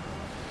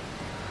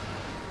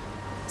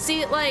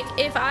 See, like,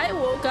 if I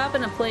woke up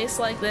in a place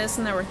like this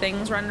and there were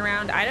things running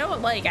around, I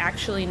don't, like,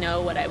 actually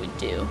know what I would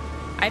do.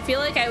 I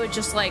feel like I would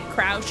just, like,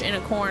 crouch in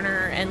a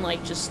corner and,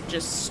 like, just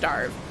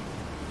starve.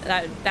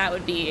 That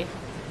would be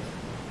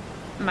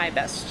my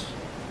best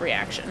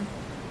reaction.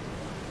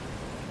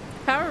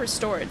 Power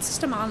restored.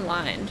 System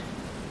online.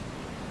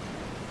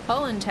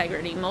 Hull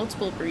integrity.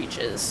 Multiple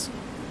breaches.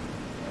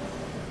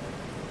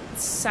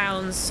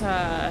 Sounds,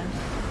 bad.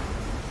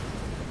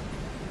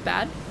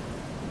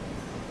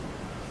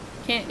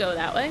 Can't go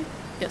that way.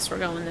 Guess we're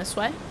going this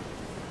way.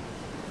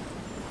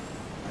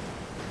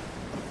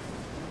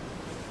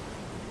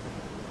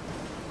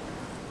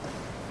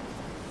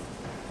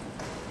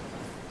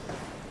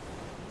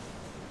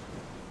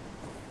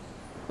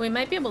 We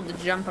might be able to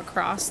jump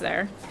across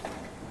there.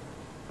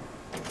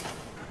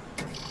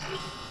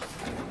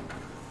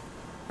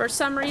 For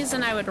some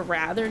reason, I would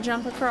rather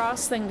jump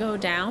across than go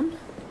down.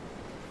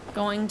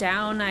 Going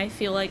down, I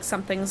feel like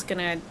something's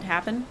gonna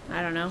happen.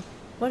 I don't know.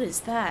 What is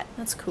that?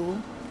 That's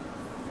cool.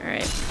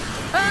 Alright.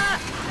 Ah!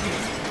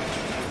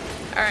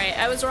 Alright,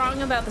 I was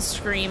wrong about the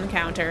scream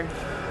counter.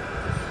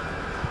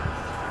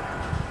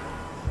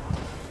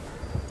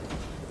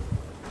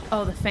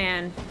 Oh, the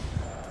fan.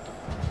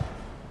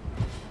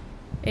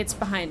 It's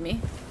behind me.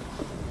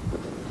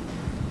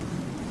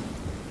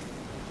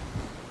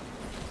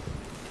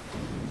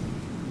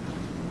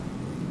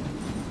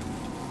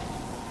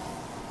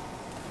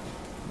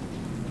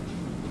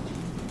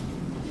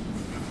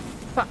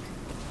 Fuck.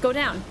 Go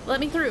down. Let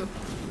me through.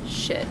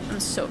 Shit, I'm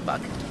so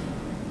fucked.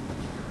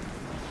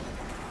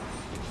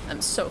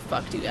 I'm so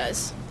fucked, you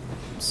guys.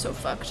 I'm so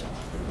fucked.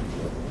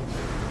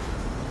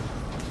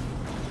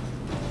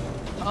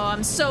 Oh,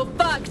 I'm so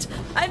fucked!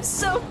 I'm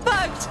so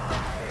fucked!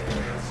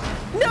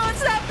 No,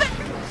 it's not fair!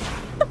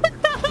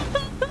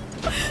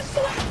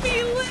 Let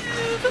me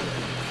live!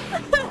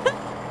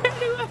 Where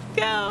do I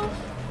go?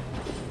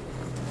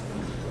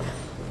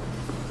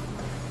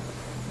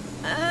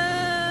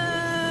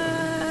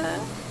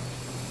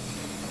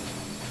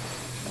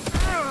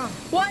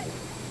 What?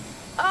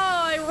 Oh,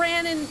 I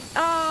ran in.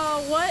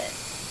 Oh, what?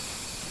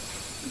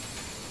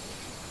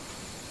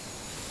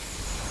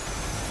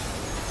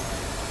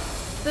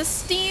 The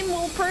steam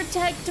will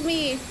protect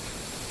me.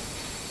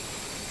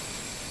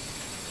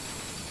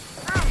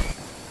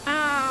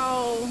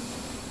 Ow.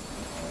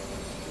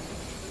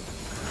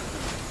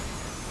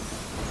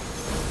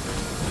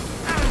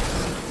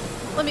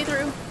 Let me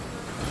through.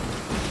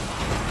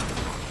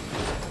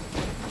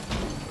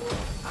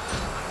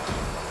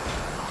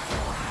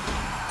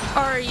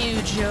 Are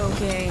you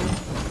joking?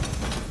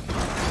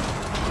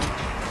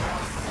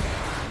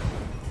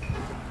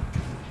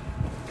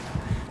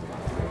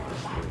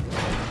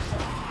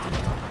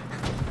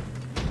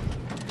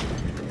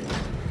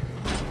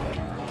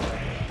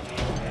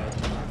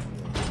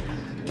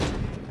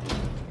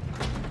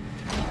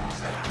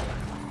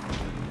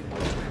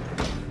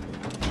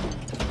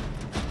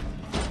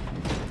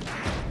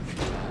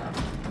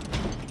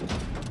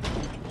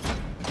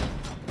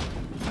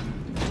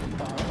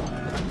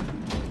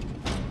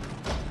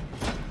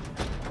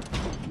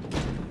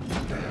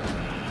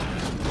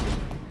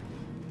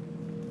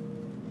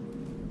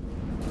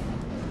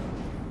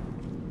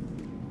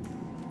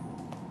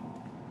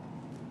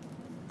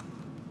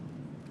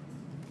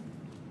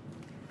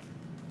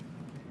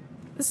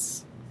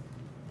 this.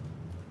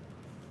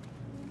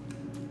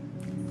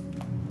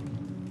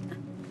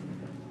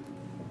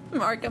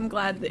 Mark, I'm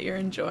glad that you're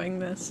enjoying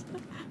this.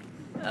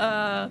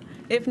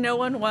 If no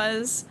one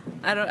was,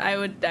 I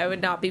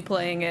would not be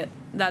playing it.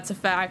 That's a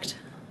fact.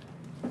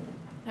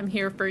 I'm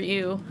here for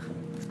you.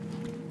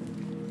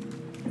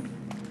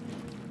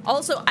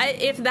 Also,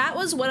 if that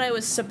was what I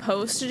was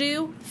supposed to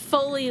do,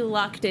 fully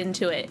lucked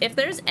into it. If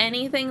there's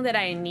anything that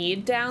I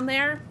need down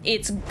there,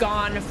 it's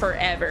gone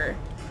forever.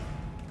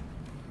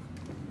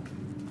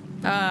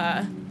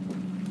 I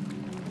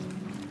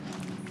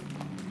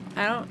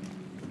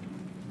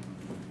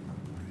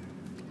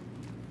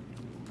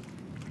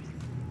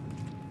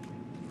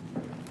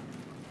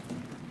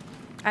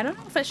don't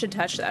know if I should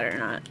touch that or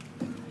not.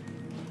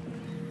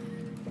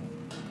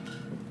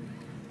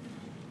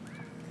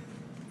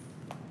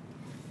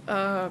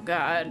 Oh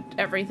god,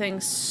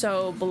 everything's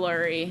so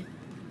blurry.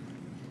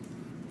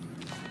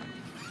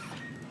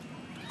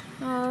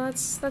 Oh,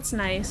 that's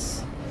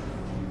nice.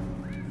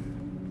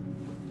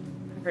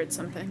 I heard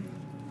something.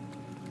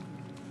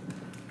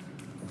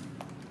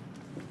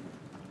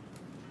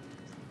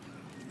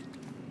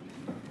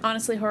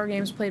 Honestly, horror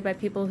games played by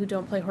people who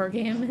don't play horror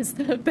game is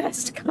the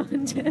best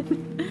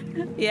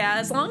content. Yeah,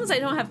 as long as I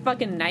don't have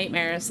fucking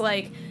nightmares.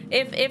 Like,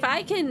 if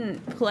I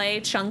can play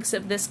chunks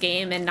of this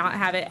game and not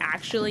have it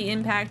actually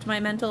impact my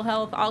mental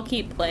health, I'll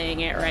keep playing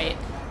it, right?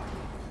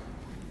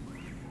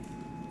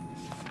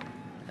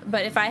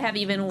 But if I have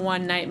even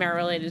one nightmare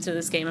related to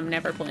this game, I'm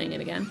never playing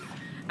it again.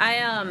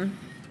 I've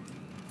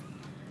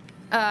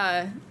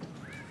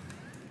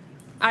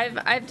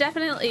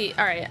definitely...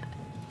 Alright.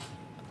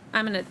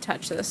 I'm gonna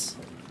touch this.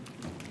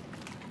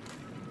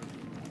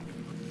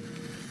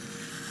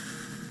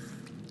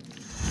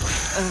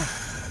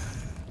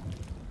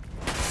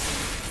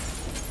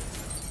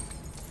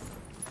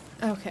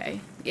 Okay,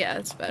 yeah,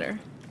 that's better.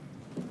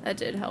 That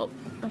did help.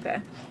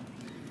 Okay.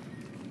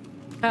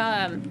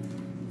 I've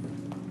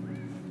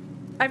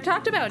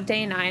talked about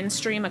Day 9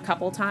 stream a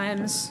couple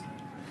times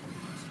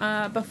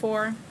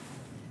before,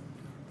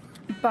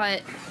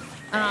 but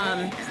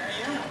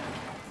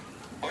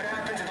What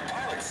happened to the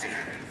pilot seat?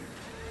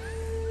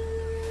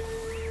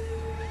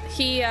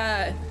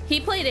 he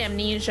played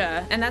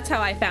Amnesia, and that's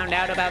how I found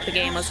out about the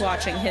game, was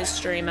watching his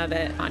stream of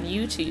it on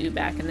YouTube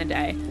back in the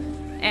day.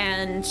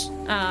 And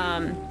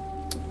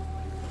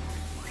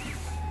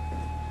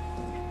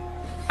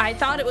I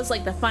thought it was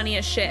like the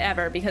funniest shit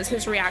ever because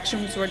his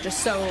reactions were just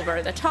so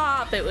over the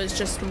top. It was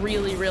just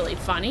really, really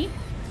funny.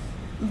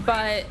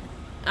 But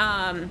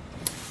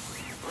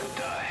What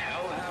the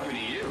hell happened to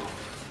you?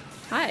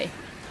 Hi.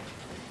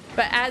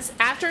 But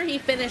after he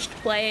finished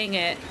playing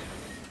it,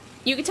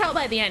 you could tell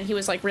by the end he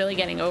was like really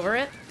getting over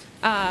it.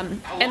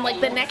 And like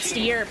the next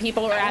year,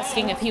 people were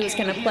asking if he was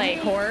gonna play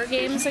horror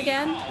games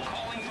again.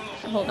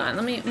 Hold on,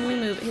 let me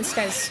move. This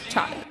guy's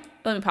talking.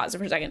 Let me pause it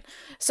for a second.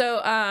 So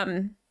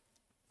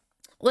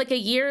like a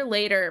year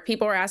later,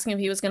 people were asking if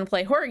he was gonna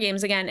play horror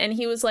games again, and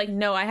he was like,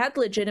 "No, I had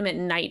legitimate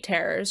night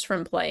terrors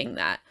from playing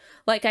that.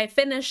 Like I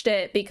finished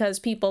it because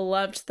people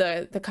loved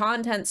the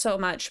content so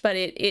much, but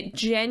it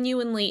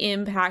genuinely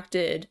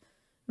impacted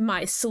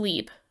my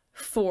sleep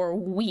for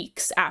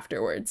weeks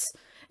afterwards."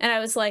 And I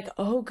was like,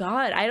 oh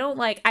god,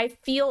 I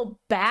feel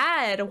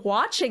bad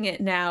watching it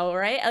now,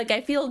 right? Like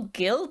I feel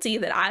guilty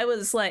that I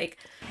was like,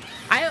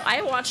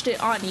 I watched it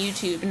on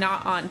YouTube,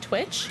 not on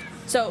Twitch.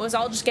 So it was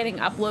all just getting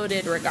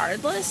uploaded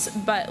regardless,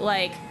 but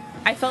like,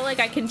 I felt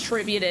like I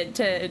contributed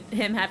to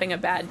him having a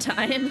bad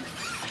time.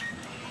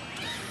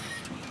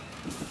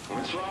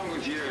 What's wrong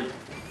with your...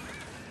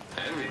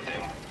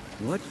 everything?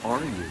 What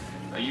are you?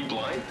 Are you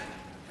blind?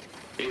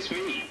 It's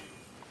me.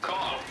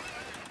 Carl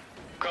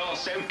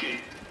Semke.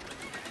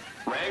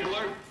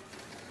 Wrangler?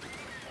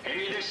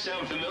 Any of this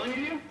sound familiar to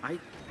you?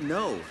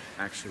 No,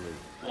 actually.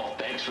 Well,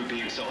 thanks for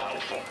being so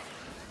helpful.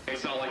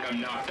 It's not like I'm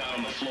knocked out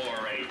on the floor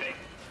or anything.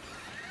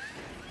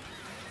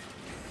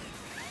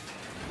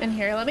 And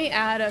here, let me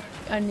add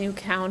a new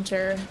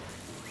counter.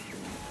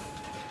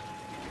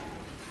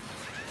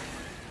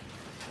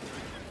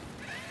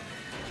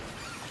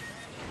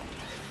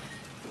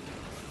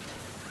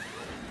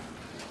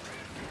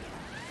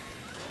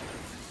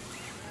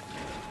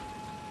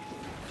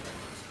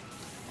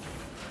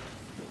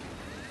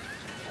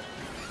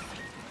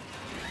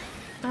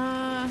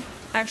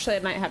 Actually, I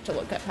might have to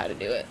look up how to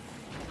do it.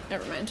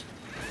 Never mind.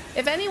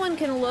 If anyone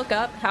can look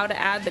up how to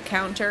add the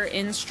counter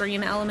in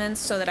Stream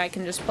Elements so that I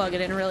can just plug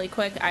it in really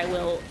quick, I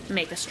will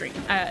make a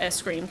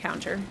Scream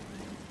counter.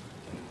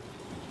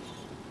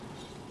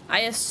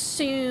 I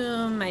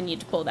assume I need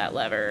to pull that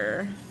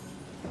lever.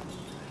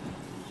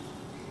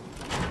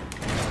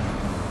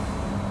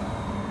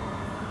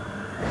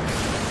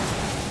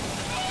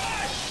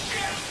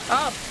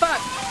 Oh, fuck!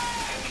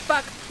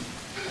 Fuck!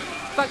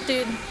 Fuck,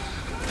 dude.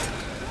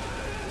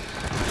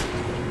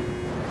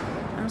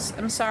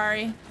 I'm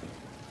sorry.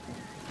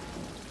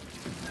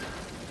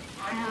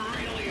 I'm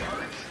really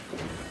hurt.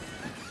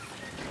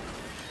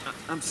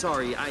 I'm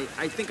sorry. I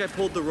think I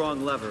pulled the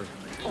wrong lever.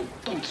 Oh,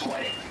 don't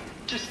sweat it.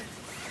 Just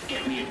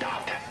get me a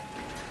doctor.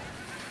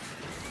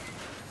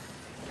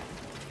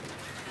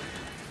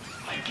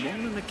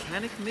 Won't a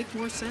mechanic make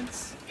more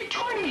sense? You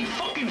trying to be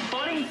fucking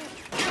funny?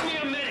 Give me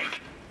a minute.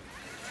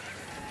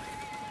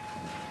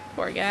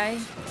 Poor guy.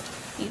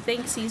 He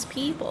thinks he's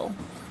people.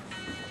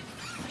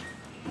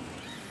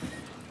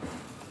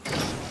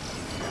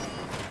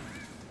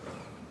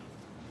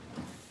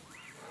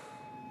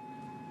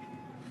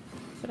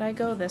 Should I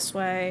go this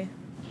way?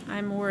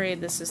 I'm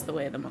worried this is the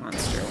way the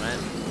monster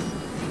went.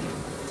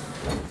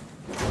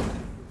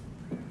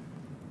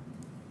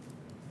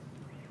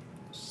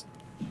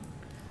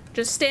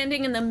 Just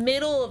standing in the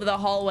middle of the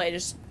hallway,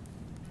 just...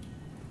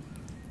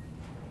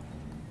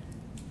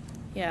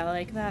 Yeah,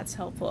 like, that's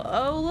helpful.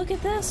 Oh, look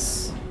at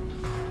this!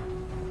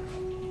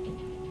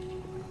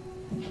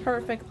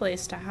 Perfect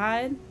place to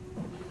hide.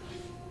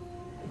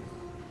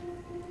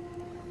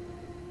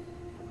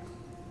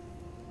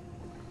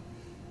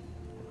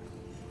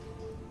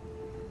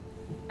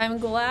 I'm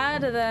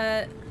glad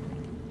that...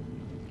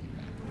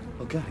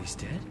 Oh god, he's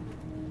dead?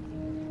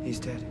 He's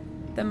dead.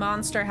 The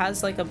monster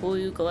has like a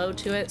blue glow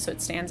to it, so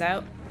it stands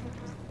out.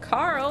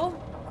 Carl!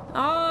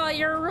 Oh,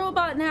 you're a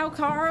robot now,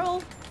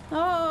 Carl!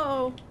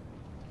 Oh!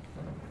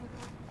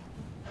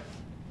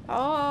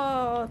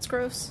 Oh, it's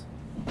gross.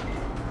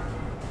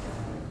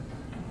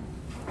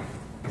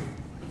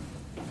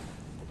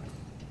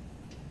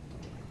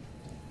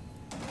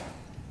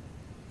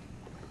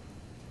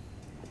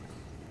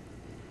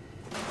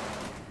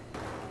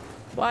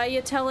 Why are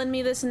you telling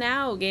me this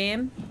now,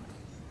 game?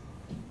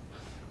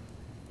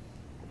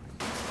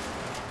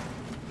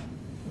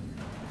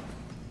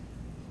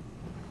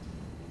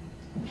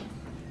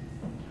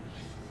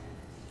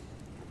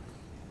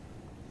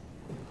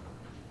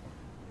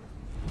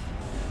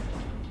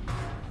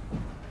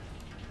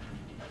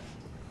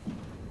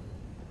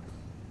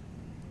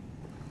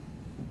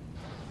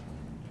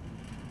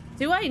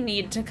 Do I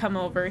need to come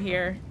over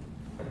here?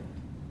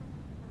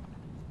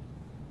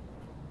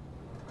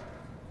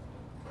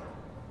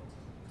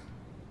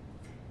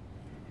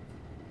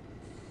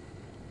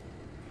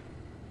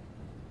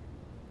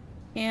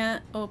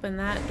 Can't open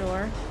that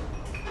door.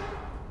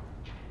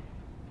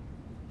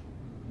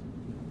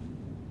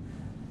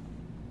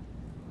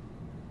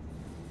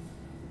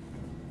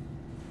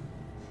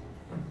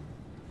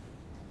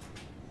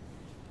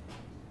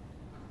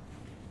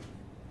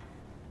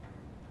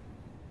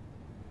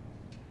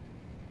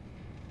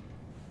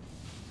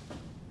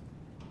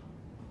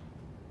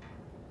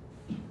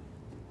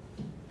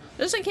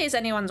 Just in case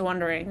anyone's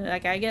wondering,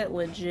 like, I get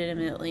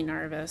legitimately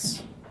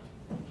nervous.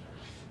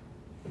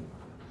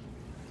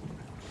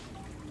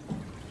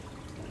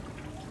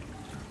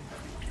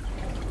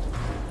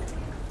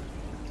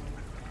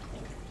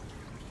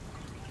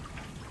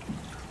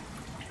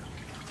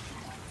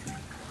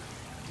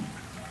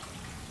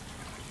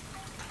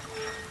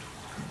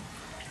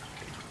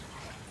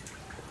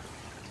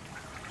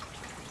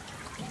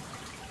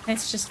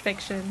 It's just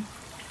fiction.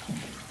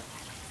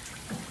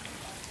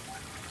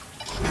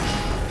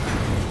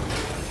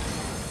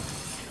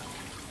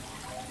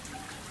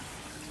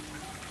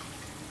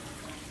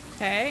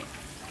 Okay.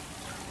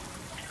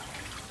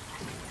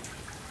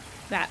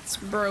 That's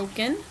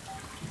broken.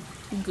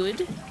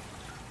 Good.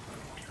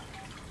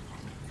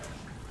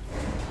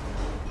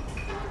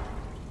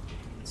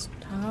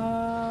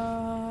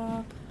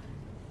 Stop.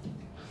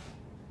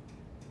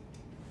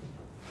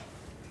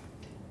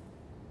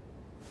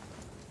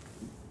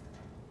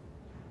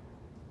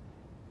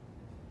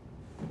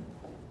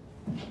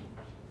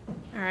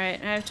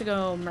 Alright, I have to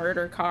go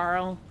murder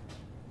Carl.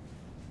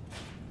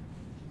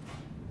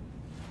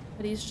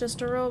 But he's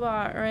just a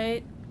robot,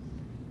 right?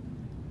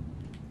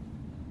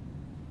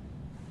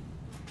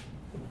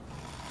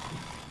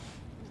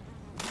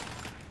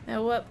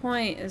 At what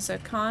point is a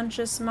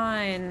conscious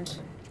mind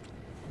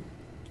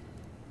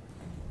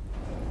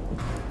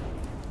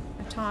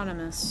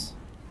autonomous?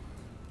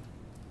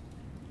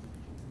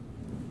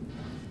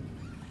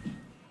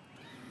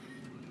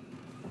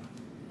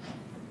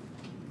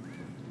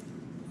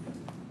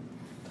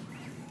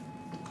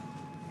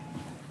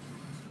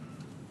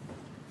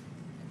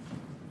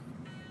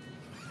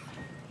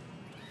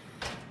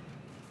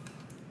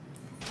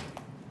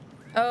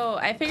 Oh,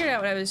 I figured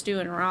out what I was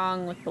doing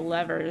wrong with the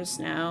levers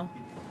now.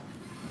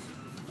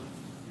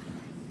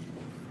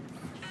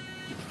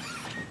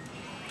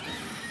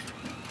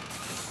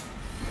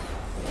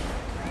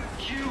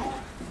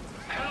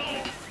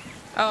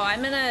 Oh,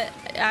 I'm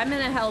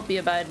gonna help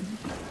you, bud.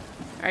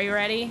 Are you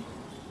ready?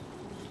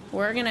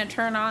 We're gonna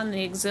turn on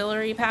the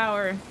auxiliary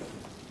power.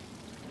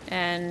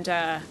 And,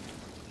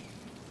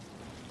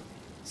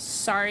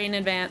 sorry in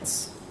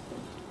advance.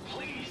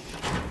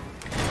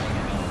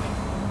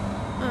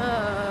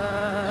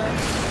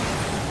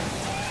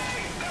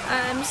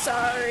 I'm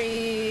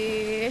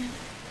sorry.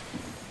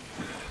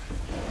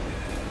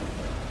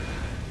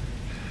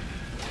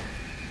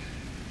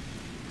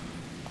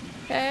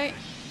 Okay.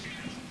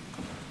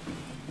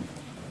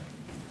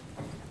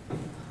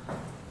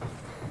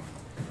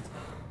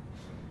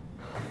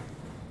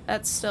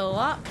 That's still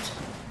locked.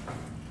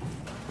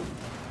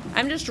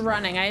 I'm just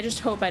running. I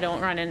just hope I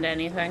don't run into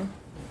anything.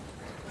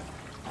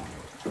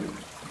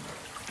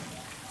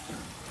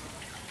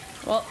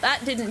 Well,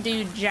 that didn't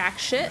do jack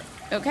shit.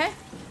 Okay.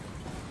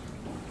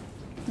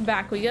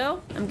 Back we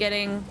go. I'm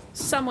getting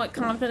somewhat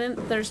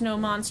confident there's no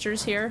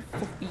monsters here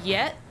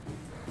yet.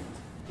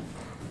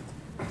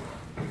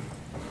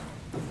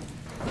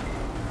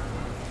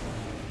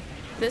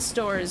 This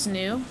door is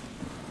new.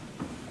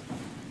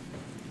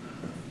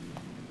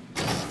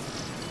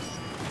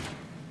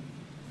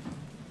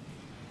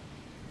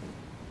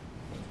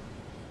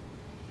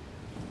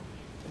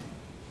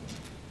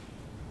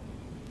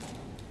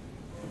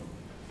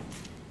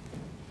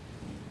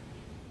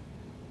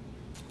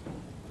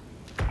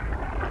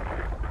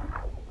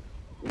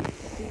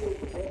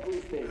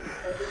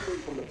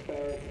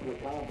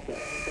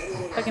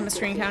 Fucking the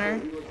screen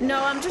counter.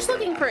 No, I'm just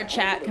looking for a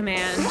chat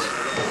command.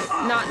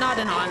 Not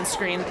an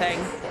on-screen thing.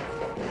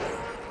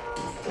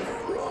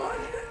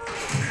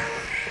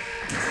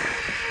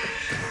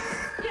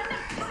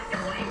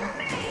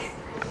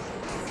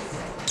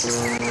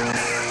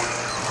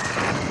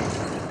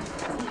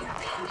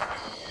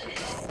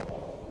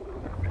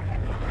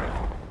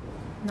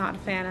 Not a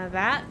fan of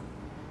that.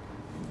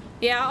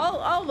 Yeah,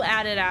 I'll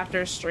add it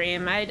after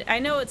stream. I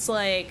know it's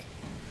like...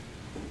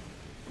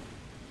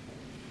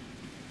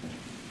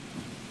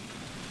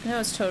 I know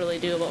it's totally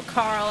doable.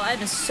 Carl, I'm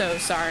just so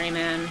sorry,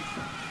 man.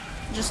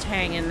 Just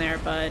hang in there,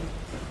 bud.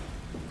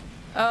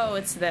 Oh,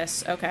 it's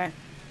this. Okay.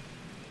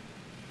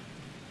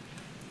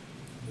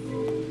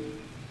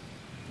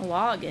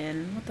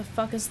 Login? What the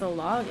fuck is the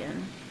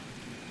login?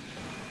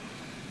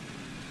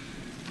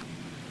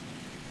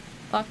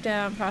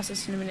 Lockdown,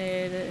 process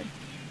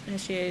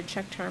initiated,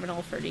 check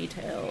terminal for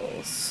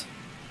details.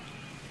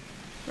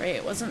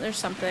 Right, wasn't there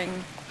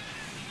something...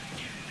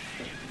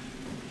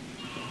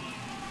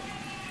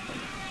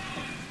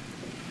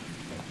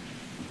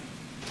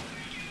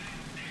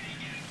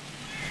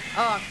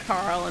 Oh,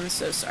 Carl, I'm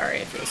so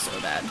sorry. I feel so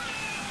bad.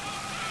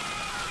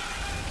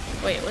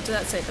 Wait, what did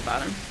that say at the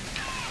bottom?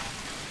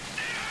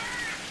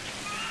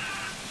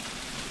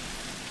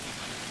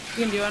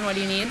 You can do one, what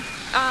do you need?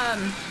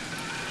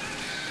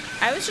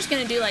 I was just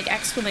gonna do like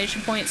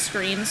exclamation point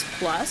screens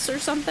plus or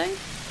something.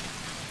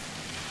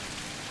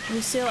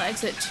 Lucille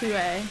exit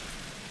 2A.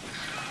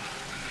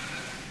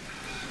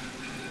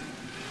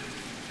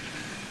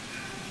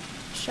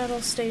 Shuttle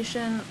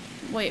station.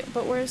 Wait,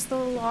 but where's the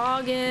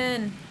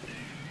login?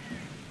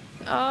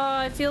 Oh,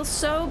 I feel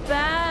so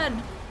bad.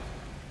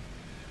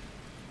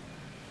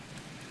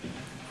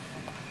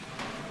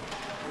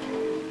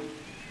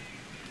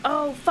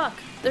 Oh, fuck.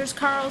 There's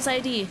Carl's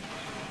ID.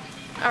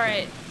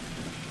 Alright.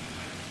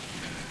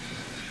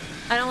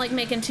 I don't like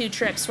making two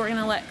trips. We're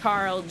gonna let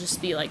Carl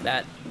just be like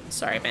that.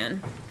 Sorry,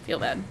 man. Feel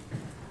bad.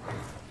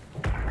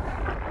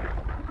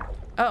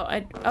 Oh, I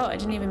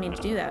didn't even mean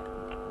to do that.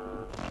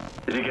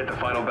 Did you get the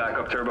final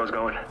backup turbos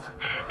going?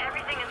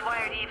 Everything is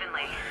wired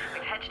evenly.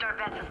 We've hedged our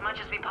bets as much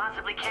as we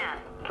possibly can.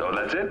 So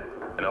that's it?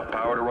 Enough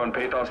power to run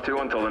Pathos 2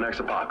 until the next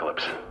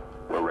apocalypse.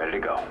 We're ready to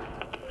go. I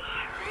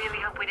really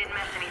hope we didn't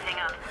mess anything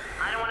up.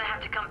 I don't want to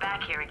have to come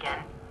back here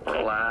again.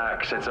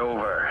 Relax, it's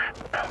over.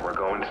 We're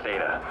going to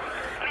Theta.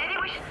 Maybe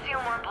we should seal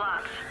more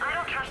blocks. I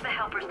don't trust the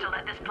helpers to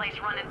let this place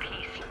run in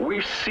peace.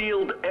 We've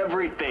sealed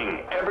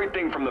everything.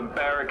 Everything from the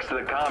barracks to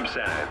the comm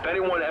center. If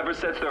anyone ever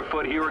sets their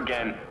foot here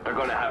again, they're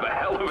gonna have a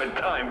hell of a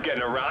time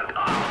getting around.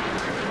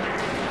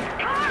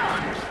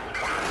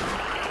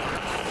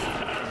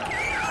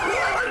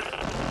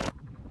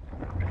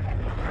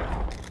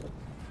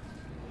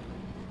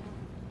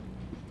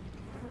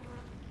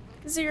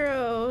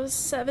 Zero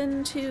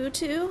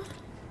 722.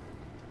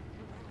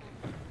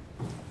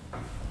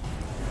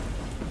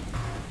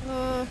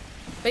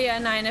 But yeah,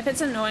 9. If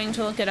it's annoying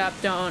to look it up,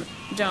 don't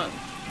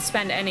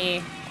spend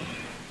any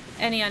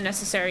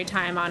unnecessary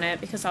time on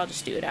it because I'll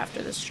just do it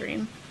after the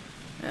stream.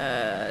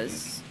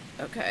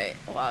 Okay,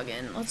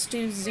 login. Let's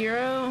do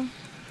 0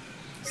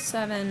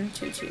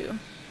 722.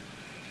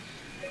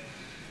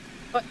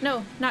 What?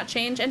 No, not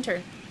change.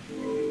 Enter.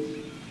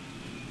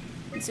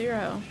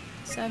 0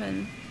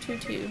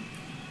 722.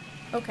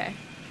 Okay.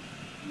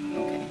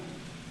 Okay.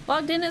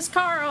 Logged in as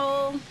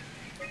Carl.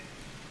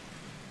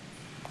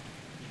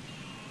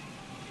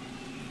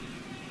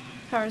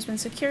 Power's been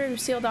secured. We've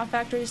sealed off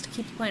factories to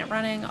keep the plant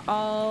running.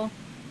 All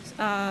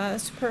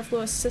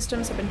superfluous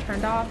systems have been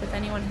turned off. If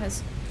anyone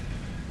has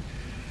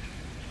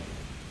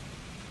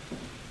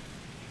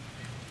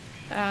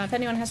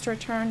to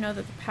return, know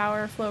that the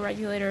power flow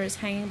regulator is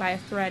hanging by a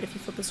thread. If you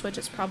flip the switch,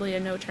 it's probably a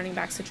no turning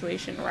back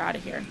situation. We're out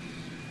of here.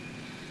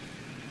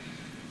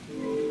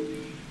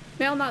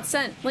 Mail not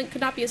sent. Link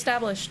could not be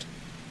established.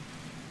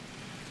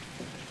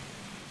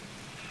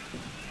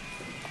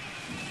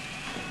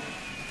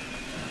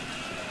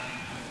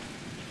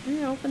 Can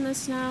you open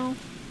this now?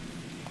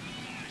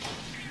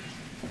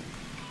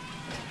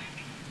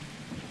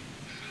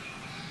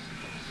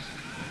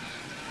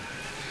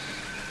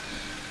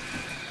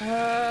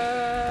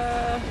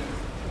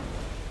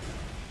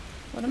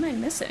 What am I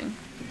missing?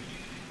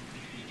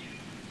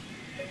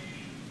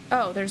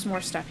 Oh, there's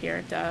more stuff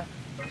here. Duh.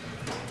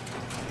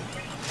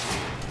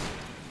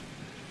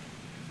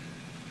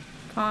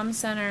 Comm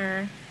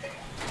center.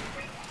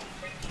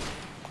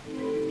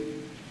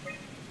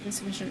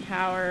 Insufficient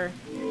power.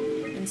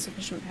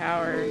 Insufficient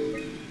power.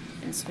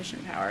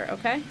 Insufficient power.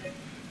 Okay.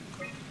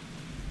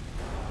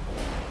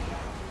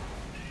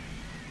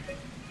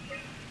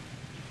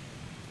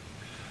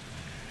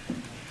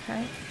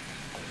 Okay.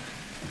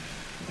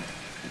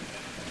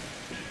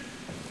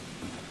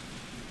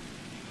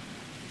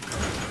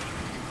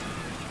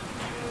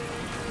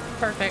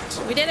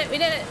 Perfect. We did it! We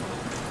did it!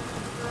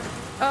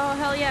 Oh,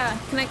 hell yeah.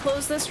 Can I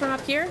close this from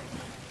up here?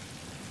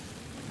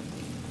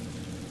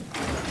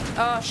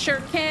 Oh,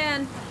 sure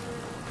can.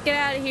 Get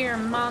out of here,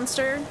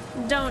 monster.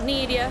 Don't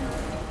need ya.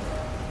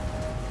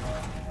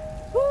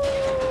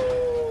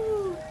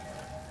 Woo!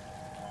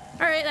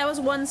 Alright, that was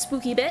one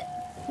spooky bit.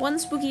 One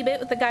spooky bit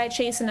with the guy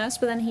chasing us,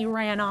 but then he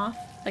ran off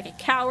like a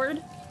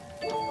coward.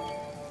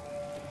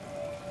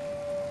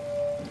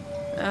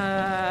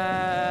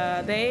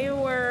 They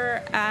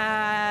were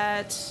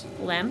at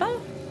Lamba?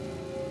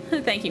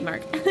 Thank you,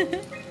 Mark.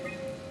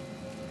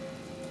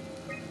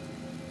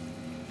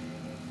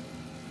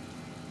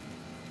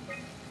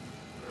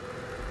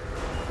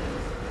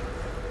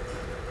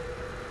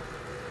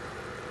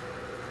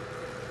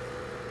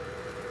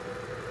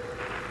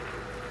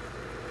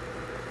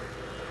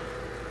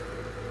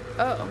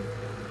 Oh.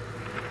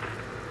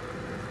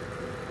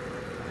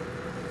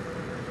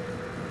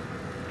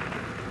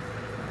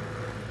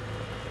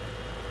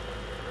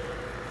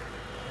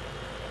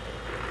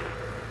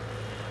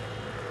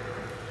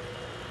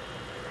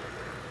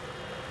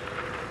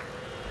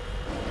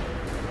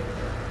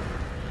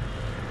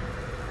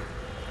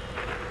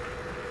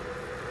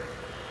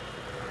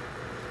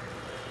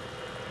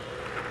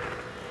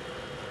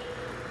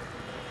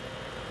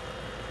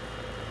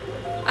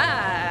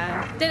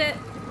 Ah, did it.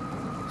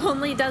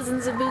 Only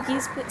dozens of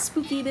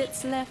spooky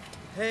bits left.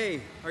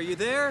 Hey, are you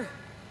there?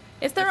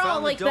 If they're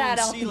all like that,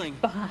 I'll be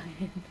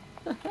fine.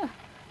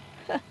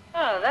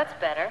 Oh, that's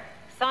better.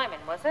 Simon,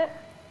 was it?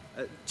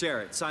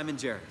 Jarrett. Simon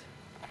Jarrett.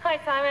 Hi,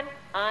 Simon.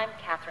 I'm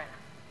Catherine.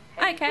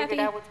 Hi, Have you Kathy.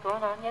 figured out what's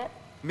going on yet?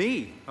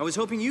 Me? I was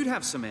hoping you'd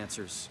have some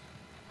answers.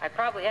 I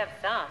probably have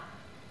some.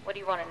 What do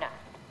you want to know?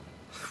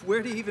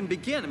 Where to even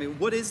begin? I mean,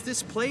 what is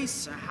this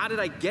place? How did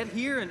I get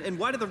here? And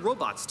why do the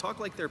robots talk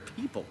like they're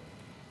people?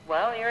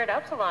 Well, you're at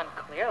Upsilon,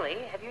 clearly.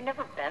 Have you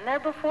never been there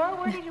before?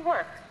 Where did you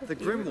work? The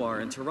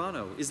Grimoire in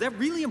Toronto. Is that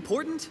really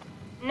important?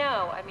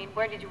 No, I mean,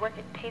 where did you work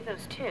at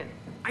Pathos 2?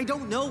 I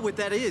don't know what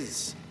that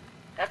is.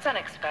 That's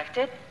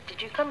unexpected.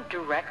 Did you come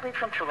directly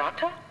from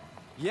Toronto?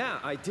 Yeah,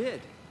 I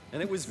did.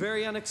 And it was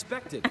very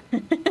unexpected.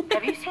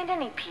 Have you seen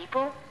any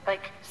people?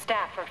 Like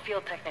staff or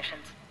field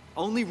technicians?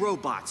 Only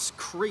robots,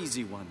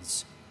 crazy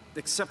ones.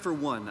 Except for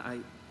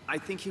one. I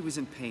think he was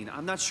in pain.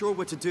 I'm not sure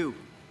what to do.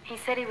 He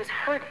said he was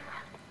hurting.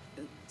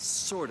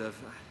 Sort of.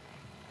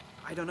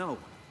 I don't know.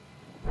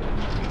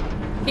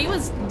 He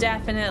was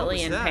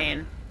definitely in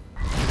pain.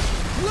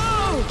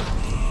 Whoa!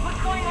 What's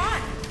going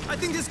on? I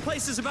think this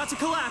place is about to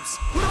collapse.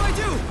 What do I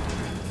do?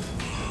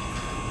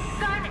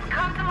 Simon,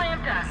 come to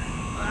Lambda.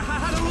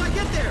 How do I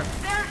get there?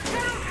 There are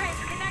shadow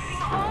trains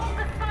connecting all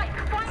the sites.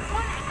 Find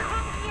one and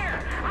come here.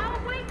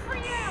 I'll wait for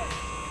you.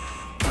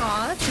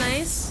 Aw, that's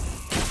nice.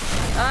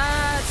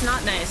 It's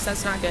not nice.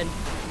 That's not good.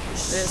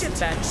 This is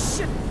bad.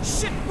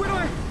 Shit!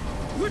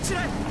 What should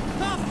I?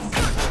 Oh,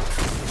 fuck!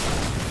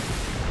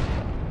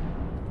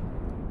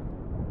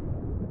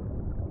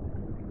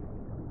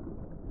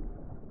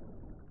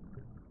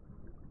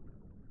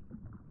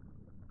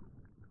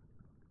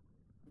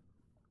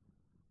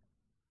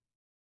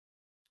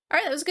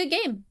 Alright, that was a good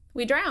game.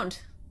 We drowned.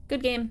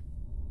 Good game.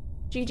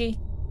 GG.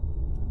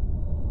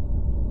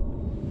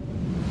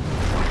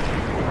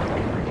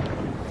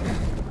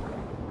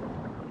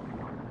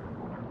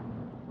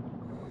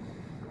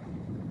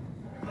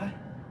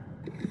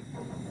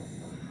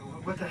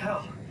 What the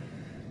hell?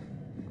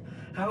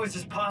 How is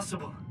this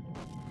possible?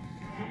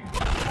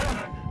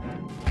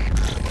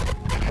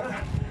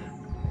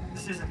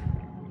 This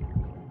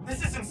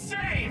is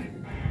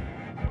insane!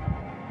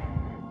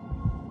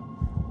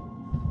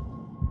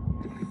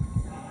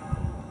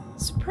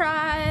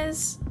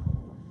 Surprise!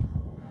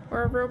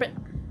 We're a robot.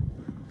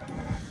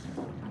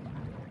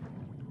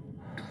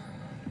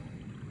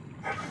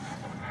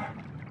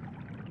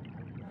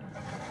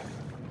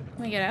 Can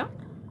we get out?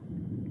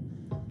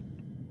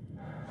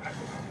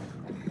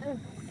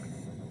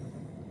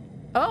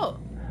 Oh!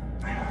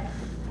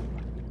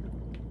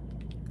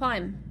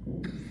 Climb.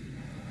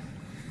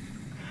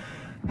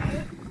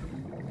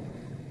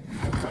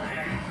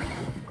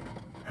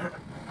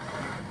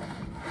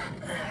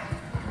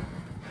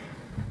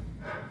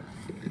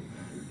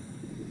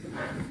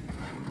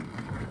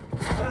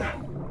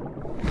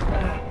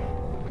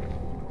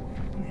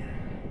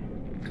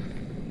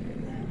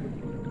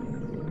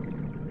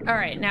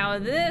 Alright, now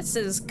this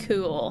is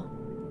cool.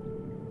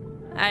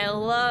 I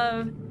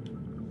love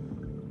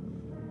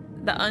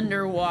the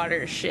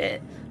underwater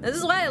shit. This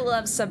is why I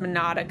love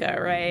Subnautica,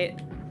 right?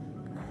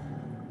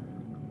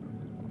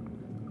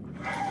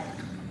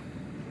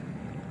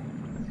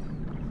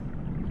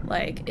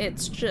 Like,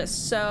 it's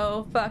just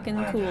so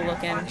fucking cool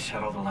looking.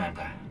 Shuttle to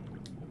Lambda.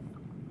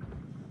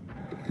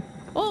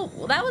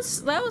 Oh, that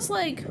was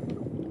like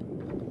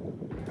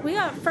We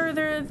got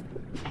further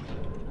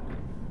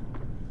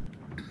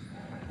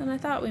than I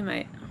thought we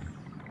might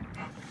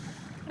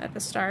at the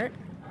start.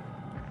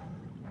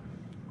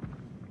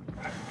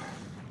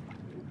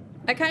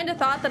 I kind of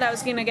thought that I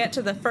was gonna get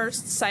to the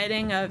first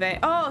sighting of a—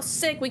 oh,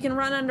 sick, we can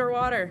run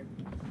underwater.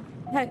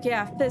 Heck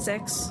yeah,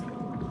 physics.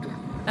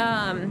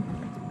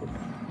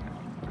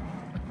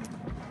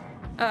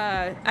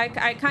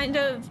 I kind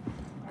of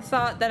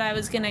thought that I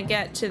was gonna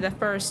get to the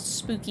first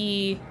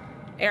spooky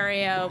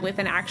area with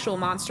an actual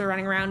monster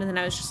running around and then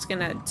I was just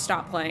gonna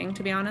stop playing,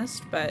 to be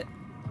honest, but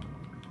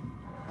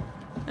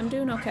I'm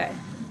doing okay.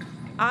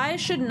 I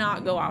should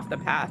not go off the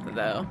path,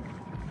 though.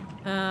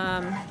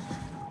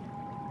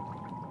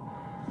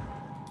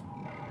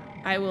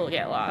 I will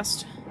get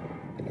lost.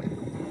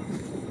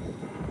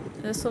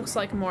 This looks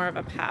like more of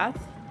a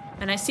path.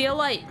 And I see a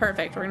light.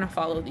 Perfect. We're gonna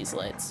follow these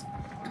lights.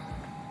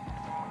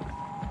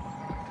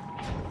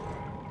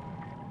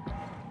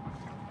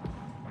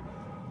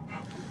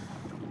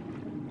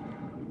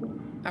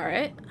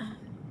 Alright.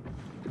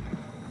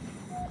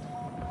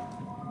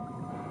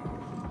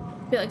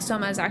 I feel like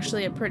Soma is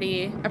actually a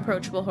pretty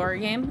approachable horror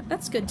game.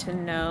 That's good to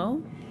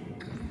know.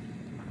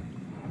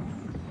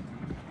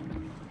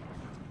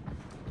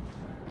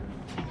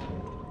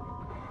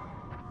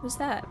 Who's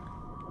that?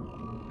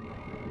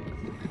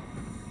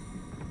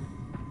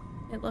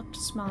 It looked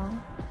small.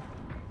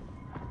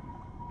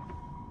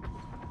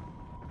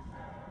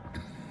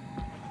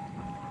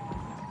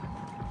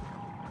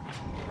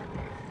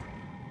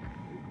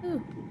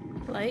 Ooh,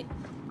 light.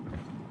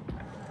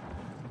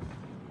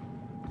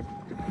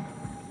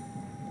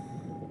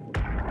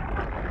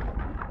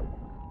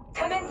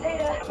 Come in,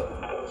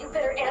 Zeta. You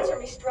better answer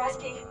me,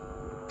 Strasky.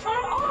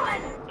 Come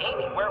on!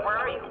 Amy, where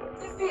are you?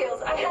 The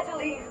fields. I had to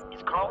leave.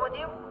 Is Carl with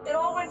you? It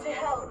all went to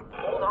hell.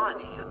 Hold on.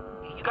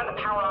 You got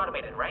the power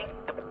automated, right?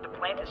 The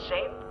plant is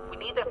safe? We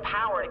need the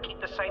power to keep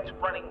the sites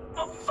running.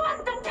 Oh,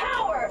 fuck the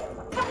power!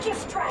 Fuck you,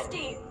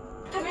 Strasky!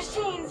 The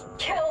machines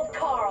killed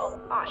Carl.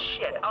 Oh,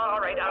 shit. All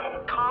right,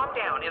 calm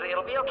down.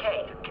 It'll be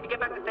okay. Can you get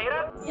back to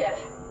Theta? Yeah.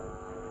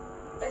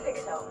 I think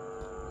so.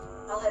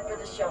 I'll head for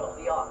the shuttle,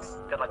 the Aux.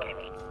 Good luck,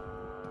 Amy.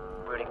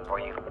 Rooting for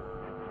you.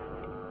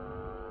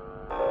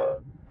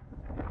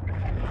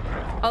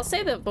 I'll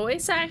say the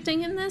voice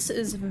acting in this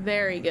is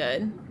very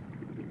good.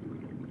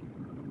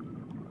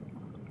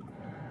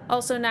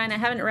 Also, 9, I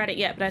haven't read it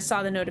yet, but I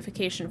saw the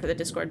notification for the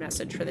Discord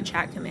message for the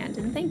chat command,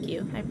 and thank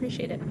you. I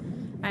appreciate it.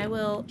 I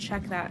will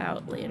check that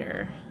out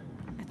later.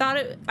 I thought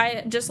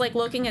I just like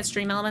looking at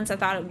stream elements, I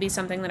thought it would be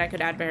something that I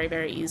could add very,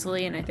 very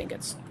easily, and I think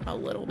it's a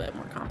little bit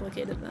more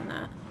complicated than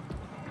that.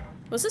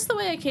 Was this the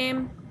way I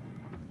came?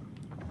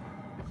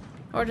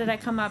 Or did I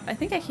come up? I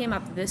think I came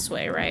up this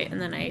way, right?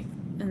 And then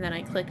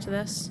I clicked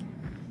this.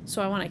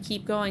 So I want to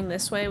keep going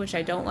this way, which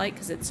I don't like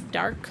because it's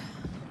dark.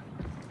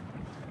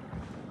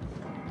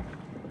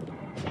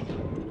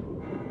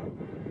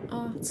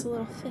 Oh, it's a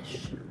little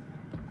fish.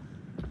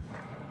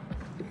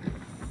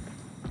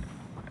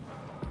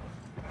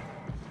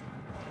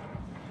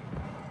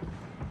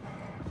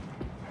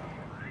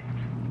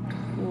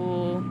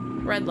 Ooh,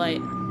 red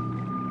light.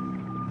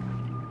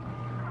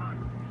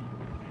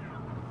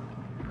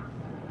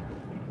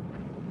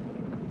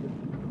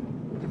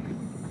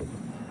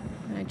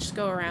 Can I just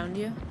go around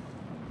you?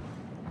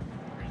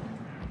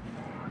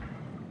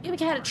 Give a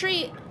cat a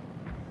treat!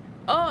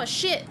 Oh,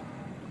 shit!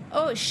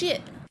 Oh,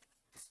 shit!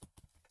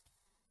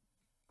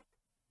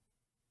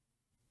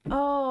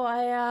 Oh,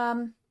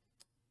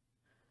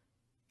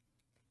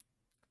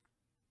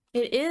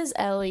 It is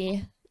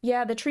Ellie.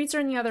 Yeah, the treats are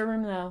in the other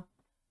room, though.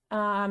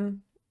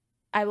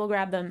 I will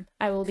grab them.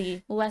 I will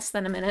be less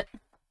than a minute.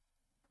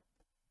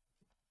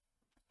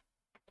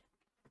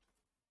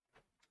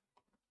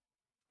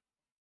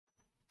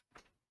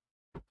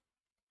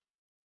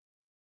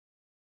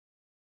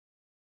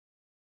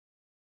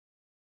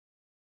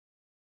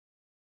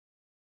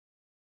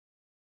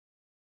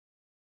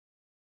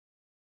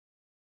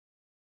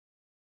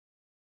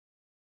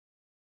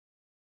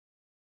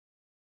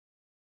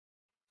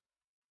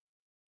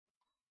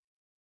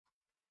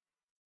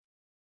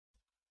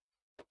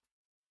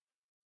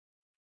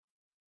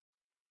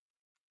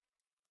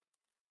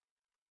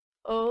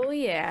 Oh,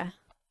 yeah.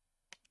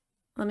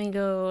 Let me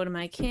go to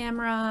my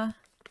camera.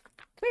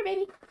 Come here,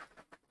 baby.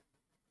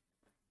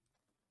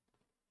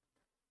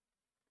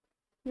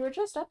 You were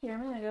just up here a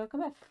minute ago. Come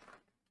back.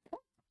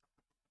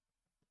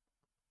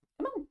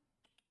 Come on.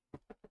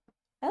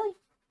 Ellie.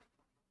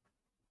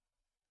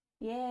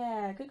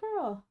 Yeah, good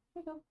girl.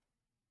 Here you go.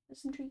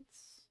 There's some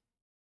treats.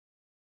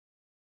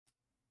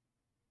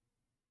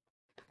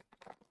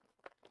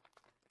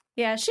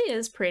 Yeah, she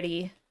is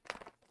pretty.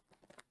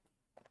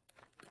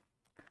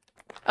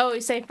 Oh,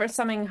 you say for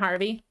summoning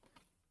Harvey?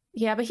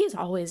 Yeah, but he's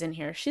always in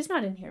here. She's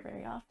not in here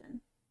very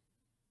often.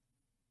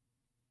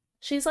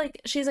 She's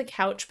a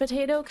couch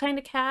potato kind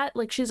of cat.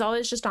 Like, she's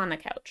always just on the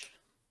couch.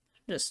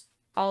 Just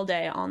all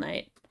day, all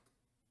night.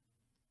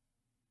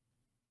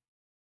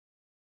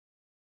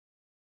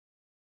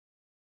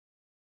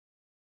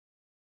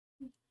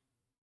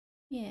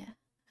 Yeah.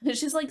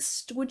 She's like,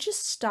 would you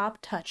stop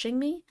touching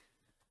me?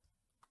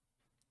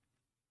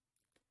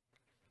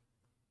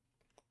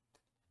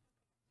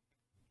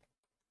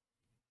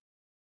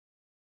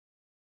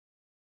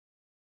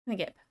 I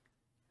get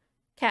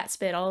cat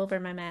spit all over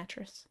my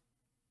mattress,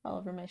 all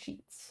over my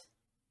sheets.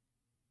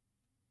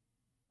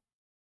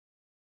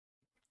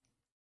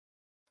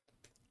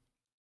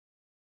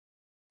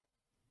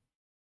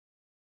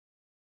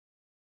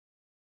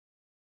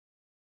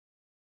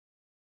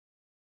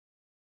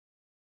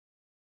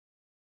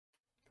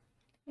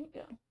 There you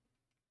go.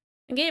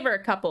 I gave her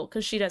a couple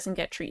because she doesn't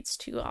get treats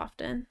too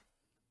often.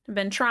 I've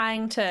been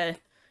trying to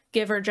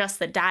give her just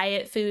the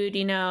diet food,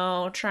 you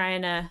know,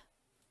 trying to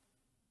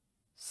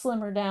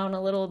slim her down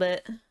a little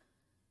bit.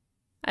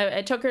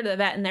 I took her to the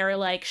vet and they were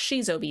like,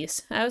 she's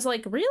obese. I was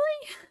like,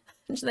 really?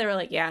 And they were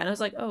like, yeah. And I was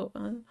like, oh,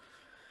 all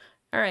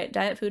right,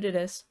 diet food it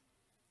is.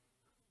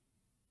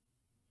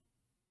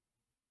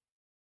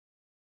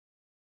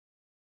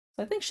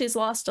 So I think she's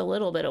lost a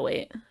little bit of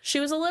weight. She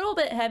was a little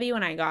bit heavy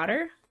when I got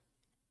her.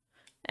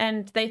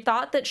 And they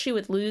thought that she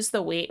would lose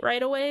the weight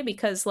right away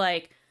because,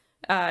 like,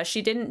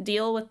 she didn't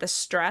deal with the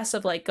stress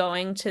of, like,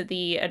 going to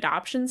the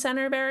adoption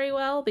center very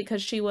well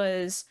because she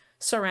was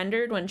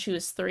surrendered when she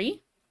was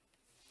 3.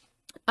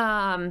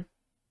 And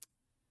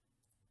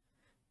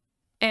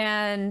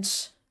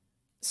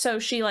so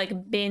she,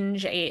 like,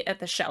 binge ate at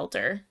the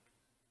shelter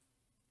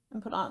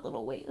and put on a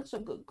little weight. That's a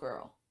good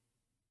girl.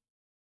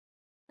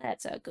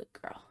 That's a good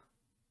girl.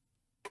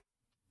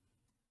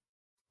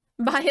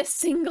 Buy a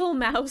single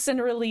mouse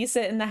and release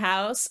it in the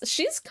house.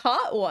 She's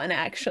caught one,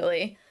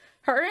 actually.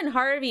 Her and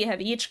Harvey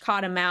have each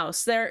caught a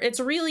mouse.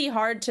 It's really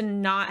hard to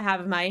not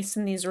have mice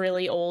in these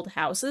really old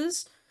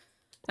houses.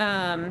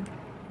 So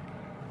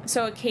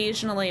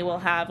occasionally we'll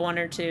have 1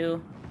 or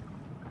 2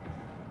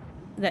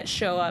 that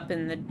show up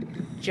in the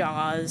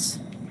jaws.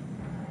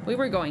 We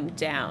were going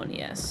down,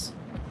 yes.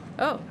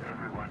 Oh.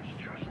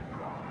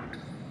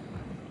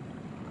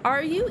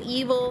 Are you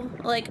evil?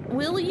 Like,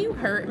 will you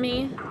hurt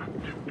me?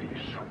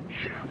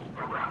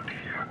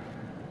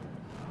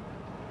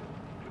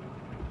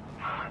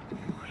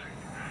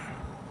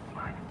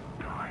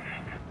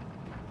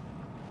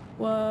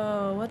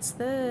 Whoa, what's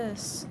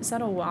this? Is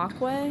that a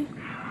walkway?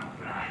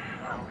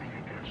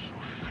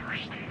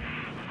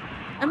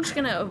 I'm just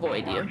gonna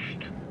avoid you.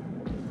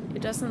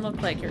 It doesn't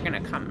look like you're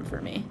gonna come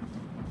for me.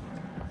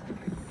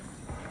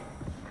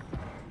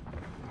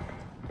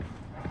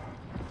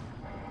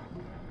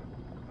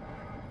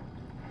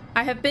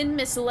 I have been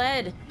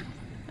misled.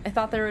 I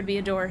thought there would be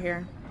a door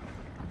here.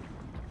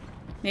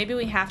 Maybe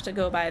we have to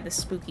go by the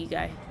spooky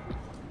guy.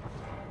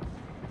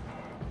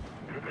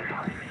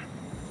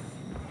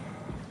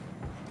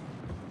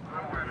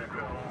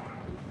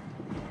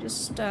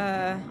 Just,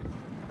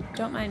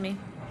 don't mind me.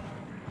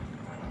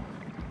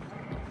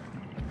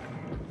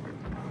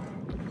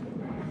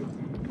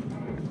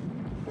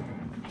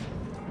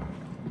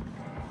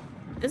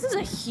 This is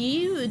a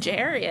huge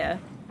area.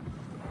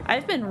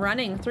 I've been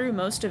running through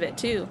most of it,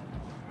 too.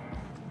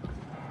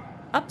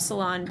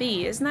 Upsilon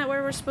B, isn't that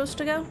where we're supposed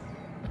to go?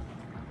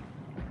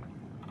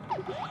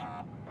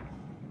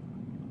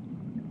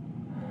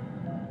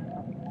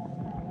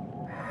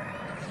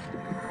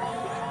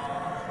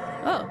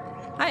 Oh,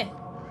 hi.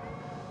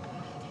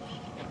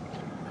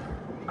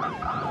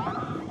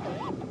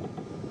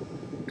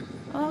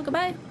 Oh,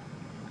 goodbye.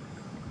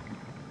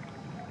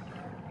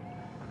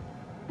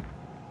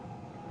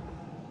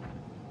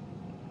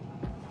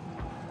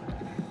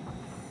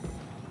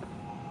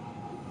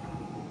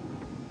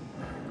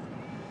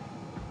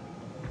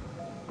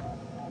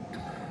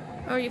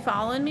 Are you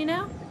following me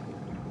now?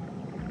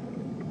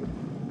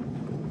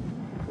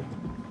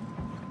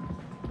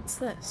 What's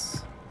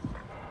this?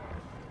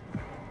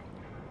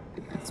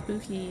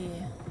 Spooky.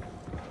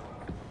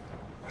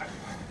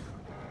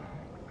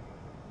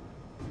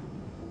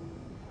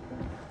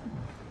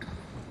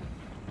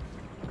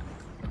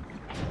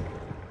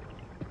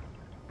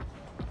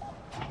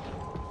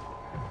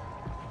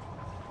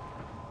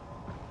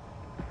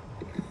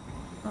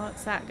 Oh,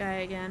 it's that guy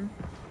again.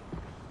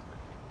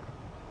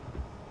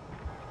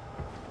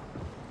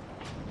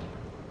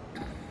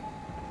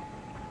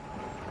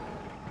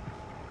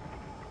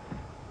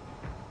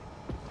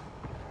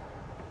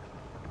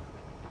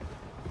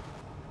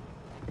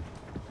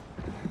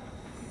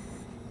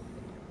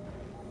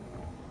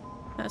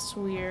 That's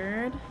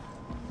weird.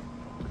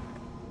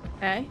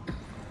 Okay.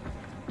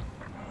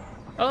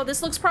 Oh,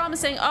 this looks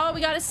promising. Oh,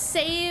 we got a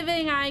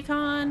saving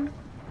icon.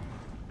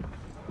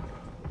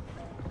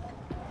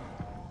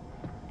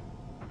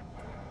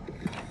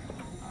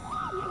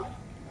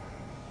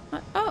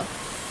 What? Oh.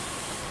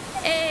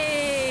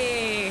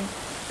 Hey.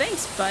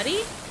 Thanks,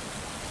 buddy.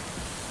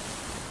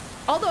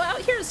 Although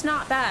out here is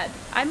not bad.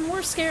 I'm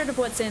more scared of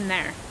what's in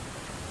there.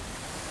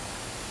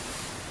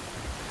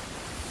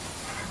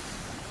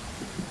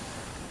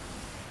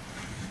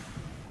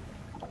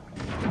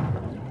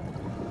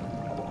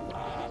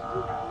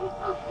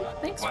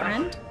 Thanks,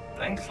 friend.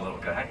 Thanks, little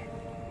guy.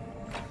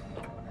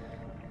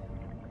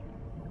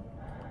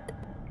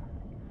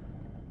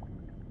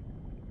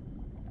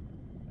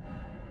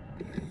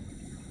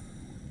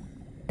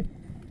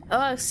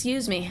 Oh,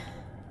 excuse me.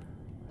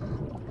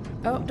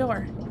 Oh,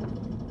 door.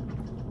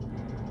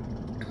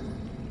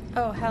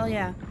 Oh, hell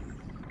yeah.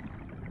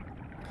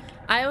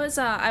 I was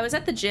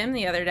at the gym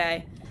the other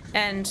day,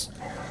 and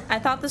I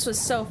thought this was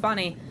so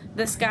funny.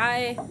 This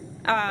guy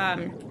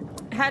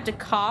had to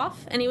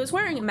cough, and he was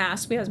wearing a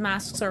mask because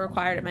masks are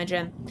required at my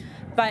gym.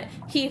 But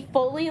he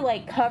fully,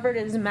 like, covered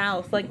his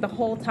mouth, like, the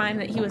whole time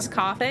that he was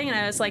coughing, and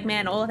I was like,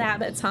 man, old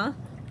habits, huh?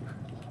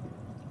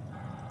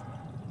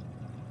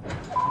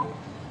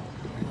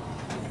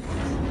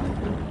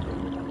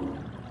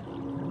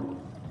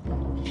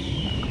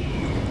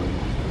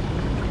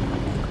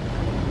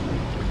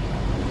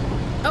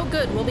 Oh,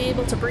 good, we'll be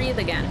able to breathe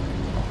again.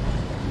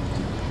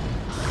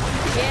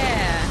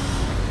 Yeah.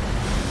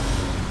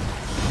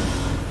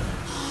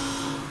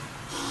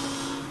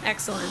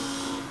 Excellent.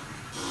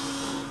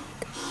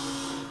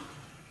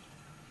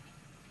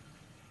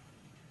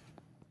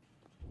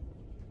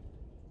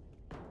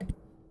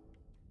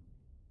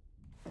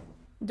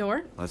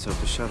 Door? Let's hope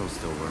the shuttles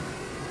still work.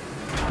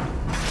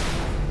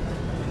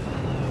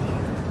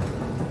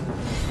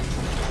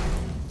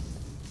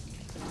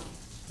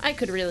 I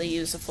could really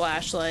use a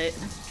flashlight.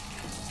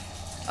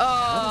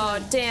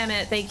 Oh, damn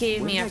it. They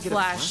gave me a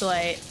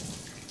flashlight.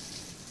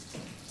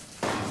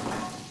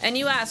 And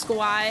you ask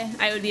why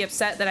I would be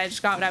upset that I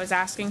just got what I was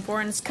asking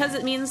for, and it's because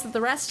it means that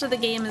the rest of the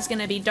game is going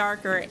to be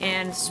darker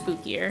and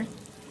spookier.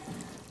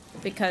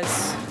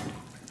 Because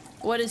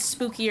what is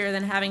spookier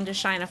than having to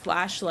shine a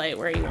flashlight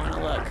where you want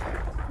to look?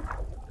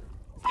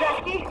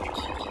 Jackie,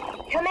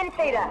 come in,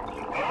 Theta.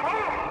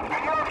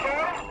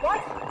 What?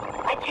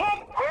 I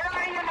can't. Where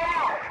are you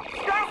now?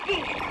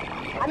 Strasky,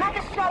 I'm at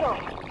the shuttle,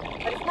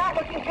 but it's not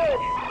looking good.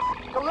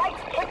 The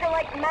lights flicker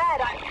like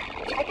mad.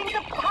 I think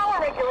the power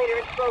regulator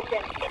is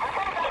broken.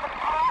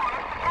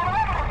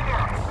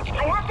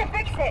 I have to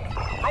fix it.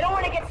 I don't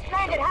want to get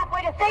stranded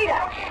halfway to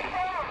Theta.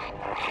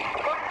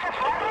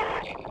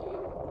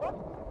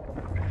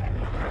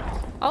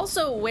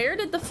 Also, where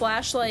did the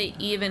flashlight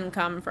even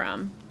come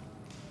from?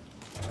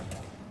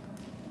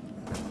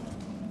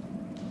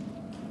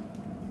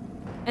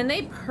 And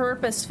they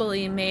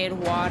purposefully made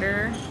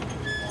water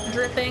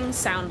dripping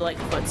sound like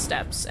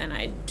footsteps, and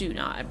I do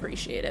not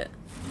appreciate it.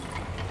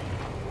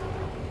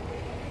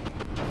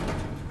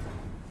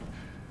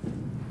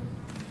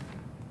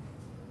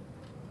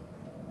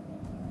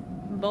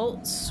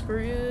 Bolts,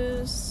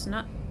 screws,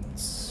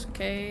 nuts,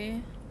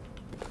 okay.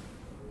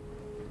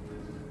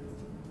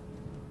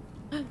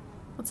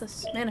 What's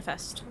this?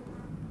 Manifest.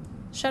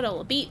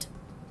 Shuttle, a beat.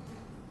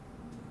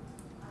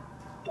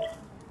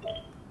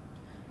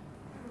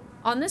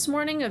 On this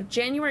morning of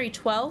January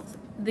 12th,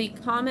 the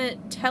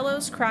comet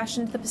Telos crashed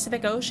into the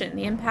Pacific Ocean.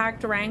 The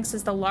impact ranks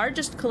as the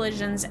largest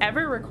collisions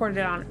ever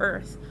recorded on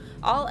Earth.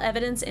 All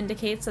evidence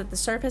indicates that the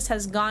surface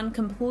has gone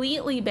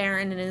completely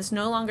barren and is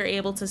no longer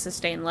able to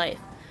sustain life.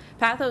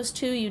 Pathos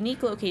 2's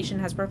unique location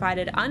has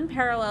provided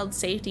unparalleled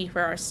safety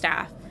for our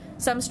staff.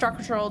 Some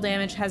structural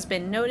damage has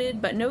been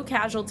noted, but no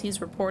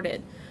casualties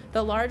reported.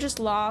 The largest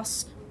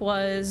loss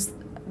was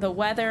the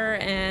weather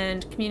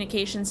and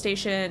communication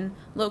station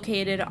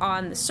located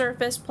on the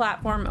surface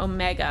platform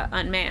Omega,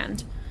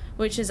 unmanned,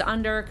 which is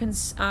under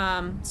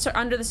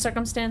the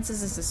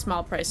circumstances is a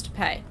small price to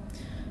pay.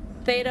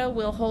 Theta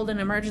will hold an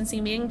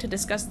emergency meeting to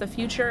discuss the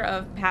future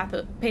of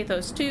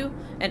Pathos 2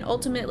 and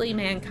ultimately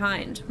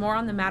mankind. More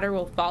on the matter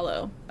will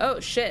follow. Oh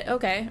shit,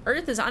 okay.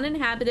 Earth is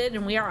uninhabited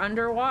and we are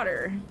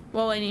underwater.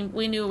 Well, I mean,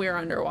 we knew we were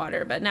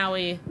underwater, but now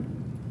we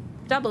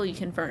doubly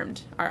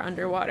confirmed are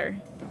underwater.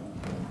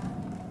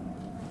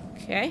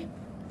 Okay.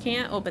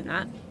 Can't open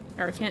that.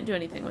 Or can't do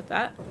anything with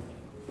that.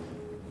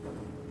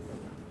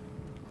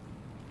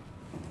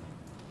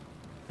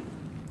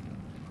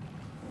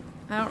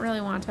 I don't really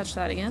want to touch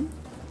that again.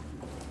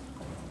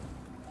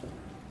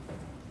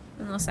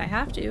 Unless I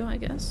have to, I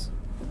guess.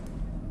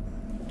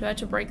 Do I have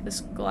to break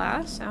this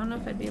glass? I don't know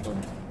if I'd be able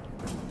to.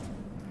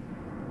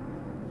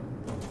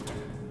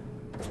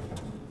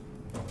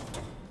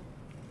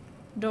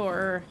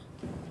 Door.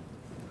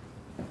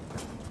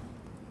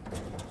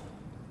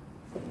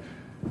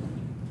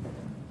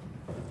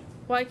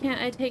 Why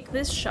can't I take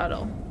this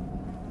shuttle?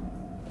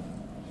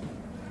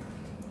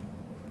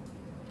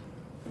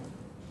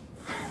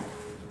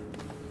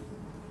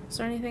 Is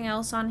there anything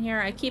else on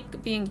here? I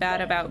keep being bad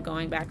about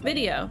going back.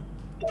 Video.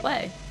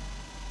 Play.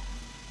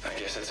 I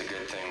guess it's a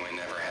good thing we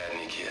never had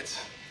any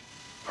kids.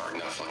 Hard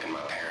enough looking my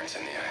parents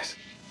in the eyes.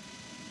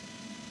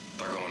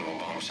 They're going to a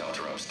bomb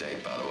shelter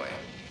upstate, by the way,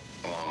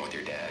 along with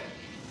your dad.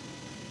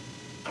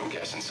 I'm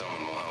guessing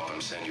someone will help them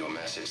send you a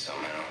message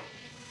somehow.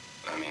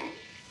 I mean,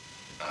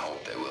 I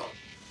hope they will.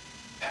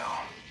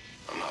 Hell,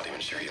 I'm not even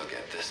sure you'll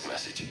get this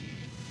message.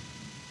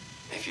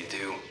 If you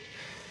do,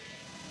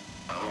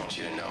 I want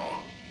you to know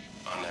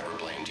I never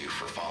blamed you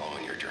for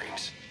following your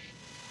dreams.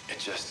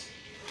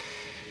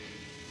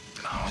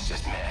 I was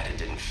just mad it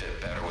didn't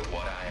fit better with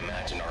what I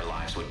imagined our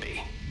lives would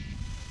be.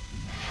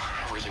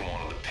 I really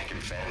wanted the picket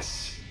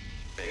fence,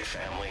 big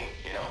family,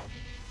 you know?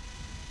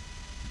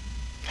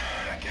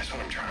 I guess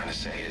what I'm trying to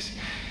say is,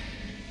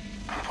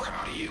 I'm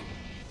proud of you.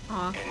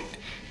 Aww. And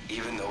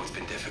even though it's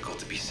been difficult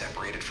to be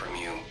separated from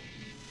you,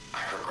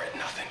 I regret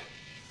nothing.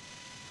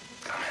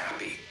 I'm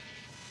happy.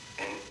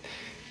 And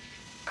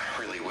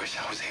I really wish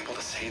I was able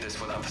to say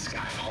this without the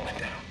sky falling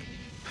down.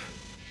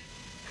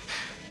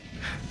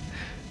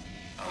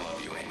 I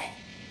love you, Amy.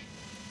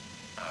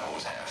 I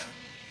always have,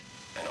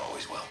 and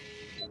always will.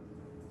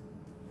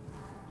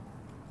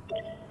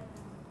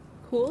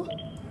 Cool.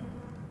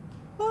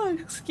 Oh,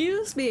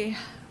 excuse me.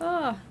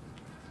 Oh.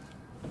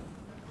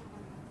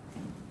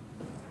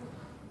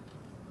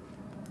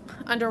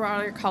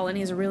 Underwater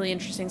colony is a really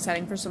interesting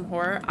setting for some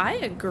horror. I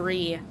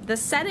agree. The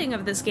setting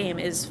of this game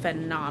is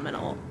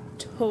phenomenal.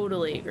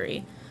 Totally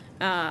agree.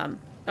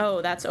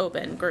 Oh, that's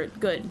open. Good.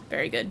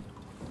 Very good.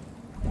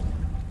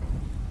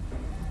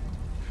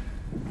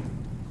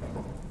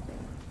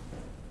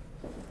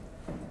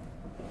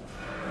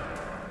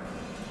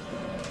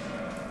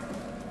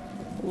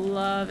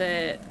 Love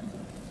it.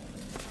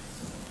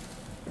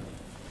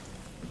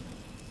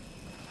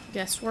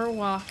 Guess we're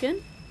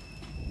walking.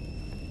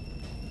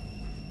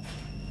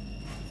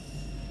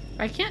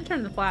 I can't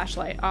turn the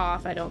flashlight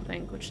off, I don't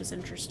think, which is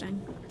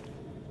interesting.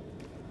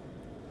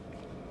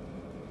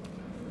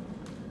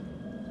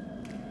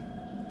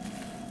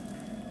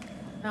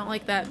 I don't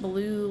like that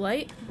blue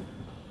light.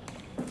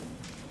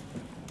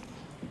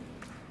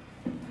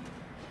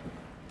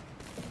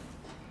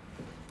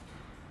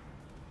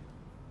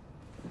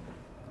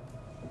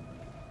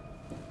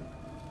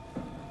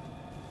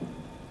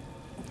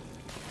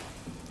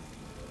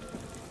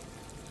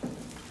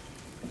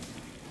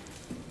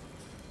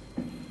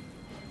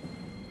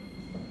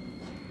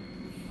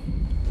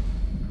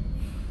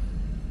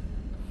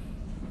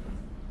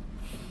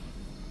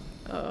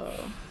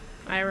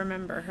 I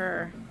remember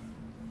her.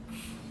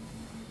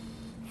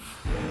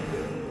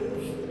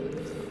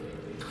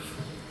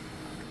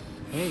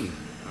 Hey,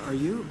 are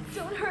you?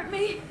 Don't hurt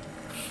me.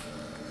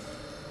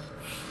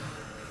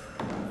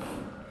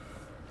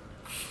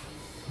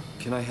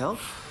 Can I help?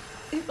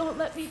 It won't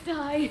let me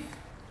die.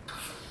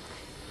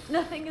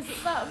 Nothing is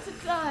allowed to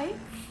die.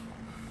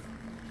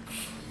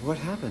 What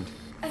happened?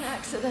 An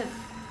accident.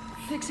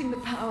 Fixing the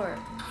power.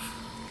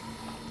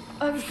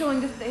 I was going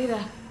to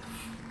Theta.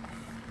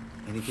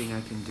 Anything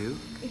I can do?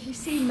 If you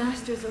see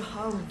Masters or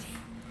Holland,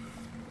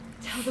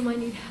 tell them I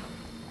need help.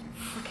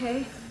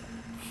 Okay?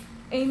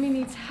 Amy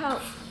needs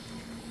help.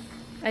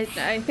 I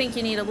think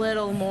you need a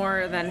little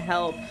more than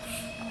help.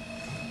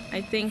 I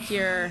think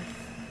you're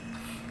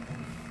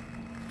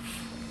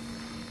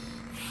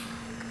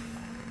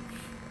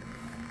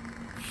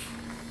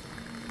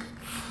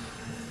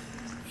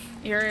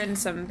in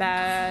some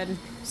bad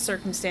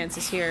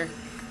circumstances here.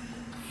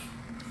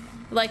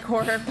 Like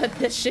horror, but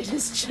this shit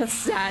is just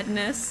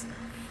sadness.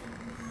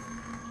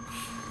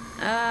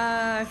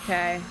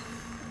 Okay.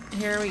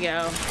 Here we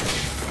go.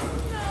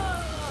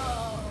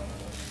 No!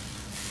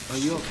 Are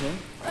you okay?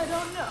 I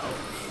don't know.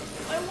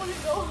 I want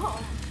to go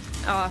home.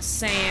 Oh,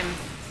 same.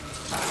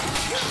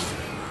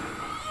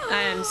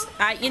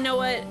 You know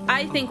what?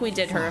 I think we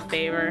did her a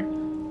favor.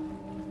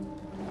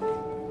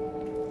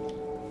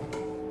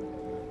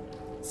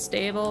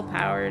 Stable,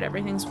 powered,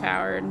 everything's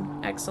powered.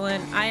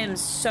 Excellent. I am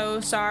so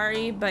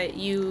sorry, but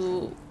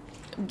you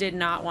did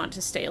not want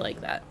to stay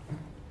like that.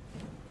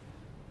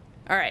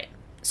 Alright.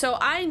 So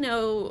I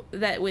know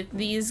that with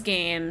these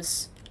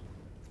games,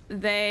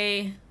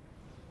 they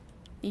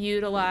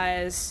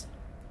utilize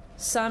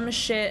some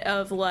shit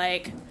of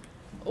like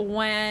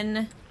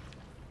when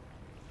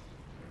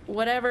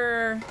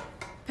whatever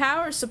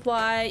power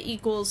supply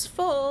equals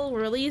full,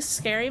 release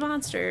scary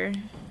monster.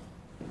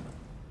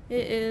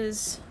 It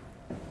is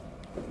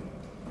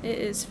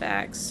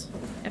facts.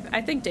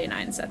 I think Day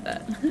 9 said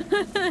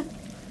that.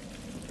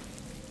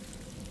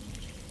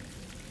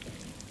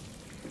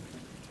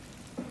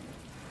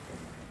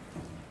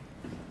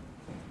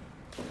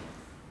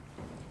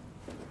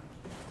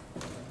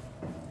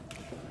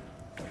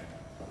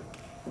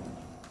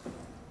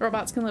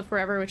 Robots can live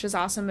forever, which is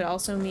awesome, but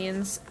also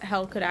means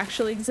hell could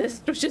actually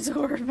exist, which is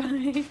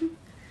horrifying.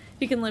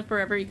 You can live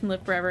forever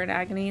in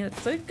agony.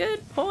 That's a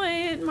good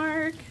point,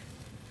 Mark.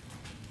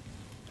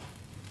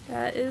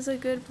 That is a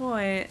good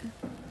point.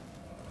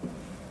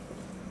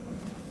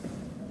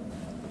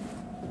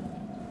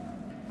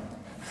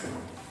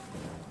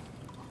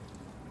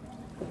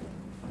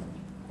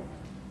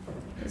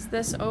 Is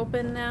this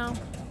open now?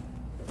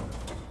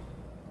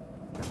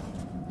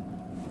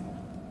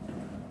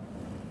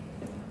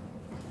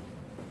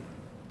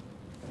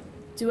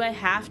 Do I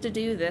have to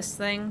do this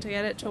thing to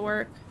get it to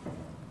work?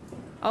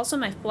 Also,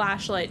 my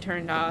flashlight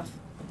turned off.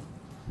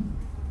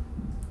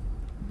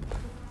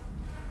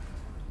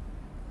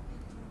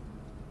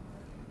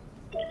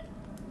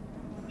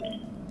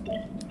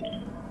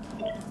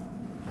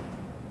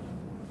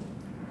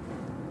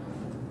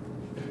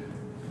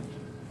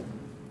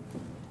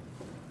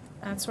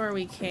 That's where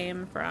we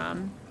came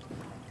from.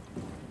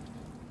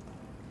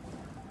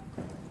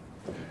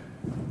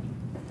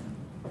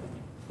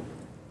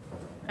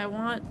 I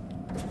want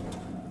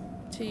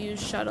to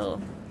use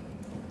shuttle.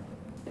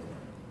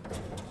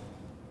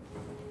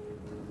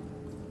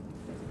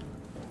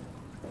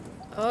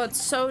 Oh,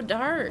 it's so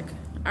dark.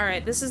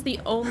 Alright, this is the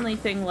only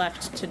thing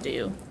left to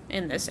do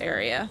in this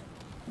area.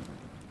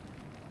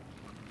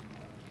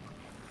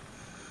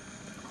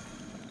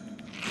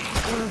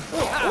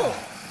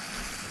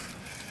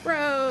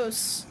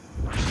 close.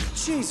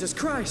 Jesus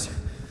Christ!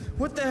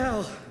 What the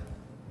hell?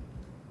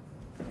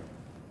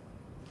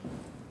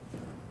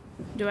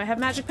 Do I have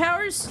magic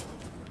powers?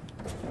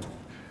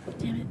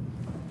 Damn it.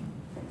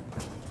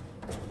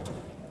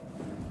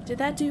 Did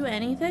that do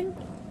anything?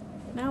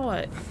 Now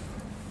what?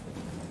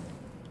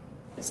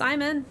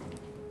 Simon!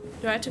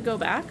 Do I have to go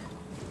back?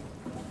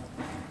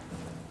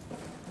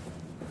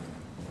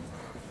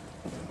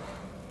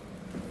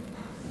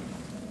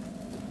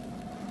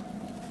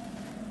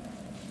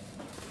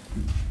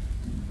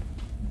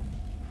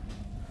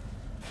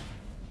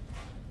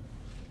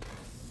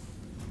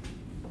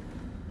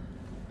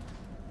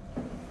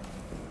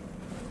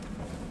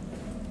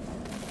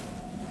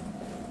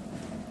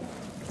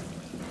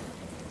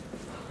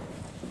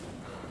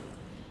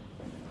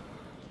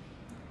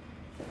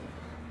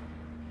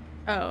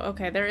 Oh,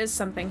 okay, there is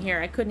something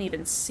here. I couldn't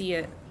even see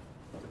it.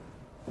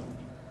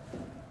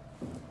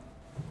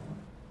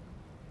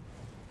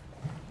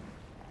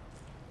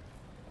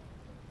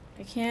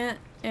 I can't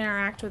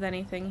interact with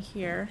anything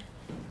here.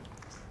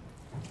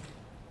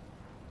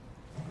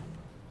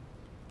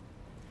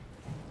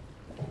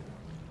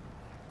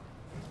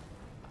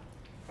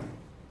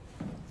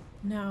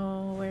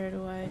 No, where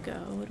do I go?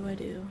 What do I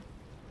do?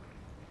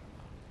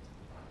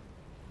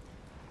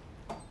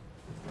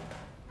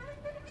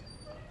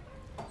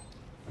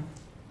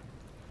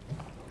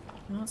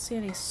 I don't see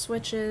any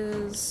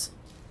switches.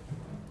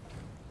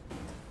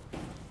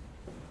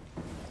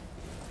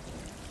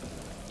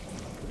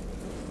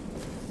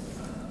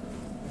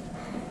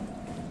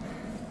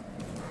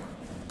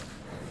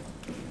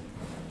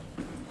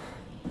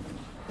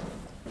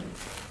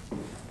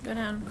 Go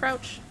down,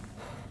 crouch.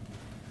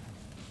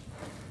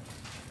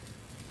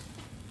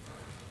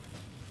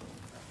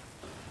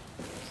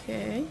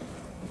 Okay.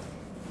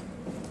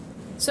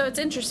 So it's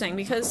interesting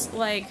because,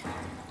 like,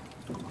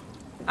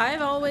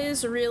 I've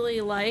always really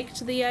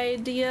liked the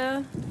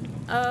idea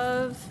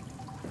of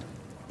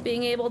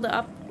being able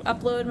to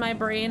upload my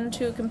brain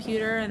to a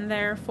computer and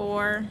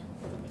therefore...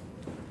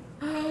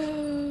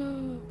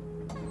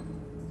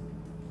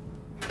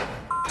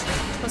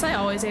 Was I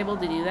always able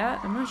to do that?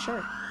 I'm not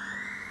sure.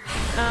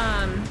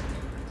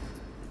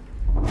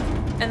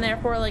 And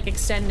therefore, like,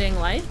 extending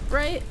life,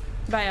 right?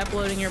 By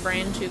uploading your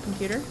brain to a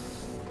computer.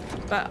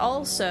 But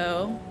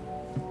also,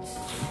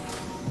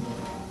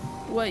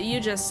 what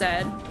you just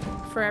said,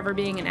 forever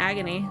being in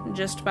agony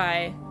just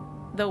by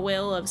the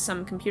will of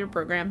some computer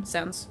program,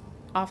 sounds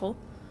awful.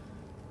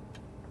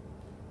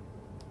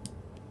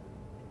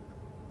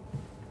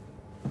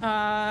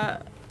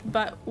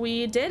 But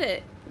we did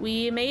it.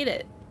 We made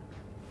it.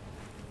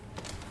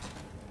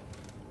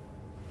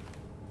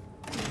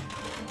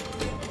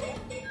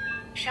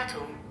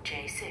 Shuttle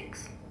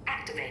J6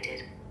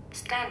 activated.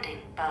 Standing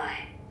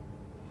by.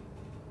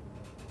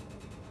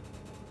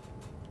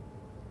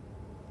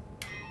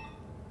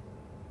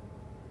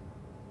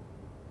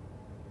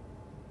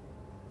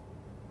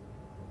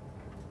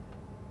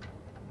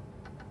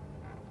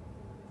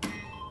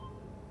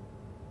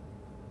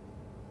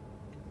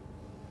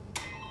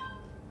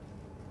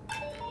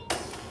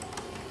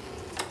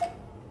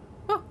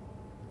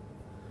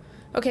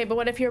 Okay, but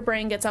what if your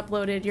brain gets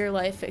uploaded, your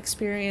life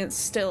experience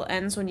still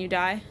ends when you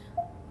die?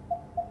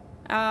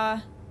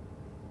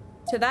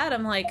 To that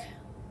I'm like,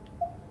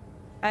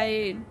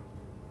 I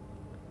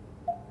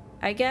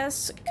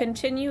guess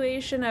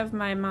continuation of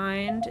my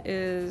mind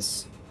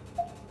is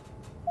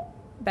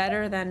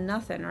better than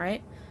nothing,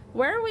 right?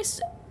 Where are we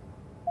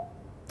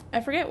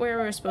I forget where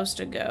we were supposed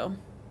to go.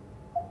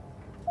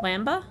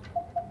 Lamba?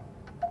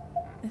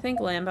 I think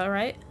Lamba,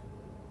 right?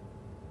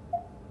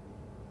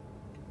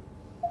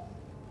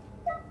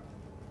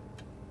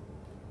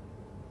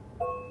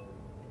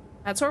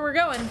 That's where we're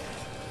going.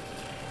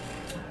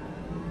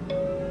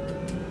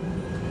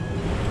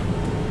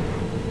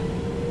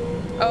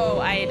 Oh,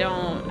 I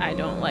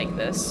don't like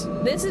this.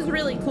 This is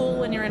really cool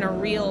when you're in a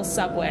real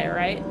subway,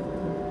 right?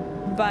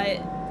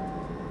 But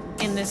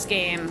in this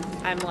game,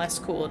 I'm less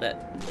cool with it.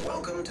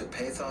 Welcome to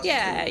Pathos.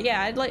 Yeah,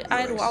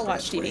 I'll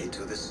watch TV.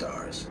 To the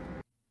stars.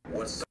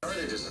 What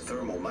started as a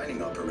thermal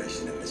mining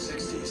operation in the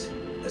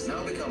 60s has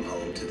now become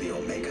home to the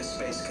Omega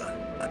space gun,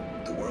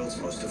 the world's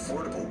most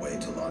affordable way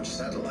to launch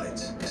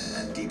satellites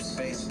and deep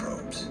space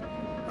probes.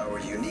 Our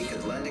unique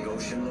Atlantic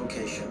Ocean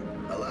location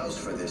allows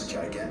for this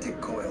gigantic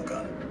coil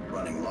gun,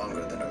 running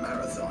longer than a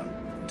marathon,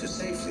 to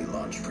safely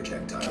launch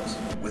projectiles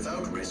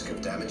without risk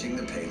of damaging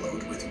the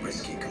payload with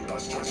risky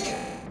combustion.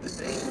 The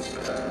station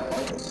spans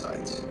multiple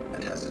sites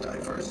and has a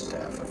diverse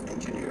staff of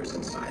engineers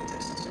and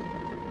scientists.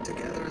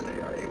 Together,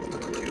 they are able to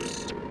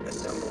produce,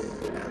 assemble,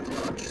 and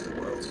launch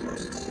the world's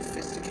most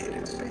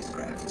sophisticated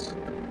spacecrafts.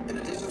 In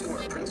addition to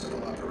our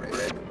principal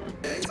operation,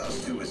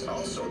 Pathos 2 is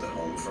also the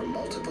home for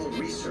multiple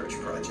research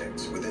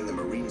projects within the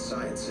marine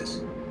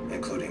sciences,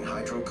 including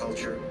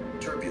hydroculture,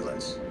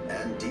 turbulence,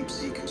 and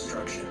deep-sea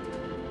construction.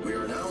 We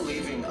are now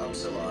leaving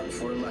Upsilon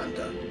for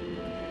Lambda.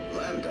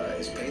 Lambda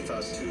is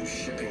Pathos 2's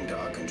shipping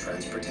dock and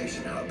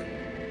transportation hub.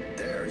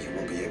 There, you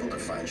will be able to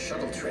find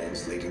shuttle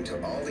trains leading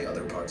to all the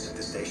other parts of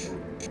the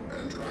station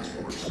and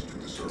transport to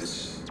the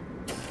surface.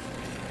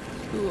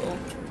 Cool.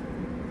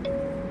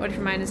 What if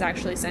your mind is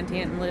actually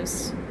sentient and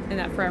lives in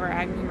that forever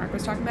agony Mark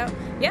was talking about?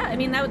 Yeah, I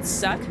mean, that would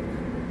suck.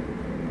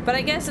 But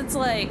I guess it's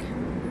like,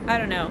 I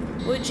don't know.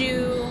 Would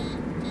you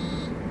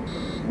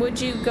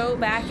go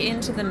back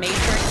into the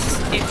Matrix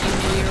if you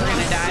knew you were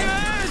gonna die?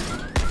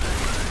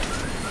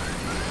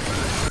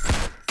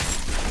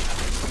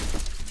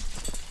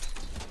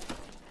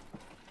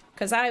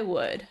 Because I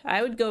would.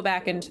 I would go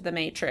back into the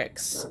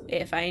Matrix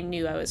if I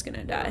knew I was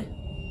gonna die.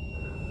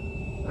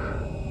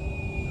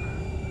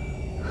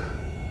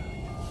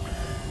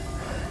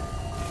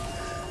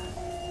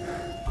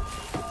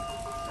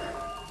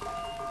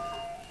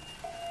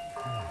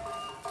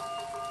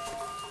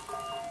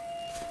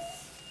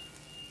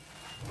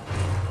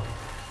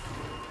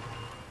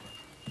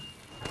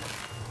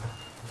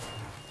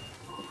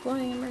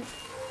 Flamer.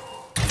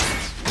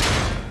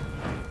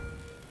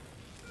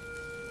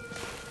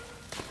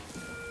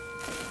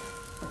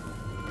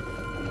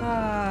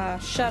 Ah,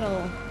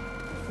 shuttle.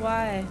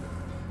 Why?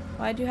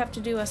 Why'd you have to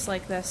do us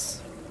like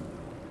this?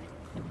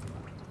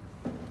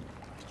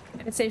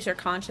 It saves your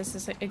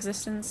conscious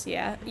existence,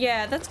 yeah.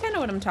 Yeah, that's kind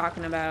of what I'm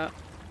talking about,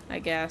 I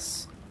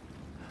guess.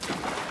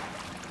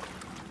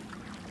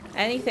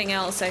 Anything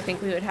else, I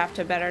think we would have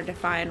to better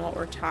define what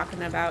we're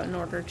talking about in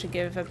order to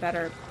give a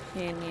better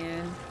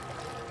opinion.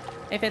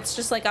 If it's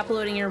just like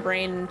uploading your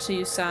brain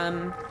to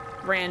some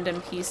random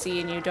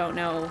PC and you don't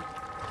know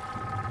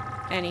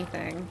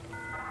anything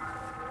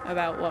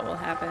about what will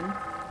happen.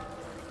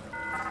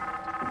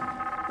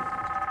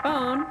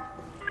 Phone.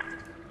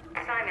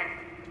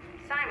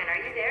 Simon, are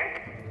you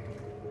there?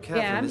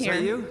 Catherine, yeah, I'm is here.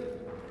 that you?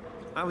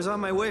 I was on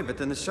my way, but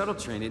then the shuttle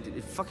train,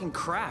 it fucking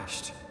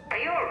crashed. Are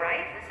you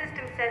alright? The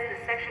system says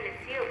the section is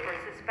sealed for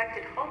a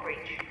suspected hull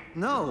breach.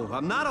 No,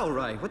 I'm not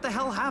alright. What the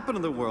hell happened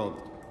to the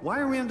world? Why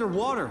are we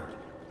underwater?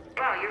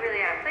 Wow, you're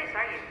really out of place,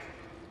 aren't you?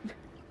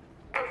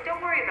 Look,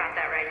 don't worry about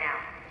that right now.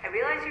 I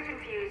realize you're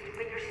confused,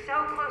 but you're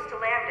so close to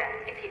Lambda.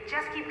 If you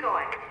just keep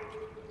going.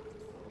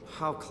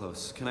 How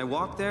close? Can I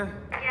walk there?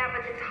 Yeah,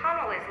 but the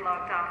tunnel is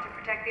locked off to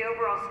protect the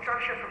overall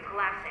structure from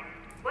collapsing.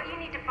 What you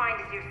need to find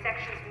is your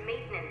section's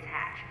maintenance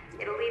hatch.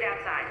 It'll lead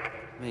outside.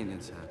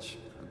 Maintenance hatch.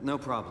 No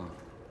problem.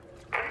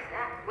 What is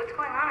that? What's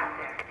going on out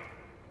there?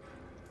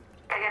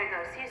 I gotta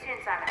go. See you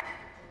soon, Simon.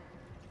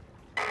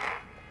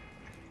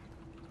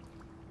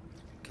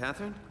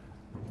 Catherine?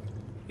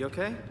 You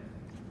okay?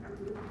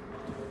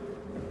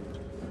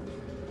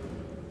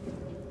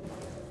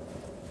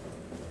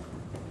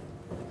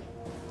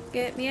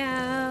 Get me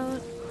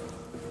out.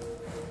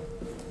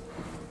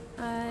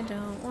 I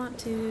don't want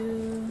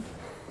to.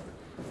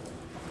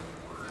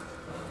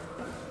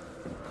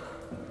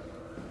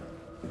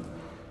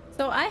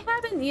 So I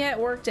haven't yet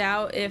worked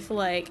out if,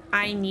 like,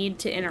 I need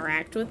to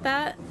interact with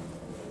that.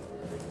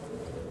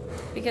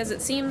 Because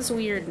it seems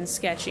weird and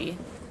sketchy.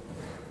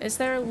 Is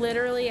there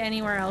literally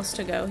anywhere else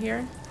to go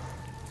here?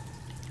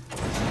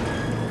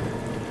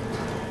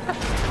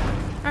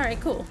 Oh.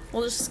 Alright, cool.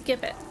 We'll just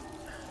skip it.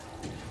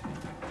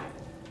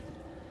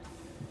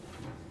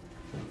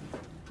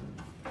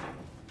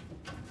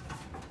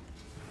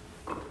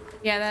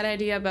 Yeah, that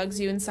idea bugs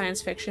you in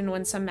science fiction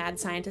when some mad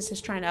scientist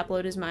is trying to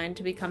upload his mind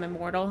to become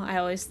immortal. I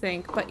always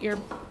think, but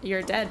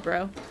you're dead,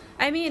 bro.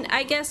 I mean,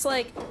 I guess,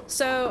 like,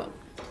 so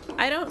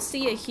I don't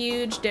see a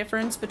huge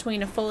difference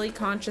between a fully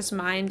conscious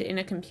mind in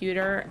a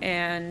computer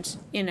and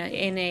in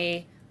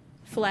a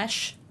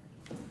flesh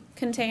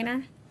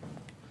container.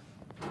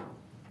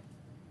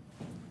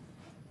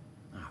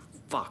 Ah,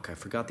 fuck, I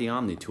forgot the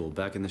Omni tool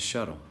back in the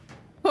shuttle.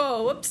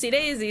 Whoa, whoopsie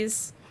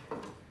daisies.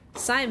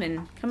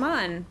 Simon, come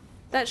on.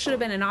 That should have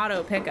been an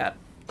auto pickup.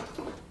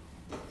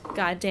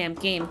 Goddamn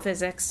game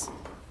physics.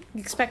 You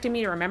expecting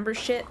me to remember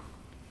shit?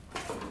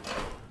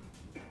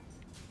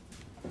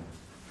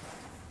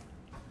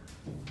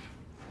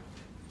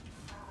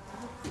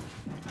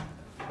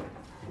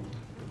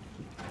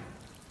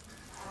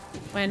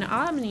 When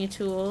Omni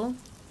tool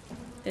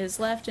is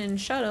left in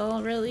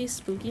shuttle, release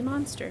spooky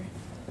monster.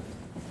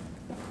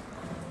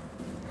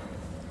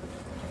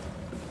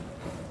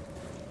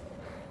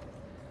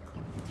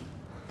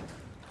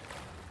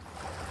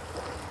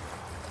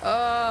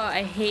 Oh,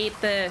 I hate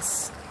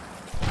this.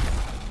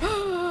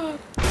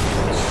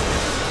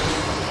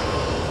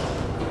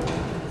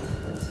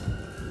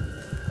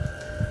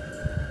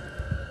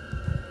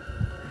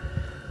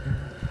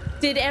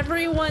 Did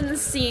everyone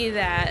see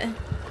that?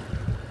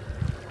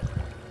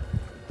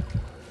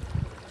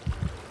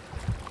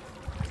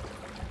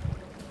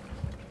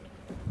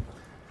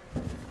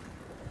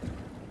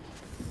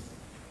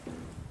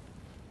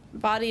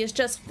 Body is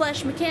just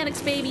flesh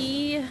mechanics,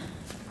 baby.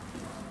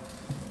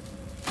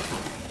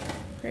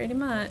 Pretty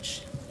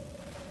much.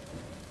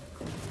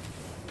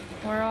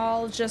 We're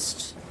all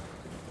just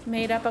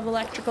made up of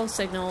electrical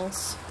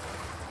signals.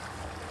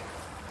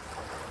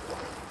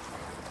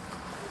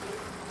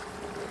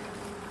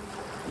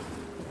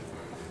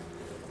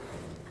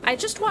 I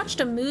just watched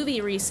a movie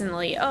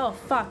recently. Oh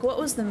fuck, what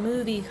was the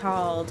movie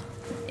called?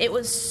 It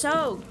was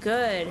so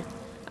good.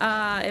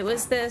 It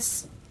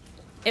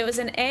was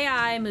an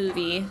AI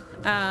movie.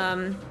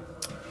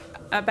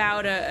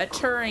 about a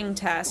Turing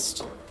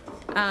test.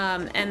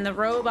 And the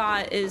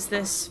robot is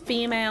this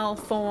female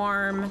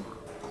form,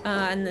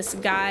 and this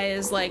guy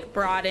is like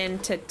brought in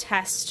to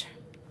test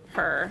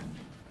her.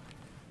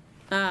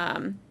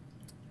 I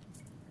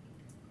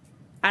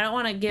don't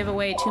want to give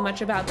away too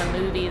much about the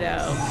movie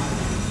though,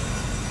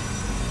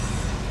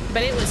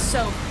 but it was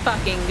so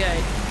fucking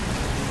good.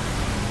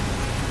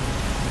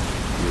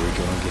 Here we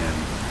go again.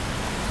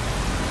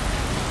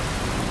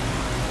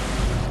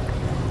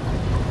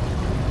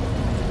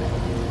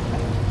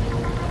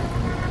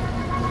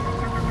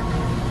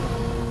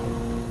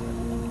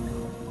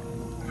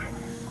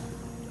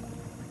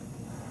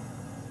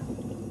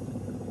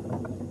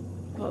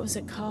 What was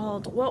it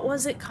called? What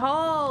was it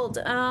called?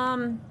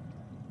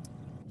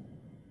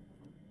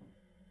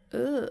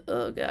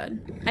 Oh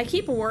god. I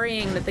keep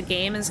worrying that the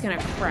game is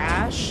gonna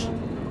crash.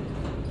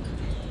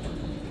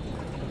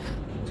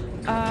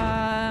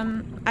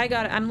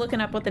 I'm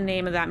looking up what the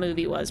name of that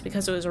movie was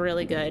because it was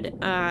really good.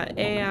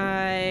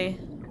 AI...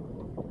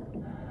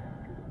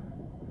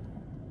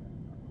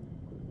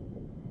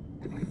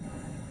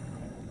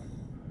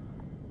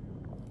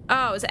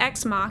 Oh, it was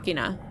Ex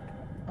Machina.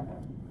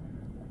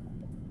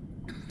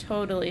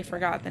 Totally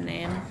forgot the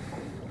name.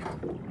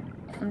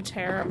 I'm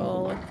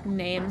terrible with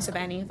names of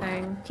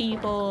anything.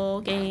 People,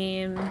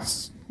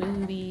 games,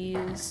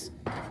 movies,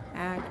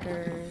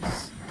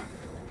 actors.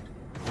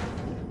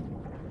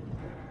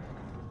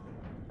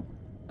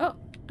 Oh,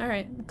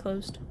 alright,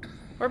 closed.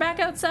 We're back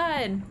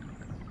outside!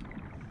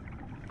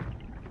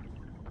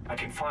 I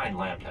can find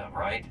Lambda,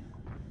 right?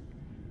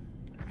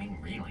 I mean,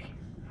 really,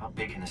 how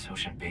big can this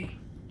ocean be?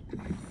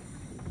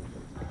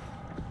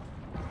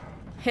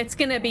 It's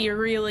gonna be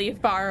really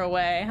far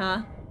away,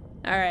 huh?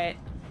 Alright.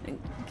 The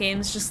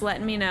game's just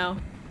letting me know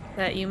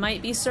that you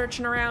might be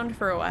searching around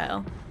for a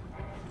while.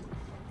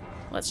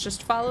 Let's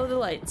just follow the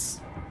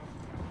lights.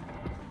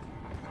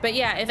 But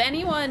yeah, if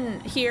anyone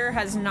here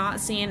has not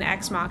seen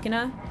Ex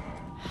Machina,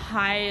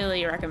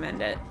 highly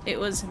recommend it. It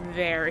was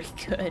very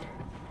good.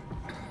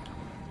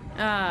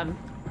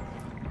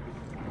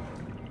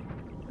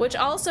 Which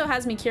also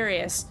has me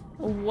curious,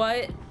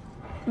 what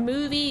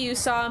movie you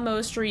saw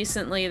most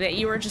recently that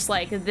you were just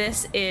like,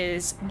 this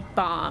is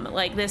bomb,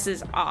 like this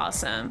is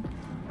awesome?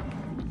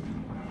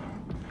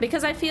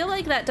 Because I feel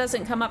like that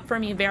doesn't come up for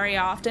me very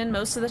often.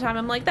 Most of the time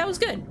I'm like, that was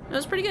good, that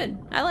was pretty good,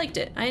 I liked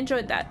it, I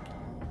enjoyed that.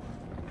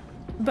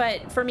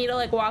 But for me to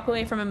like walk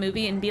away from a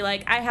movie and be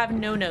like, I have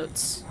no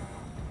notes,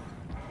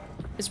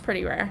 is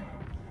pretty rare.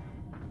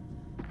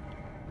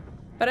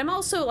 But I'm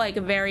also like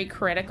very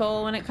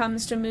critical when it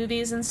comes to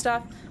movies and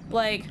stuff.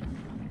 Like,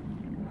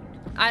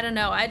 I don't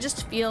know, I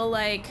just feel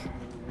like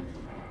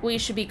we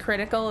should be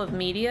critical of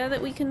media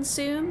that we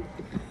consume.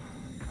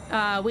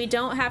 We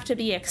don't have to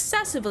be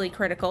excessively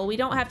critical, we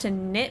don't have to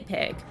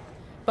nitpick,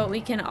 but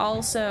we can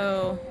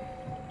also...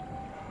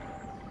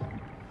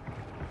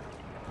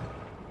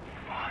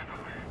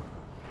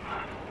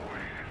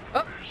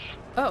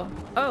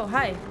 Oh,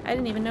 hi. I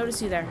didn't even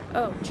notice you there.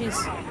 Oh, jeez.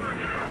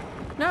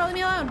 No, leave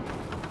me alone.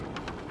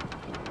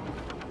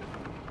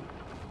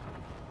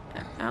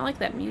 I don't like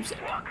that music.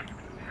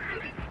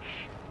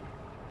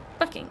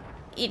 Fucking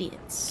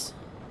idiots.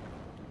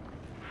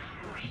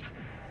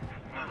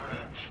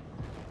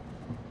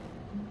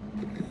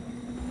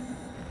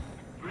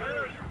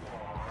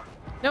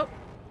 Nope.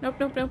 Nope,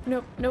 nope, nope,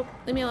 nope, nope.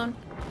 Leave me alone.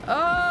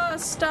 Oh,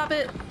 stop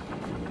it.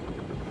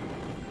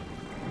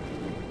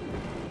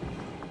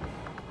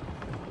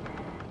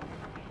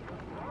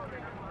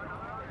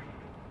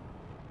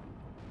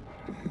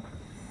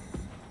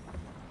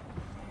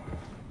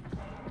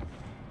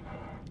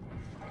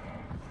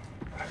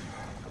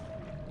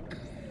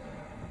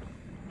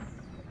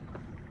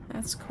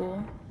 That's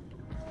cool.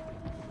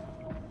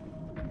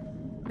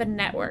 The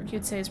Network,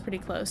 you'd say, is pretty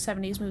close.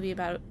 70s movie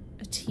about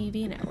a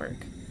TV network.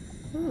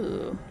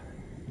 Ooh.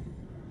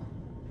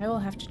 I will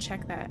have to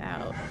check that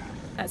out.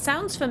 That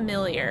sounds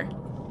familiar.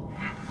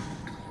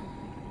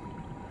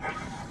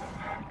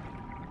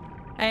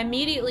 I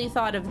immediately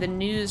thought of The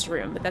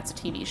Newsroom, but that's a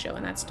TV show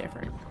and that's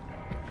different.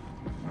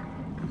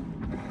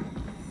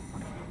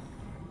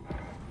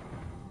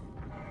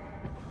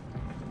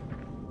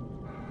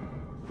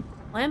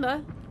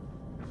 Lambda?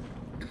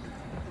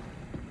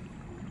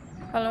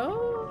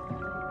 Hello?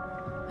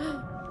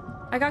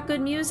 I got good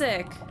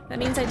music. That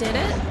means I did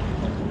it?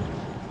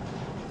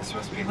 This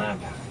must be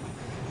Lambda.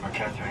 Or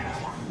Catherine.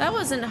 That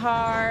wasn't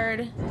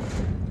hard.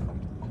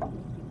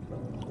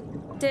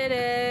 Did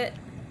it.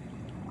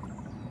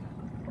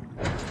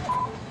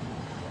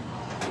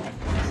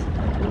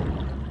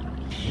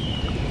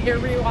 You're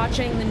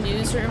rewatching The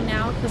Newsroom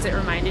now because it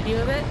reminded you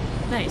of it?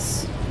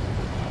 Nice.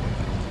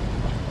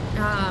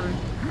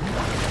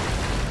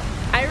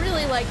 I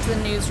really liked The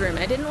Newsroom.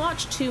 I didn't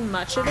watch too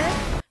much of it,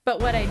 but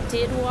what I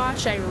did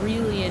watch, I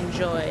really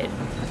enjoyed.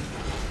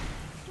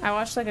 I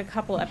watched like a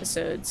couple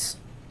episodes.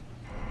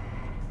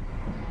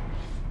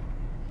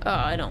 Oh,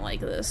 I don't like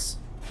this.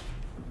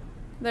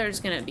 There's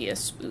gonna be a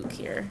spook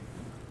here.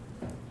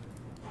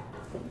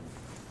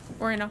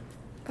 We're in a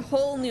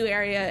whole new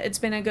area. It's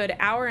been a good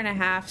hour and a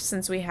half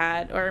since we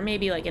had, or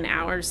maybe like an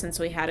hour since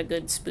we had a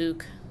good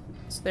spook.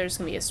 So there's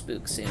gonna be a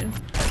spook soon.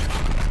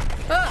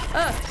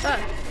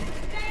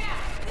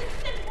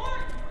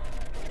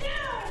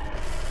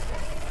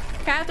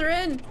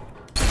 Catherine!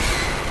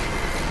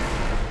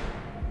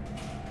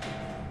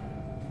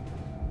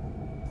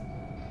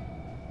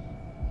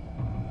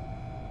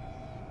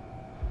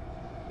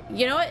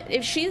 You know what?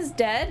 If she's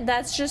dead,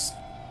 that's just...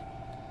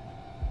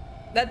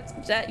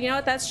 you know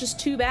what? That's just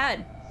too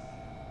bad.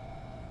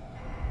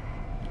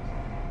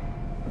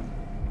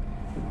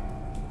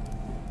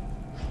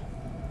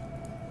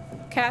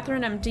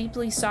 Catherine, I'm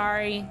deeply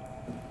sorry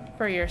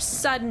for your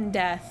sudden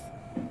death.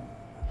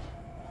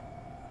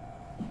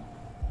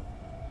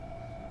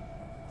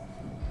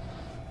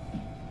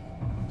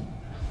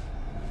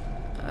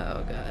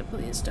 Oh God,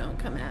 please don't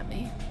come at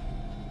me.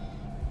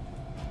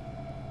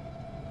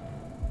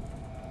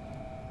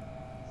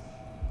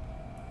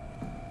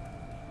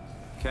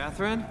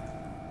 Catherine?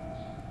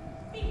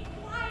 Be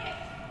quiet!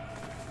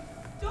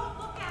 Don't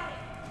look at it!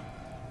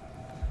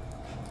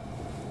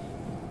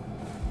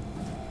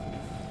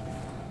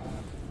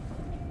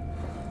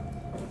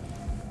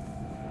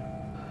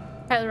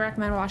 Highly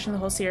recommend watching the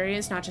whole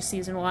series, not just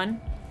season 1.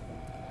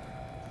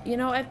 You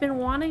know, I've been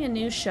wanting a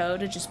new show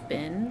to just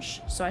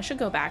binge, so I should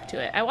go back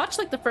to it. I watched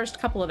like the first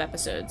couple of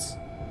episodes.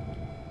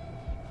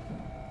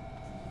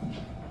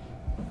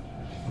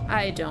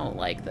 I don't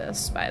like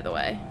this, by the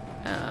way.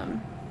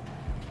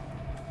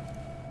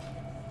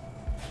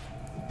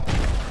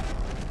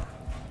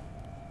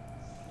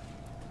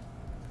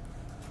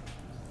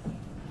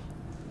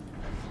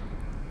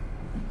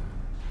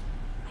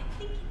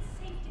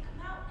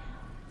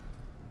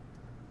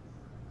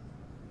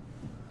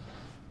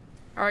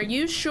 Are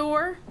you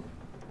sure?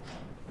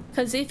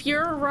 Because if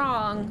you're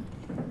wrong...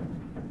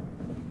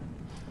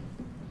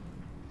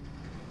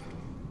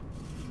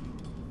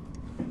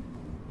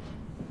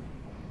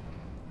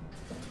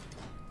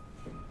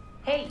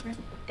 Hey,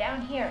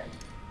 down here.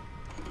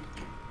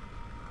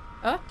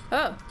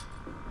 Oh.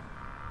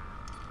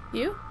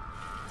 You?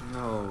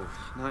 No,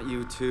 not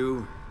you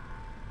too.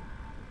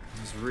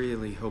 I was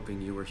really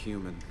hoping you were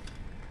human.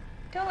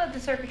 Don't let the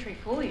circuitry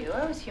fool you.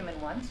 I was human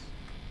once.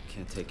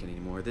 Can't take it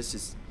anymore.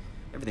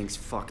 Everything's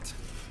fucked.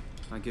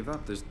 I give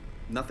up. There's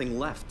nothing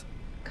left.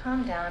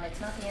 Calm down.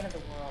 It's not the end of the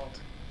world.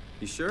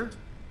 You sure?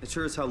 It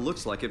sure as hell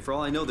looks like it. For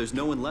all I know, there's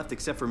no one left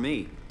except for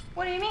me.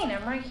 What do you mean?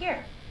 I'm right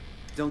here.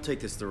 Don't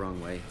take this the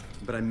wrong way,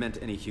 but I meant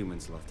any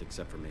humans left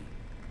except for me.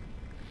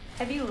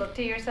 Have you looked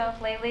at yourself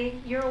lately?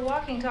 You're a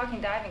walking,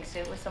 talking diving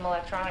suit with some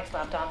electronics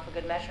slapped on for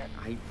good measure.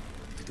 I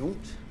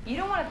don't... You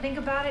don't want to think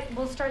about it?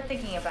 We'll start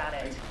thinking about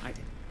it.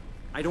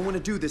 I don't want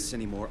to do this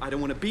anymore. I don't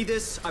want to be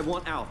this. I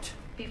want out.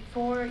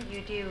 Before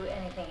you do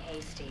anything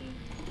hasty,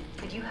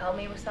 could you help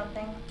me with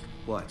something?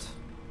 What?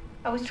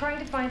 I was trying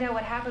to find out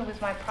what happened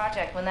with my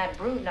project when that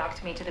brute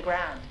knocked me to the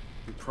ground.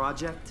 Your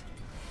project?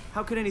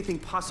 How could anything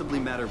possibly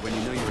matter when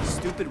you know you're a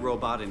stupid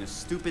robot in a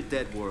stupid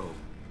dead world?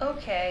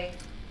 Okay,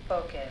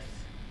 focus.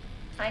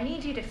 I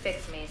need you to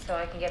fix me so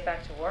I can get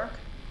back to work.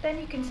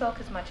 Then you can sulk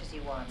as much as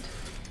you want.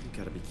 You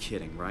gotta be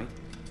kidding, right?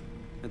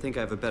 I think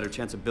I have a better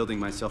chance of building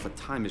myself a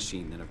time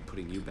machine than of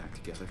putting you back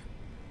together.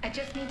 I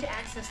just need to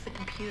access the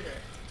computer.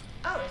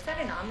 Oh, is that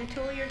an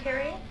Omnitool you're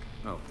carrying?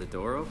 Oh, the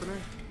door opener?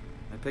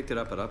 I picked it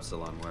up at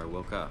Upsilon where I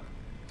woke up.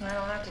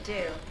 That'll have to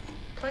do.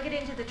 Plug it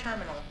into the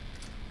terminal.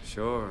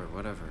 Sure,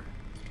 whatever.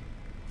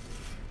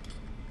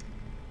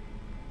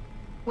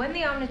 When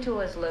the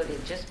Omnitool is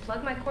loaded, just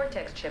plug my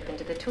Cortex chip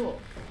into the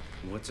tool.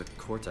 What's a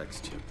Cortex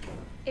chip?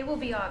 It will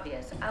be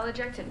obvious. I'll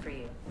eject it for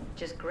you.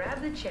 Just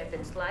grab the chip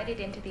and slide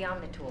it into the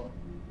Omnitool.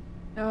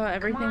 Oh,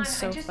 everything's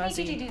so I just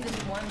fuzzy. need you to do this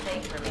one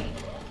thing for me.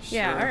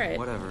 Yeah, Sure, alright.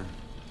 Whatever.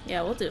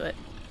 Yeah, we'll do it.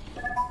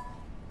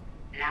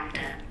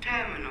 Lambda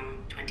Terminal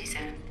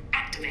 27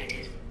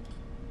 activated.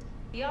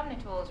 The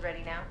Omnitool is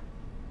ready now.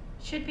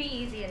 Should be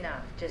easy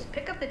enough. Just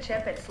pick up the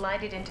chip and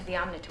slide it into the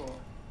Omnitool.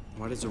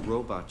 Why does a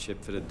robot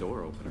chip fit a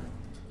door opener?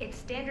 It's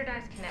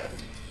standardized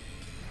connected.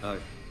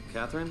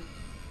 Catherine?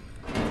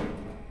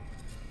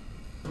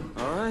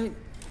 Alright.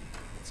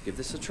 Let's give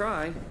this a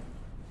try.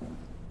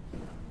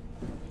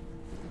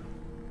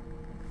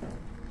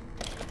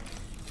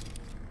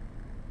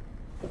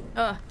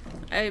 Ugh,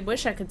 I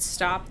wish I could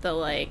stop the,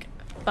 like,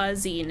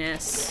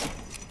 fuzziness.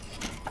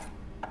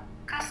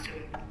 Custom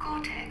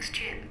Cortex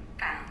chip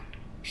found.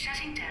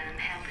 Shutting down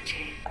helper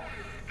chip.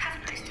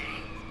 Have a nice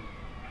day.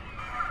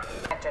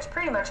 Just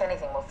pretty much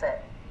anything will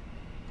fit.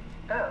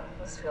 Oh,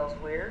 this feels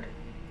weird.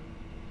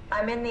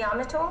 I'm in the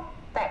Omnitool?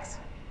 Thanks.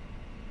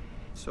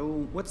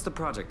 So, what's the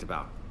project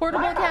about?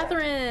 Portable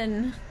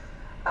Catherine!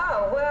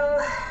 Oh,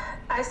 well,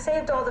 I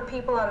saved all the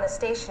people on the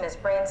station as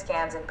brain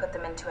scans and put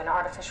them into an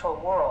artificial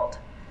world.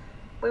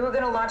 We were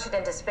going to launch it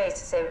into space to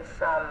save it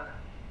from,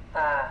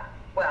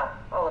 well,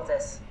 all of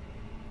this.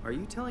 Are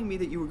you telling me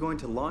that you were going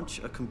to launch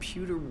a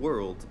computer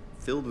world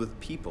filled with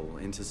people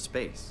into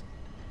space?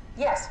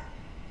 Yes.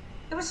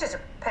 It was just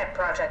a pet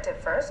project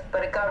at first,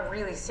 but it got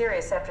really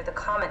serious after the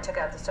comet took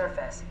out the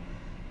surface.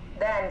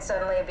 Then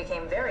suddenly it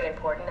became very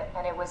important,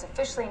 and it was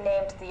officially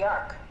named the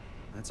Ark.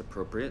 That's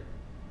appropriate.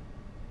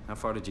 How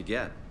far did you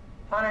get?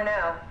 I don't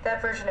know.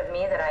 That version of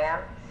me that I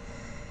am.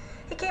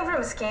 It came from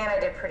a scan I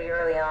did pretty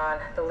early on.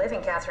 The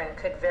living Catherine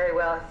could very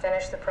well have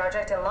finished the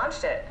project and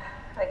launched it.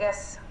 I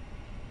guess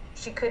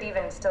she could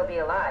even still be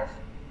alive.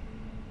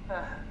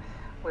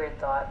 Weird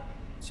thought.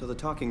 So the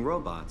talking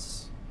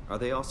robots, are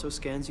they also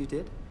scans you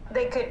did?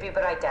 They could be,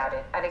 but I doubt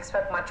it. I'd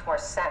expect much more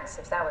sense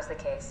if that was the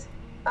case.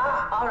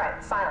 All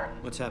right, finally.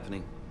 What's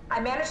happening?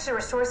 I managed to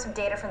restore some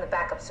data from the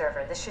backup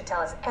server. This should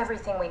tell us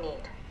everything we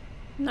need.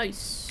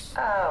 Nice.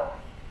 Oh.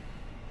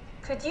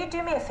 Could you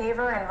do me a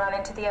favor and run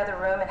into the other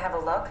room and have a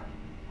look?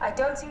 I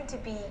don't seem to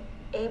be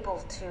able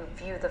to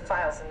view the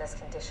files in this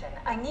condition.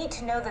 I need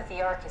to know that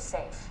the Ark is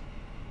safe.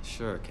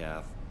 Sure,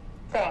 Kath.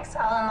 Thanks.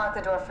 I'll unlock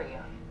the door for you.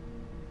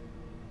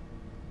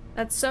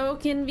 That's so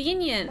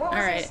convenient. What was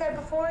All right. you said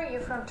before? You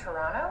from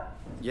Toronto?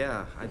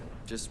 Yeah, I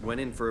just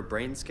went in for a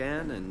brain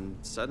scan and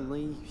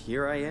suddenly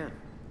here I am.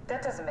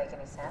 That doesn't make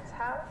any sense.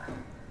 How?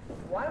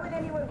 Why would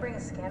anyone bring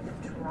a scan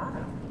from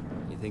Toronto?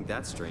 You think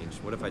that's strange?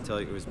 What if I tell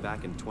you it was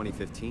back in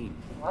 2015?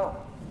 Whoa.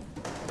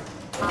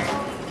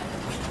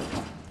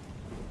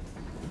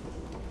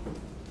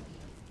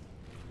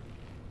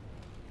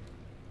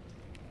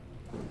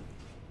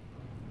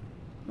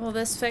 Will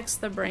this fix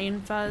the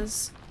brain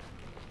fuzz?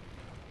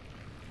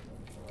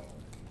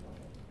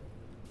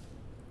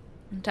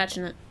 I'm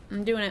touching it.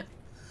 I'm doing it.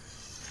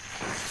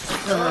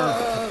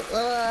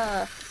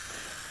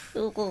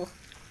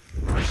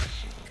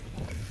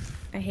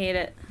 I hate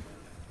it.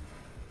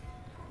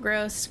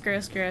 Gross,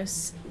 gross,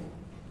 gross.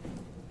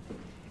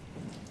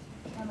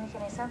 Can't make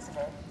any sense of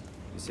it.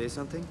 You say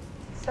something?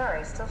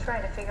 Sorry, still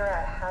trying to figure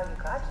out how you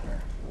got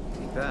here.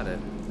 Keep at it.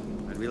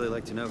 I'd really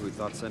like to know who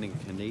thought sending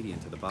a Canadian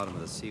to the bottom of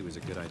the sea was a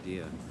good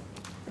idea.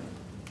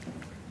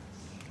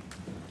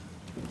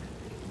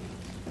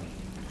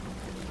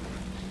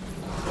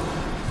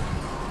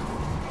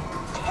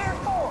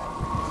 Careful!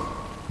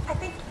 I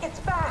think it's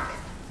back.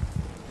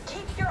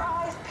 Keep your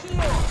eyes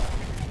peeled.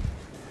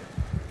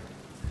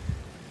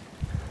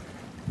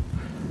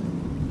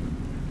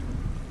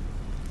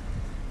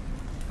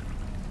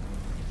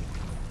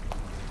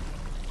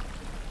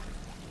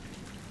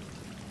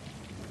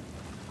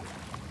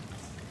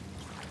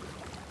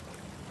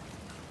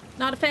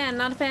 Not a fan,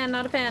 not a fan,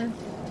 not a fan.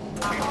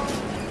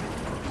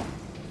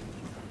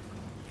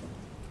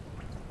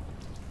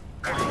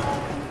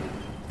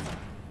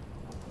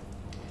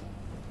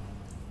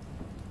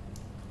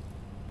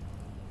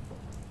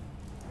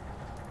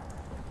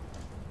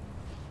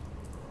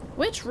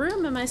 Which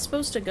room am I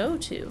supposed to go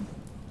to?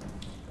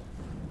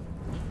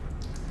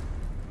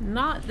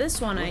 Not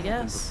this one, I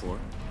guess. Before?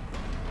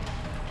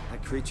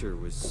 That creature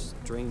was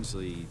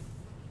strangely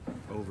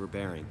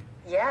overbearing.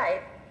 Yeah,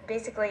 it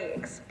basically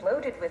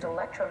exploded with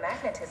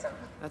electromagnetism.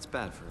 That's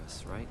bad for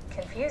us, right?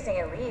 Confusing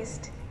at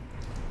least.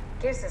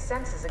 Gives the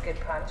senses a good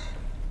punch.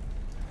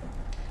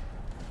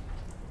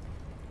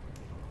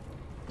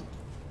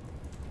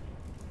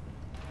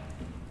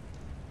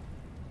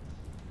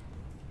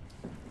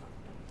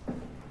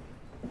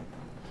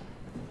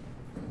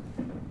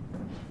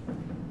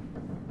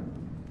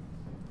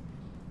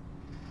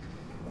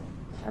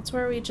 That's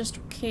where we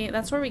just came.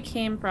 That's where we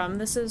came from.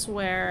 This is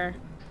where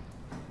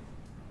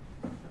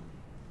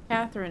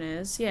Catherine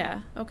is.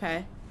 Yeah,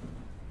 okay.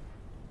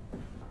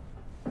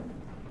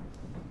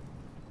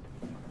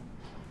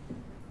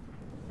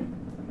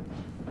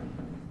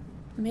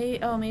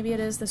 Maybe it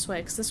is this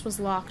way, because this was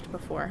locked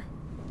before.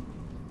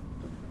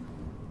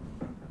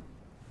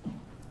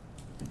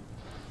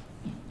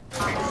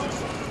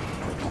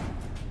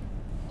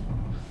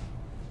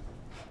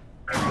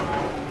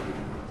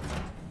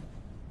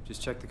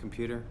 Just check the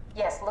computer.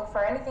 Yes, look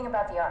for anything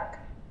about the Ark.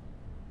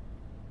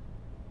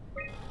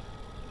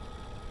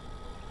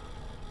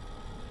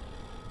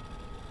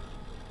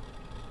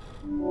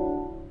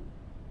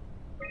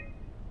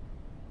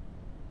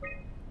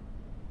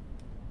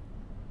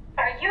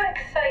 Are you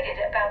excited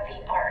about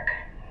the Ark?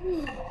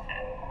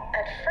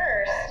 At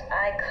first,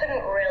 I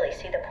couldn't really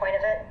see the point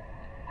of it.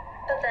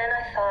 But then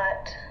I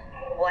thought,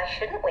 why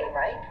shouldn't we,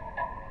 right?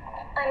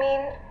 I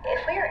mean,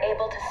 if we are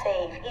able to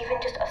save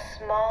even just a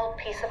small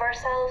piece of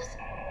ourselves,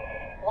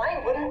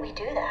 why wouldn't we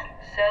do that?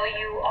 So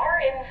you are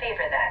in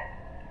favor then?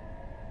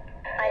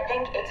 I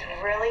think it's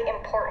really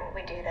important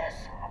we do this.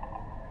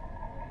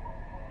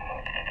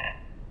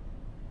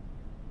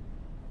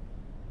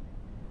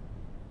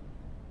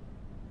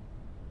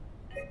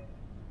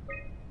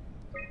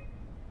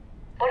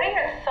 What are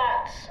your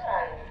thoughts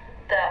on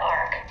the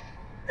Ark?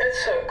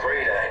 It's a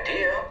great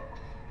idea.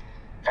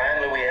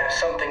 Finally, we have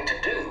something to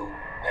do.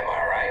 Am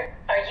I right?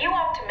 Are you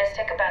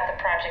optimistic about the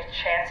project's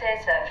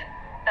chances of,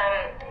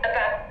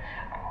 about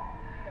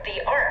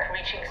the Ark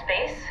reaching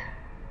space?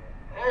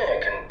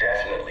 It can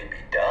definitely be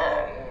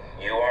done.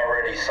 You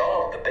already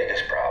solved the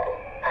biggest problem.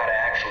 How to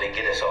actually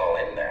get us all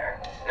in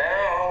there.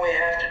 Now all we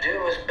have to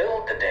do is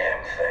build the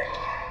damn thing.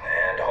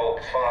 And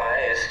hope Phi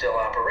is still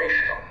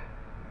operational.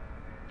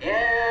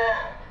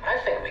 Yeah, I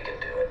think we can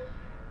do it.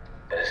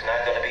 But it's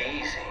not gonna be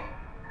easy.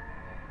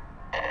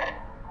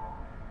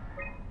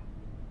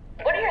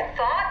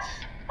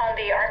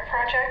 the art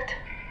project?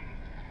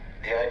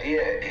 The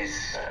idea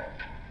is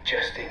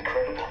just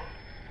incredible.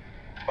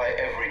 By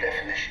every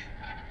definition.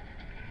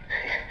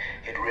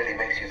 It really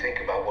makes you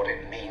think about what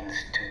it means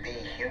to be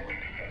human.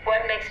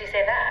 What makes you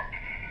say that?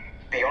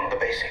 Beyond the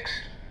basics.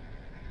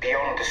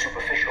 Beyond the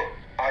superficial.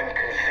 I'm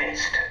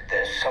convinced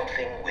there's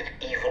something with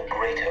even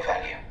greater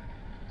value.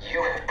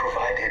 You have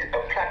provided a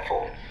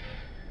platform,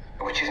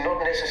 which is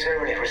not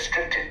necessarily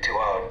restricted to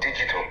our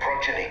digital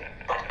progeny,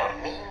 but a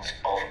means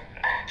of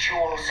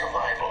actual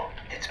survival.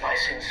 It's my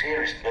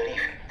sincerest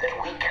belief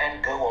that we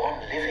can go on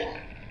living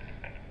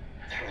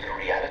through the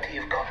reality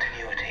of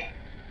continuity.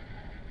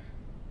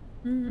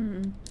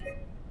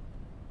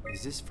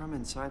 Is this from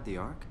inside the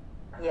Ark?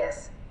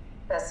 Yes.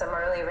 That's some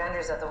early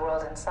renders of the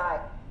world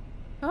inside.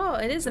 Oh,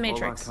 it is the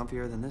Matrix. A whole lot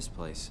comfier than this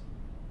place.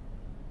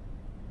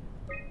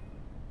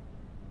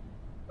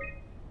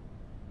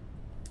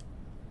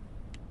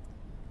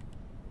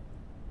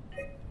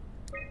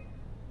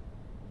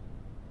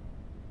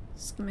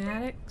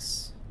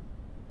 Schematics.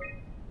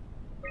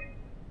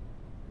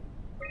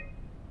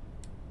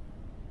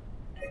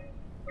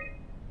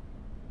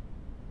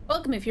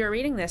 Welcome if you are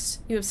reading this.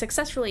 You have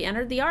successfully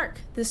entered the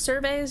Ark. This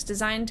survey is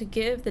designed to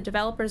give the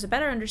developers a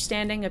better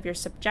understanding of your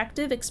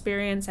subjective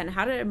experience and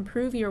how to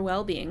improve your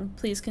well-being.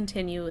 Please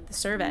continue with the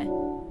survey.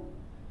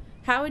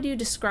 How would you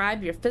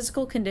describe your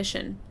physical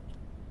condition?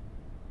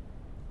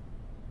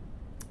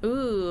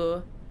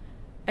 Ooh.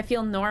 I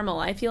feel normal.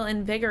 I feel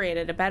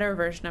invigorated, a better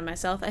version of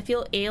myself. I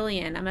feel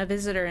alien. I'm a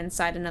visitor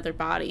inside another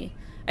body.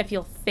 I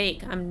feel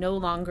fake. I'm no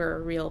longer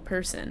a real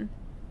person.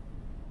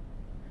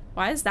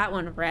 Why is that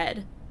one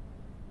red?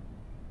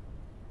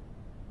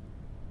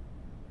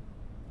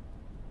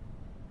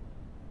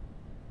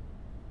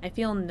 I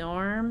feel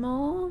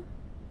normal.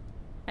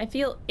 I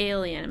feel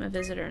alien. I'm a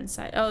visitor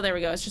inside. Oh, there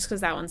we go. It's just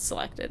because that one's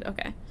selected.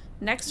 Okay.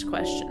 Next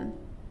question.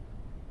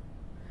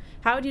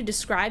 How would you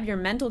describe your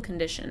mental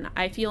condition?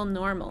 I feel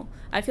normal.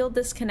 I feel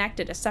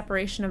disconnected, a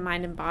separation of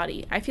mind and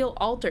body. I feel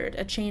altered,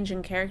 a change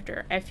in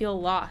character. I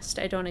feel lost.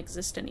 I don't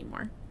exist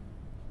anymore.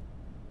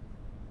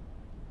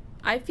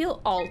 I feel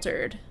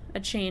altered,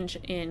 a change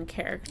in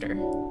character.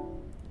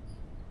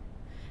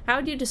 How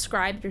would you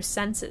describe your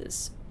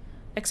senses?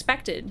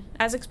 Expected,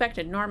 as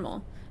expected,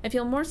 normal. I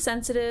feel more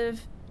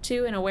sensitive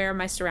to and aware of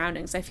my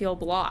surroundings. I feel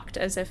blocked,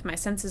 as if my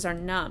senses are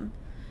numb.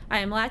 I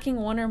am lacking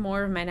one or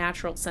more of my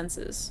natural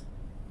senses.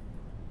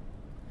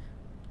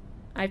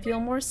 I feel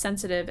more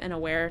sensitive and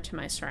aware to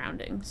my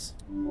surroundings.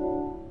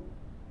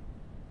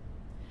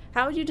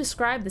 How would you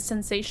describe the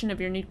sensation of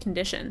your new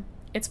condition?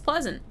 It's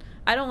pleasant.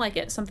 I don't like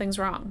it. Something's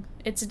wrong.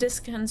 It's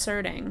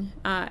disconcerting.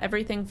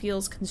 Everything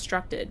feels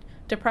constructed.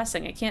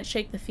 Depressing. I can't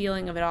shake the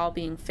feeling of it all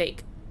being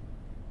fake.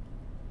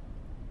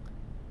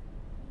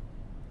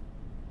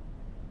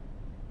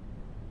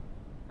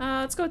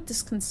 Let's go with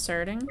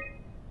disconcerting,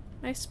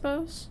 I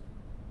suppose.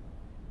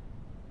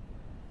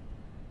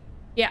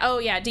 Yeah, oh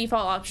yeah,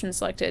 default option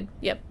selected.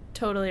 Yep,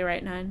 totally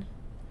right, 9.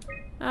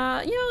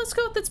 Let's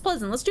go with it's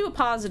pleasant. Let's do a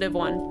positive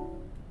one.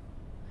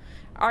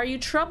 Are you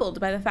troubled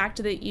by the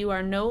fact that you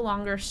are no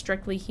longer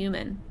strictly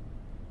human?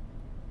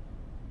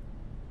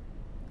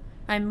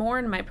 I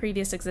mourn my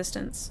previous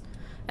existence.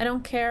 I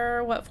don't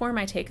care what form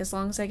I take as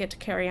long as I get to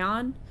carry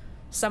on.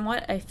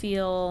 Somewhat, I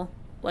feel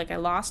like I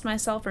lost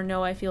myself, or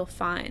no, I feel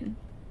fine.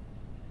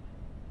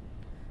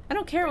 I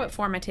don't care what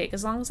form I take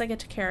as long as I get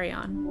to carry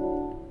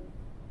on.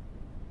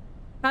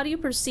 How do you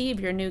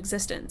perceive your new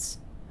existence?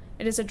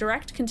 It is a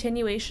direct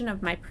continuation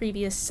of my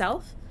previous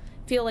self.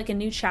 I feel like a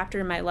new chapter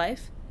in my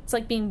life. It's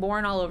like being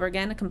born all over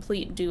again, a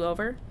complete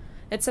do-over.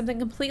 It's something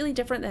completely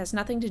different that has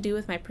nothing to do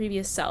with my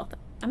previous self.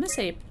 I'm gonna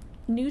say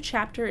new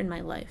chapter in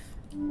my life.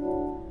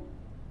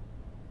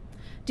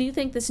 Do you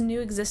think this new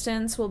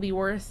existence will be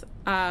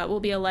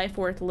a life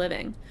worth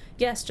living?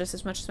 Yes, just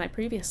as much as my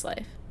previous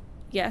life.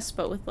 Yes,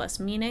 but with less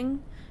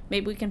meaning.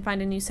 Maybe we can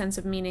find a new sense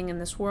of meaning in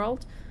this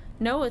world.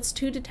 No, it's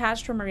too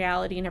detached from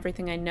reality and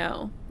everything I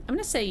know. I'm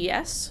gonna say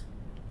yes.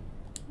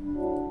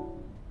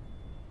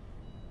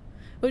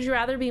 Would you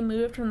rather be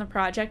moved from the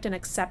project and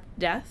accept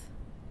death?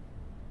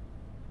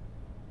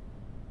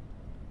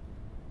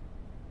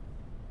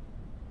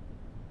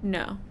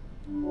 No.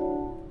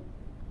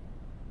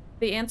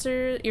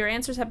 Your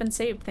answers have been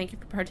saved. Thank you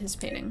for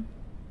participating.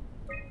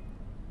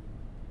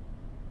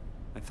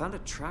 I found a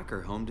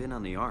tracker homed in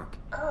on the Ark.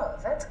 Oh,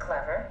 that's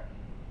clever.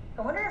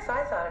 I wonder if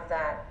I thought of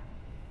that.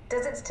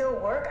 Does it still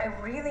work? I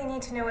really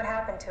need to know what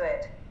happened to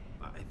it.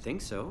 I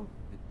think so.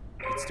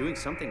 It's doing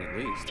something at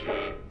least.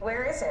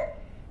 Where is it?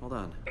 Hold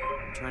on.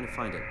 I'm trying to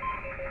find it.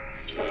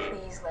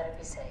 Please let it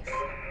be safe.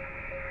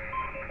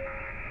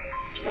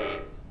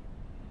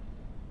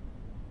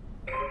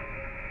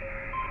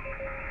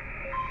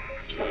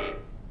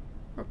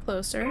 We're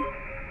closer.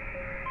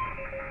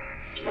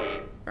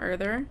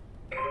 Further.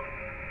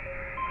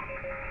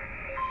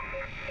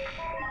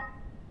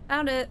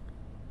 Found it.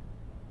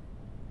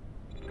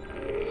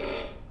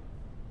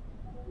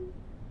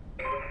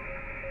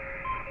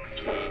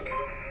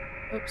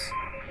 Oops.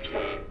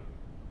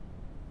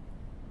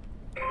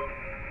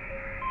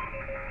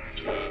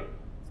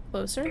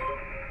 Closer.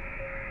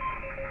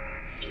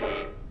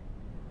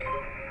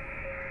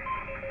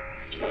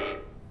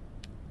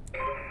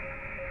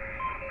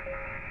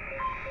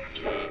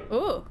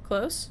 Ooh,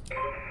 close.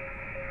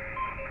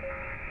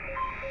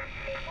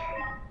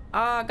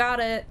 Ah, got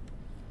it.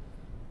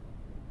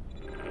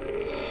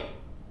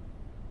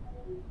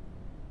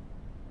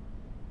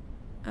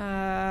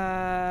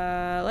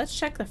 Let's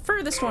check the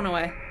furthest one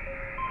away.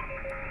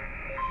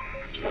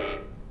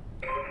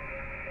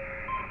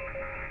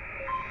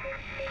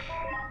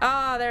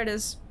 Ah, there it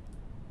is.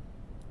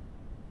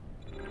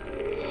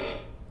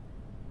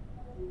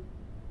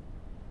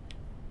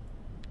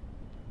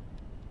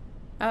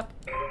 Up.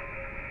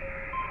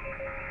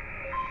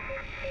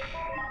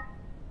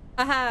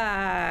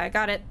 Aha,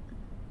 got it.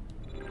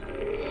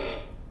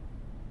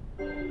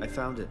 I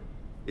found it.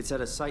 It's at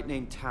a site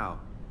named Tau.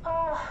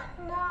 Oh,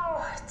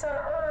 no, it's on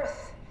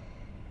Earth.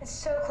 It's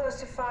so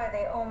close to Phi,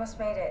 they almost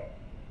made it.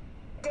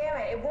 Damn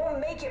it, it won't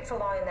make it for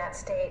long in that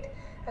state.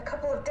 A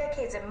couple of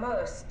decades at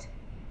most.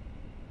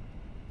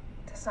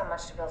 That's not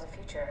much to build a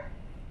future.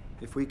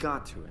 If we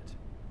got to it,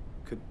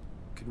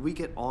 could we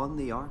get on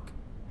the Ark?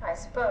 I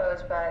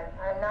suppose, but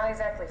I'm not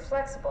exactly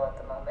flexible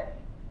at the moment.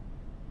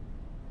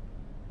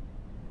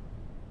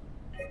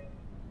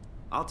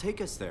 I'll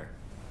take us there.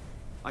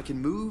 I can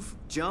move,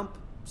 jump,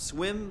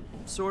 swim,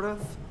 sort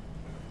of.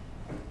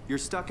 You're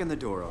stuck in the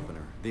door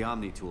opener, the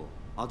Omni tool.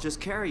 I'll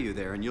just carry you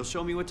there and you'll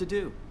show me what to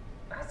do.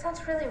 That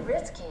sounds really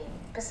risky.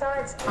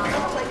 Besides, I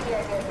don't like the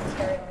idea of you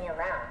carrying me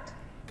around.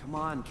 Come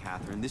on,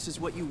 Catherine. This is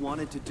what you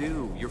wanted to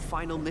do. Your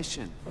final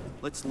mission.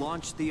 Let's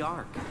launch the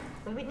Ark.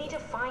 We would need to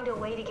find a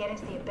way to get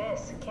into the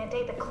Abyss. Can't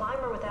take the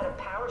climber without a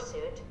power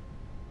suit.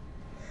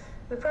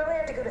 We probably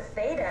have to go to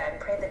Theta and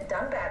pray that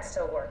Dunbat's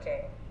still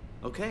working.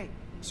 Okay,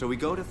 so we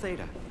go to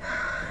Theta.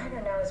 I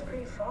don't know, it's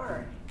pretty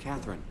far.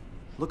 Catherine,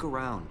 look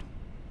around.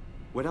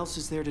 What else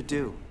is there to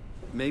do?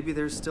 Maybe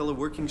there's still a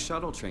working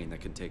shuttle train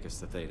that can take us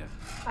to Theta.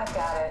 I've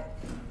got it.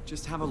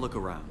 Just have a look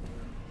around.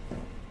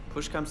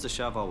 Push comes to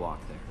shove, I'll walk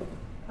there.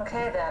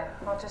 Okay then,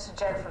 I'll just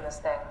eject from this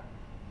thing.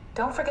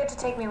 Don't forget to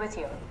take me with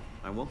you.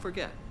 I won't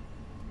forget.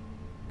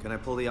 Can I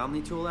pull the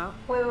Omni tool out?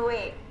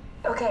 Wait.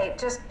 Okay,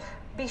 just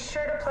be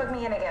sure to plug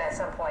me in again at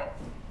some point.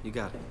 You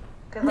got it.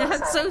 Good luck,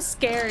 That's Simon. so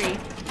scary.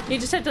 You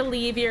just have to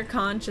leave your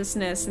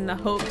consciousness in the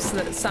hopes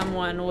that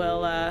someone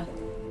will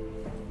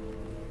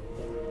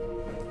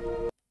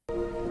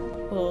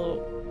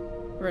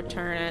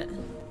return it.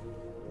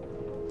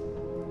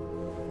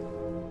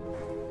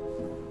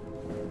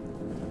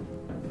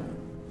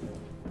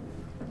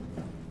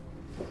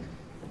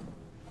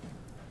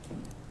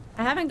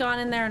 I haven't gone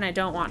in there and I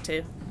don't want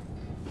to.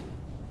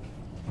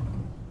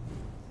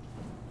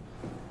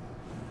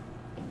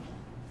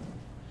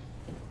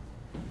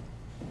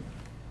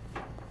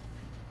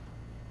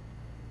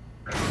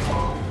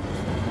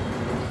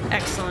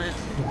 Excellent.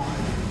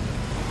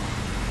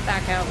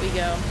 Back out we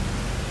go.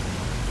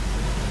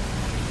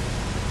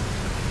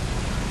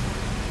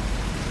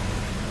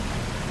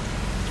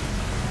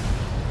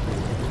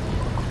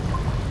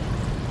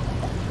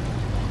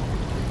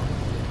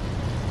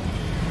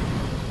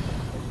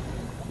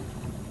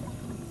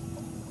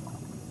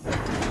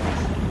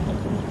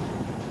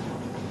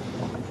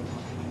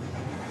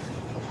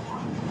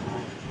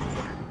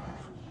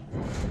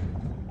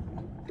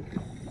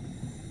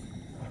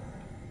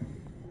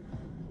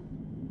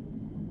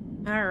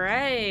 All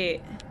right.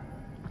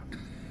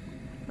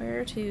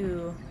 Where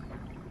to?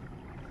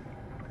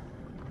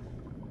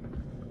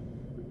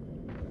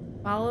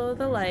 Follow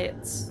the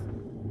lights.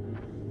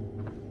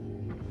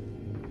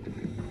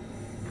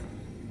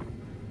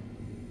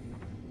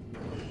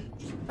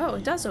 Oh,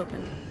 it does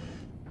open.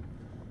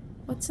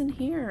 What's in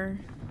here?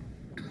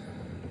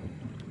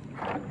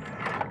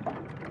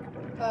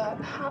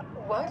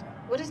 What?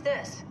 What is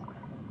this?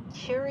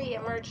 Curie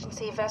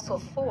Emergency Vessel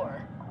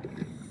 4.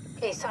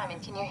 Hey, Simon,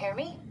 can you hear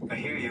me? I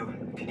hear you.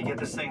 Can you get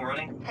this thing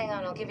running? Hang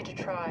on, I'll give it a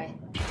try.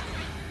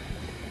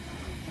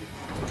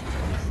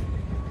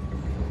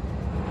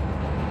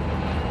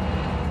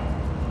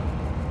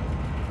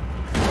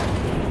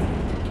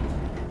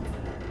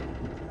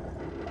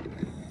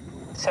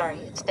 Sorry,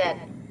 it's dead.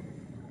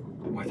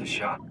 Worth a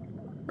shot?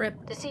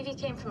 Rip. The CV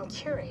came from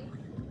Curie.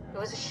 It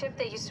was a ship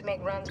that used to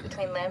make runs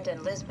between Lambda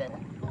and Lisbon.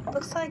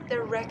 Looks like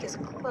their wreck is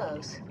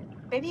close.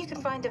 Maybe you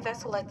can find a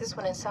vessel like this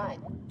one inside.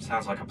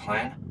 Sounds like a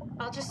plan.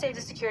 I'll just save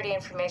the security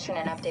information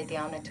and update the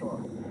Omni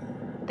tool.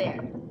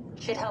 There.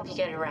 Should help you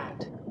get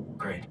around.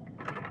 Great.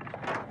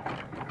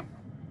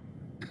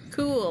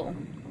 Cool.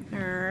 All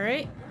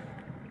right.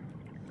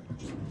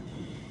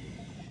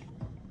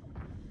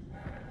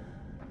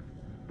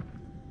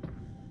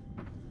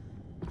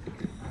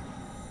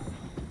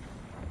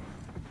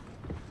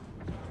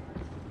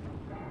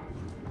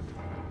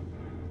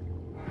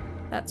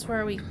 That's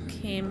where we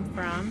came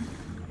from.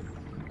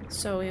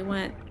 So we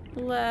went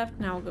left,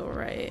 now we'll go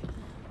right.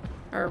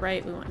 Or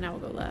right, we went, now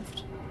we'll go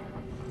left.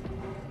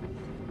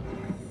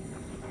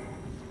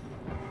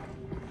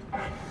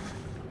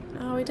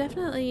 Oh, we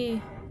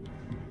definitely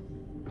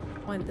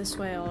went this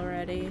way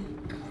already.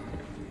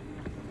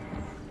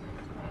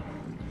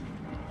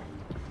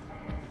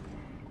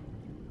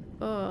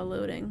 Oh,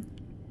 loading.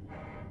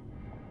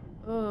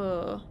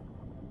 Oh.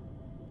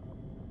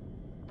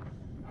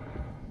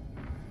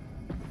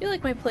 I feel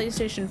like my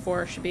PlayStation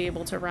 4 should be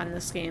able to run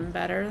this game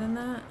better than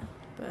that,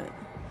 but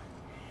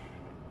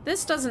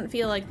this doesn't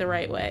feel like the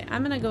right way.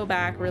 I'm gonna go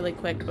back really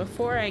quick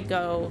before I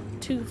go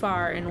too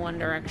far in one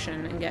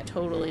direction and get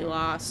totally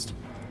lost.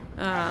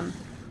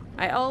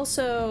 I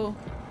also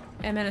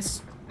am gonna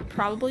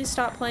probably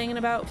stop playing in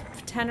about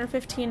 10 or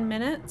 15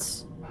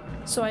 minutes,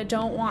 so I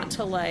don't want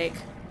to, like,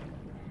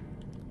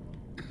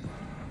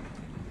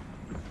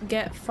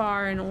 get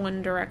far in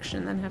one direction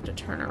and then have to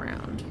turn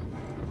around.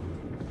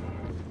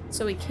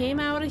 So we came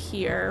out of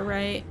here,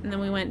 right? And then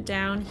we went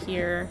down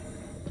here.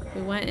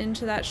 We went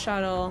into that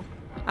shuttle.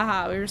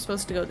 Aha, we were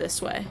supposed to go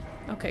this way.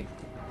 Okay,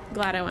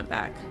 glad I went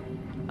back.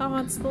 Oh,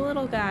 it's the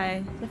little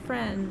guy, the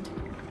friend.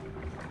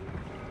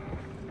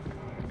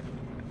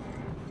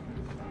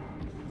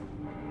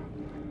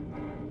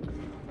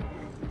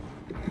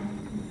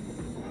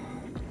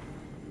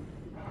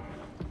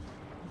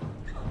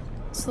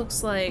 This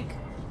looks like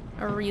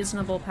a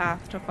reasonable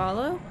path to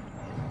follow.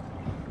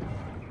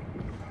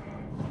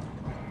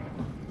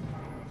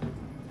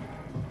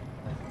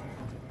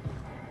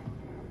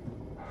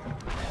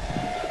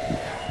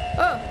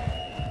 Oh!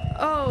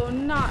 Oh,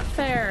 not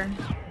fair.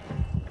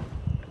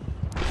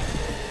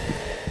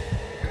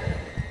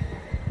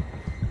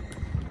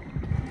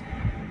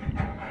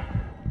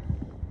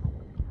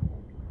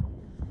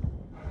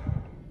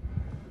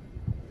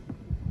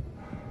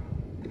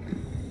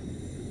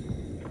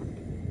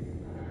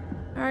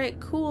 Alright,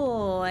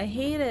 cool. I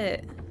hate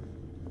it.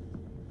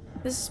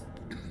 This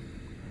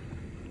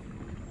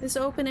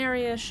open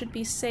area should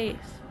be safe.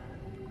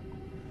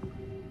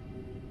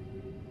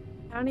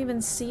 I don't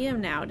even see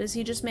him now. Does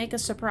he just make a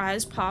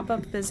surprise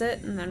pop-up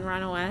visit and then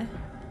run away?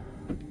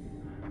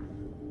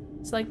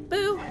 It's like,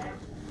 boo!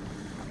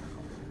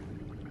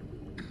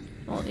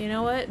 Well, you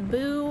know what?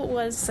 Boo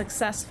was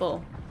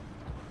successful.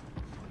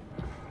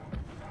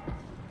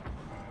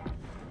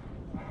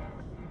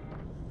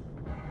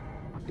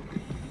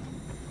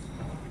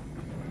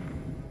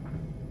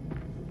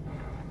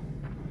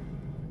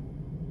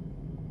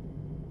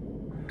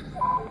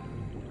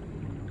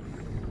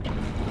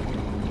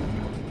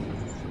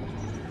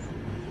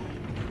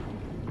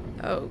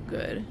 Oh,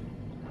 good.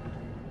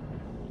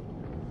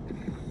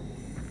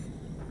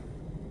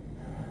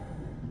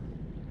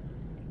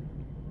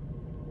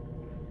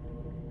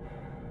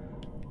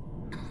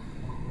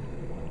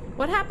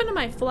 What happened to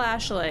my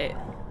flashlight?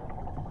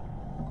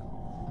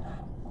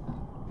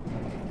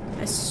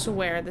 I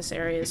swear this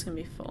area is gonna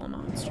be full of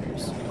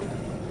monsters.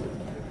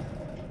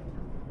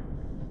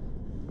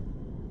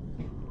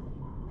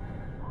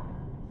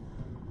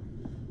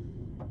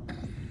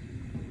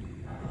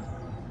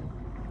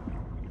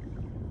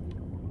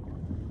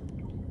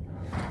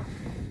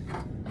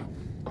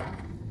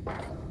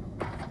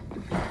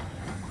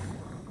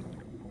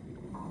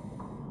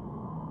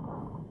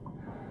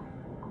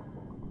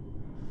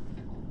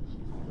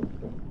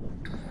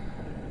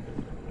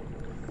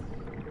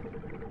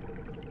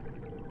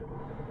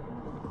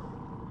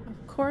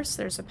 Of course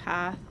there's a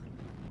path.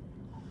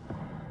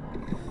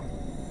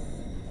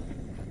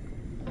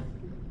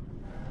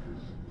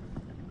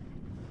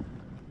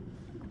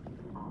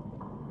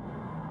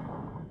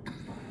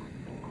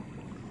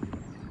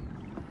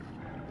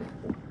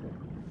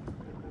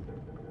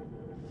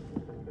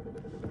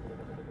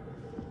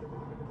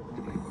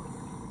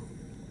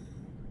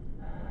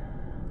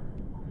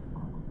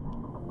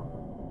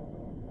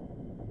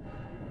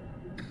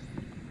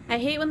 I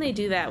hate when they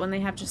do that, when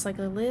they have just like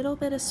a little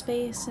bit of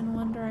space in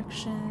one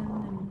direction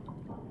and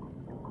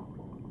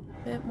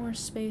a bit more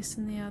space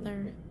in the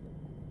other.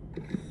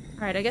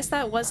 Alright, I guess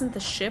that wasn't the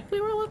ship we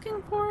were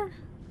looking for?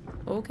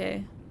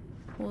 Okay,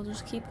 we'll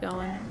just keep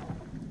going.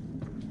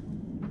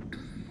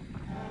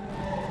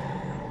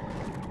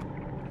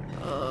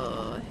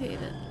 Oh, I hate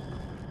it.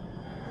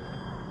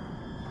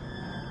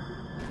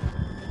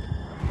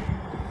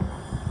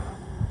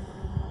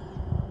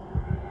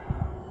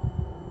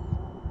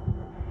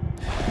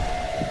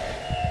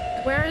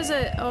 Where is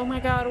it? Oh my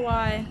god,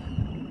 why?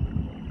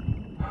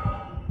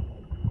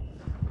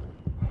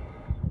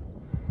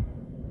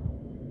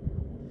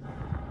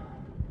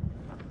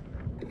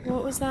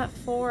 What was that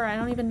for? I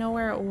don't even know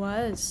where it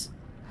was.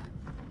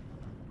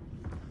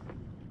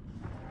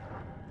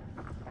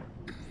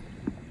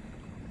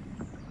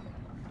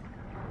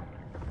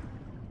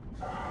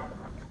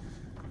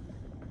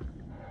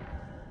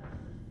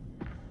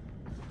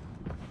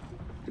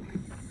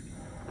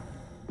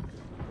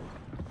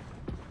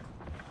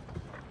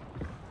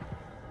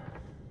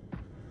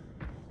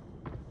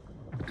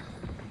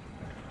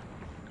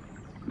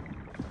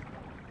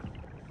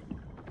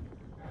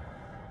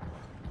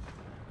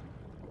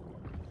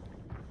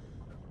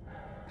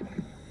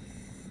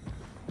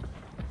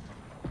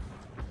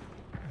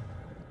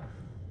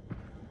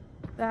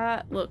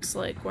 That looks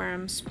like where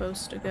I'm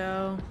supposed to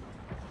go.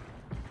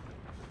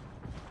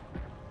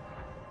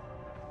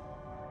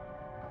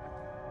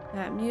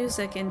 That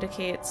music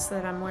indicates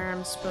that I'm where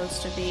I'm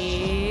supposed to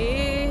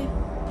be.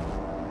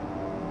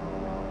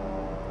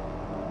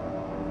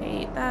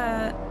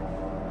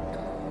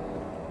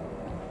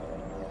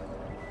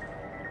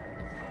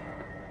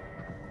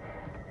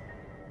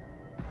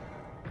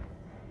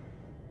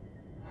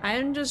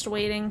 I'm just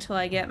waiting till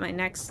I get my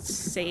next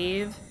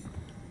save,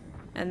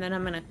 and then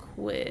I'm gonna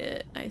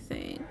quit, I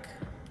think.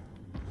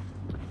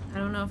 I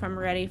don't know if I'm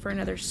ready for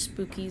another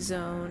spooky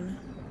zone.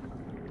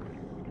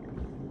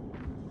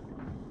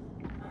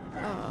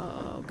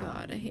 Oh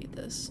god, I hate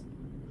this.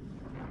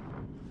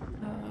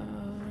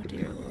 Oh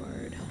dear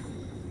lord.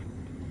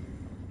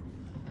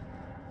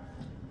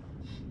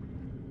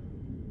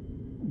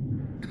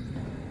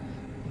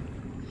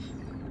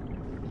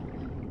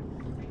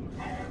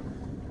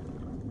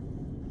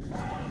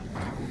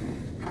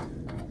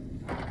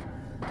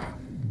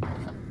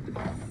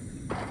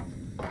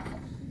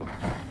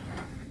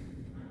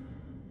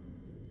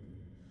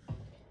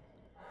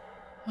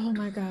 Oh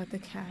my god, the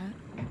cat.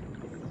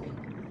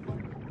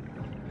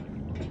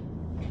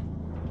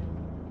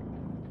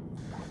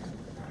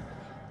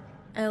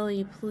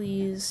 Ellie,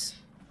 please.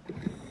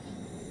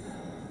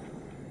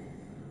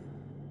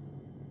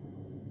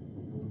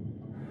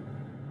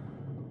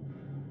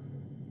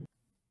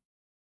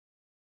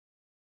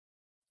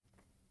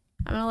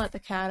 I'm gonna let the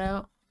cat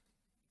out.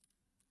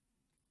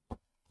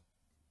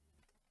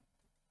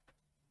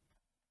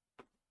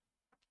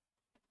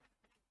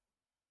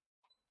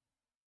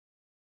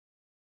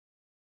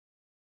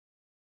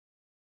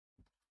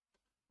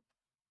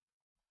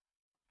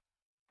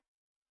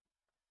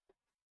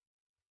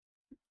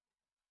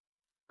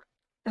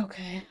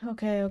 Okay,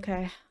 okay,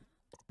 okay.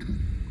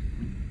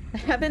 I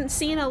haven't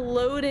seen a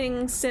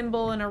loading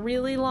symbol in a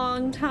really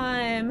long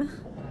time.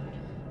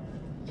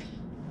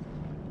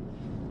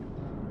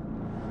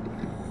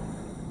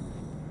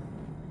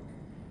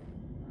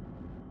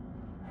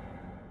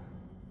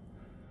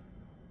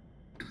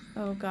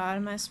 Oh god,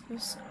 am I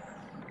supposed to...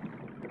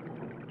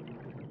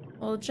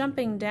 Well,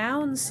 jumping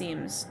down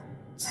seems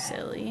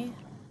silly.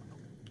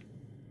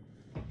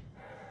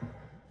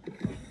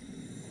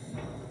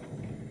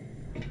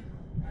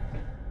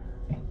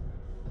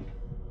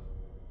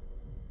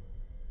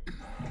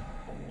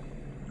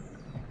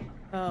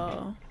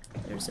 Oh,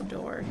 there's a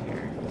door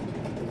here.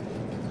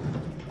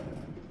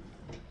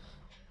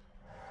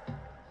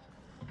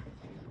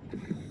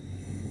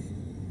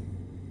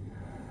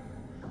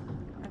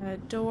 A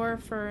door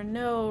for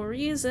no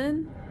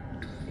reason.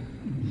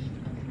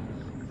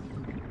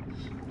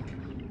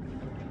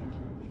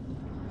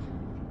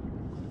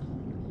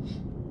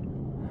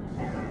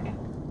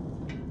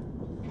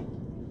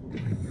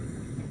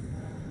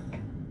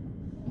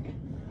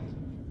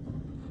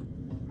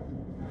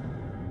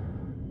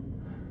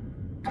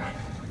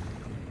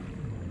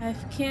 I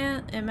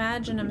can't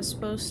imagine I'm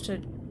supposed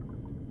to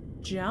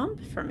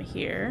jump from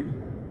here.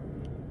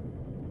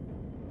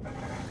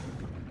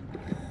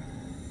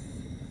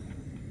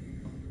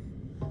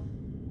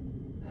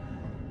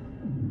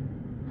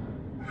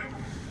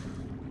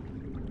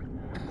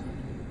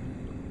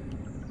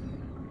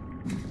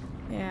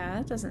 Yeah,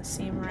 that doesn't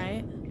seem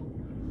right.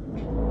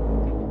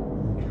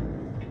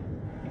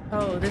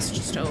 Oh, this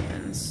just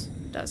opens,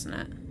 doesn't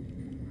it?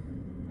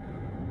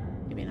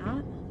 Maybe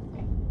not?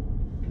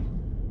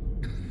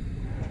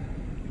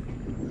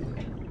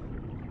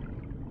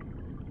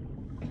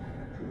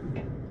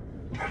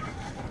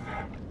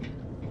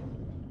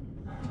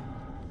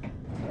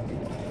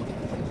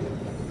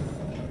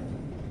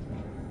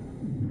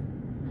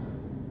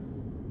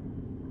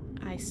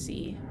 I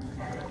see.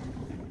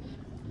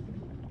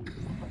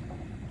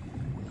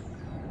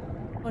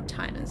 What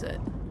time is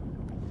it?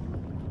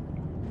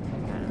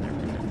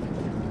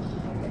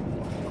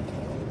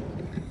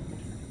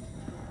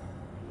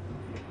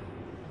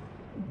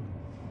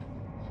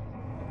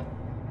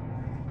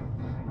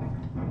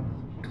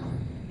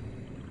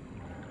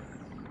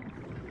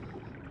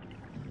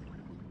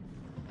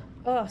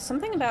 Oh,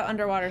 something about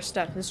underwater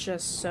stuff is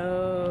just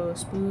so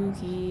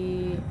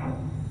spooky.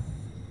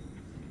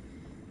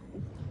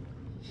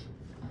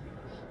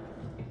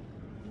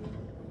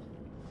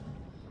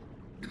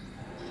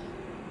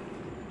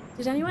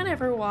 Did anyone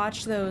ever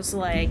watch those,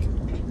 like,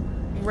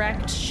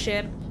 wrecked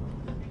ship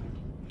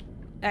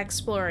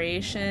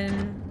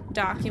exploration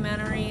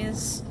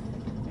documentaries?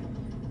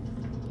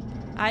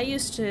 I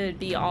used to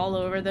be all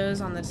over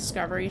those on the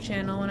Discovery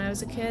Channel when I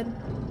was a kid.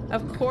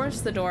 Of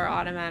course the door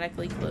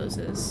automatically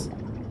closes.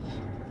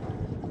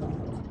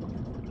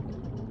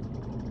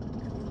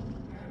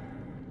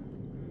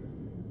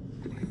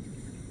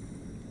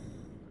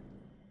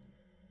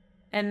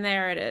 And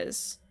there it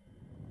is.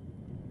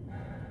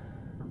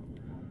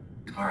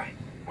 Alright,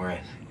 we're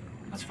in.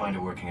 Let's find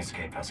a working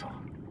escape vessel.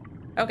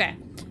 Okay.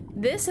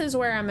 This is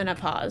where I'm gonna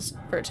pause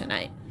for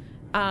tonight.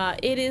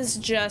 It is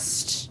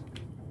just...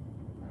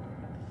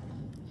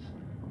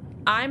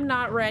 I'm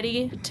not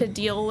ready to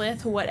deal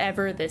with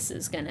whatever this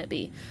is gonna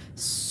be.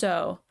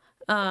 So,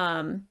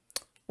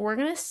 we're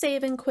gonna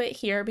save and quit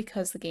here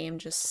because the game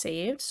just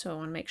saved, so I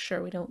want to make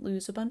sure we don't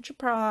lose a bunch of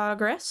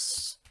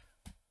progress.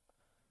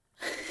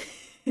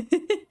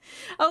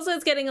 Also,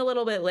 it's getting a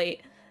little bit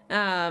late.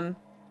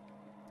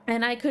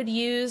 And I could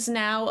use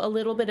now a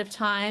little bit of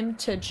time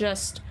to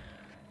just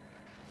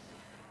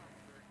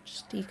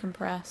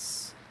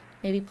decompress.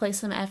 Maybe play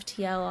some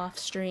FTL off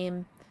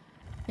stream.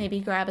 Maybe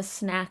grab a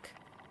snack.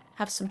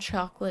 have some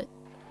chocolate.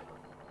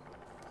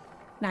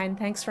 9,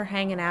 thanks for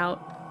hanging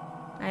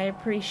out. I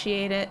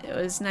appreciate it. It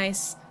was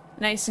nice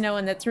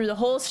knowing that through the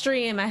whole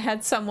stream I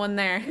had someone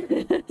there.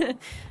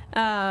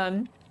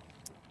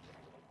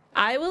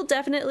 I will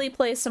definitely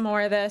play some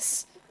more of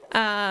this.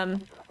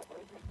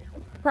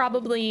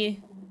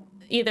 Probably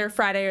either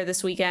Friday or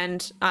this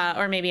weekend,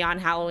 or maybe on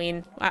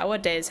Halloween.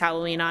 What day is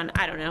Halloween on?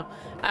 I don't know.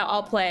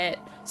 I'll play it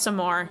some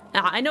more.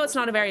 I know it's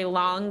not a very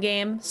long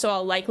game, so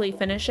I'll likely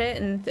finish it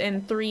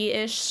in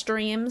 3-ish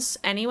streams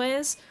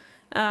anyways,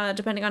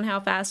 depending on how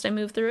fast I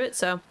move through it,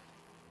 so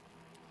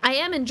I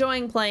am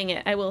enjoying playing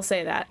it, I will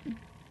say that.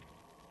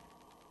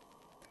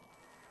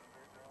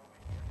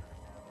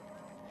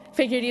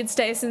 Figured you'd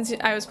stay since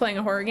I was playing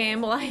a horror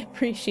game. Well, I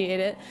appreciate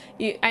it.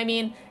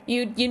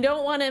 You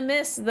don't want to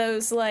miss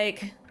those,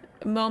 like,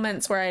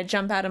 moments where I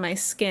jump out of my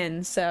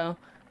skin, so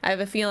I have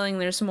a feeling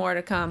there's more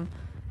to come.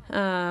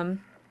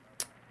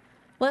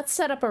 Let's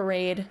set up a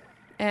raid,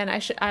 and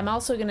I'm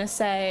also gonna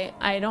say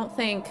I don't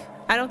think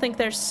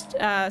they're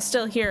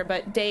still here,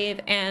 but Dave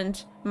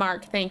and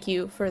Mark, thank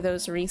you for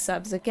those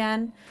resubs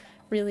again.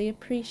 Really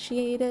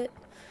appreciate it.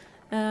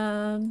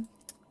 And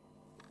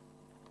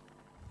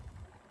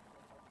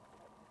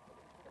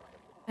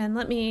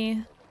let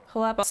me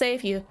pull up. I'll say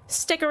if you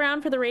stick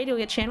around for the raid, you'll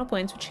get channel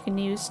points, which you can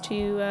use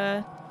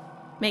to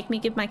make me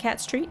give my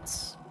cats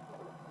treats.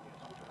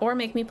 Or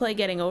make me play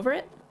Getting Over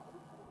It.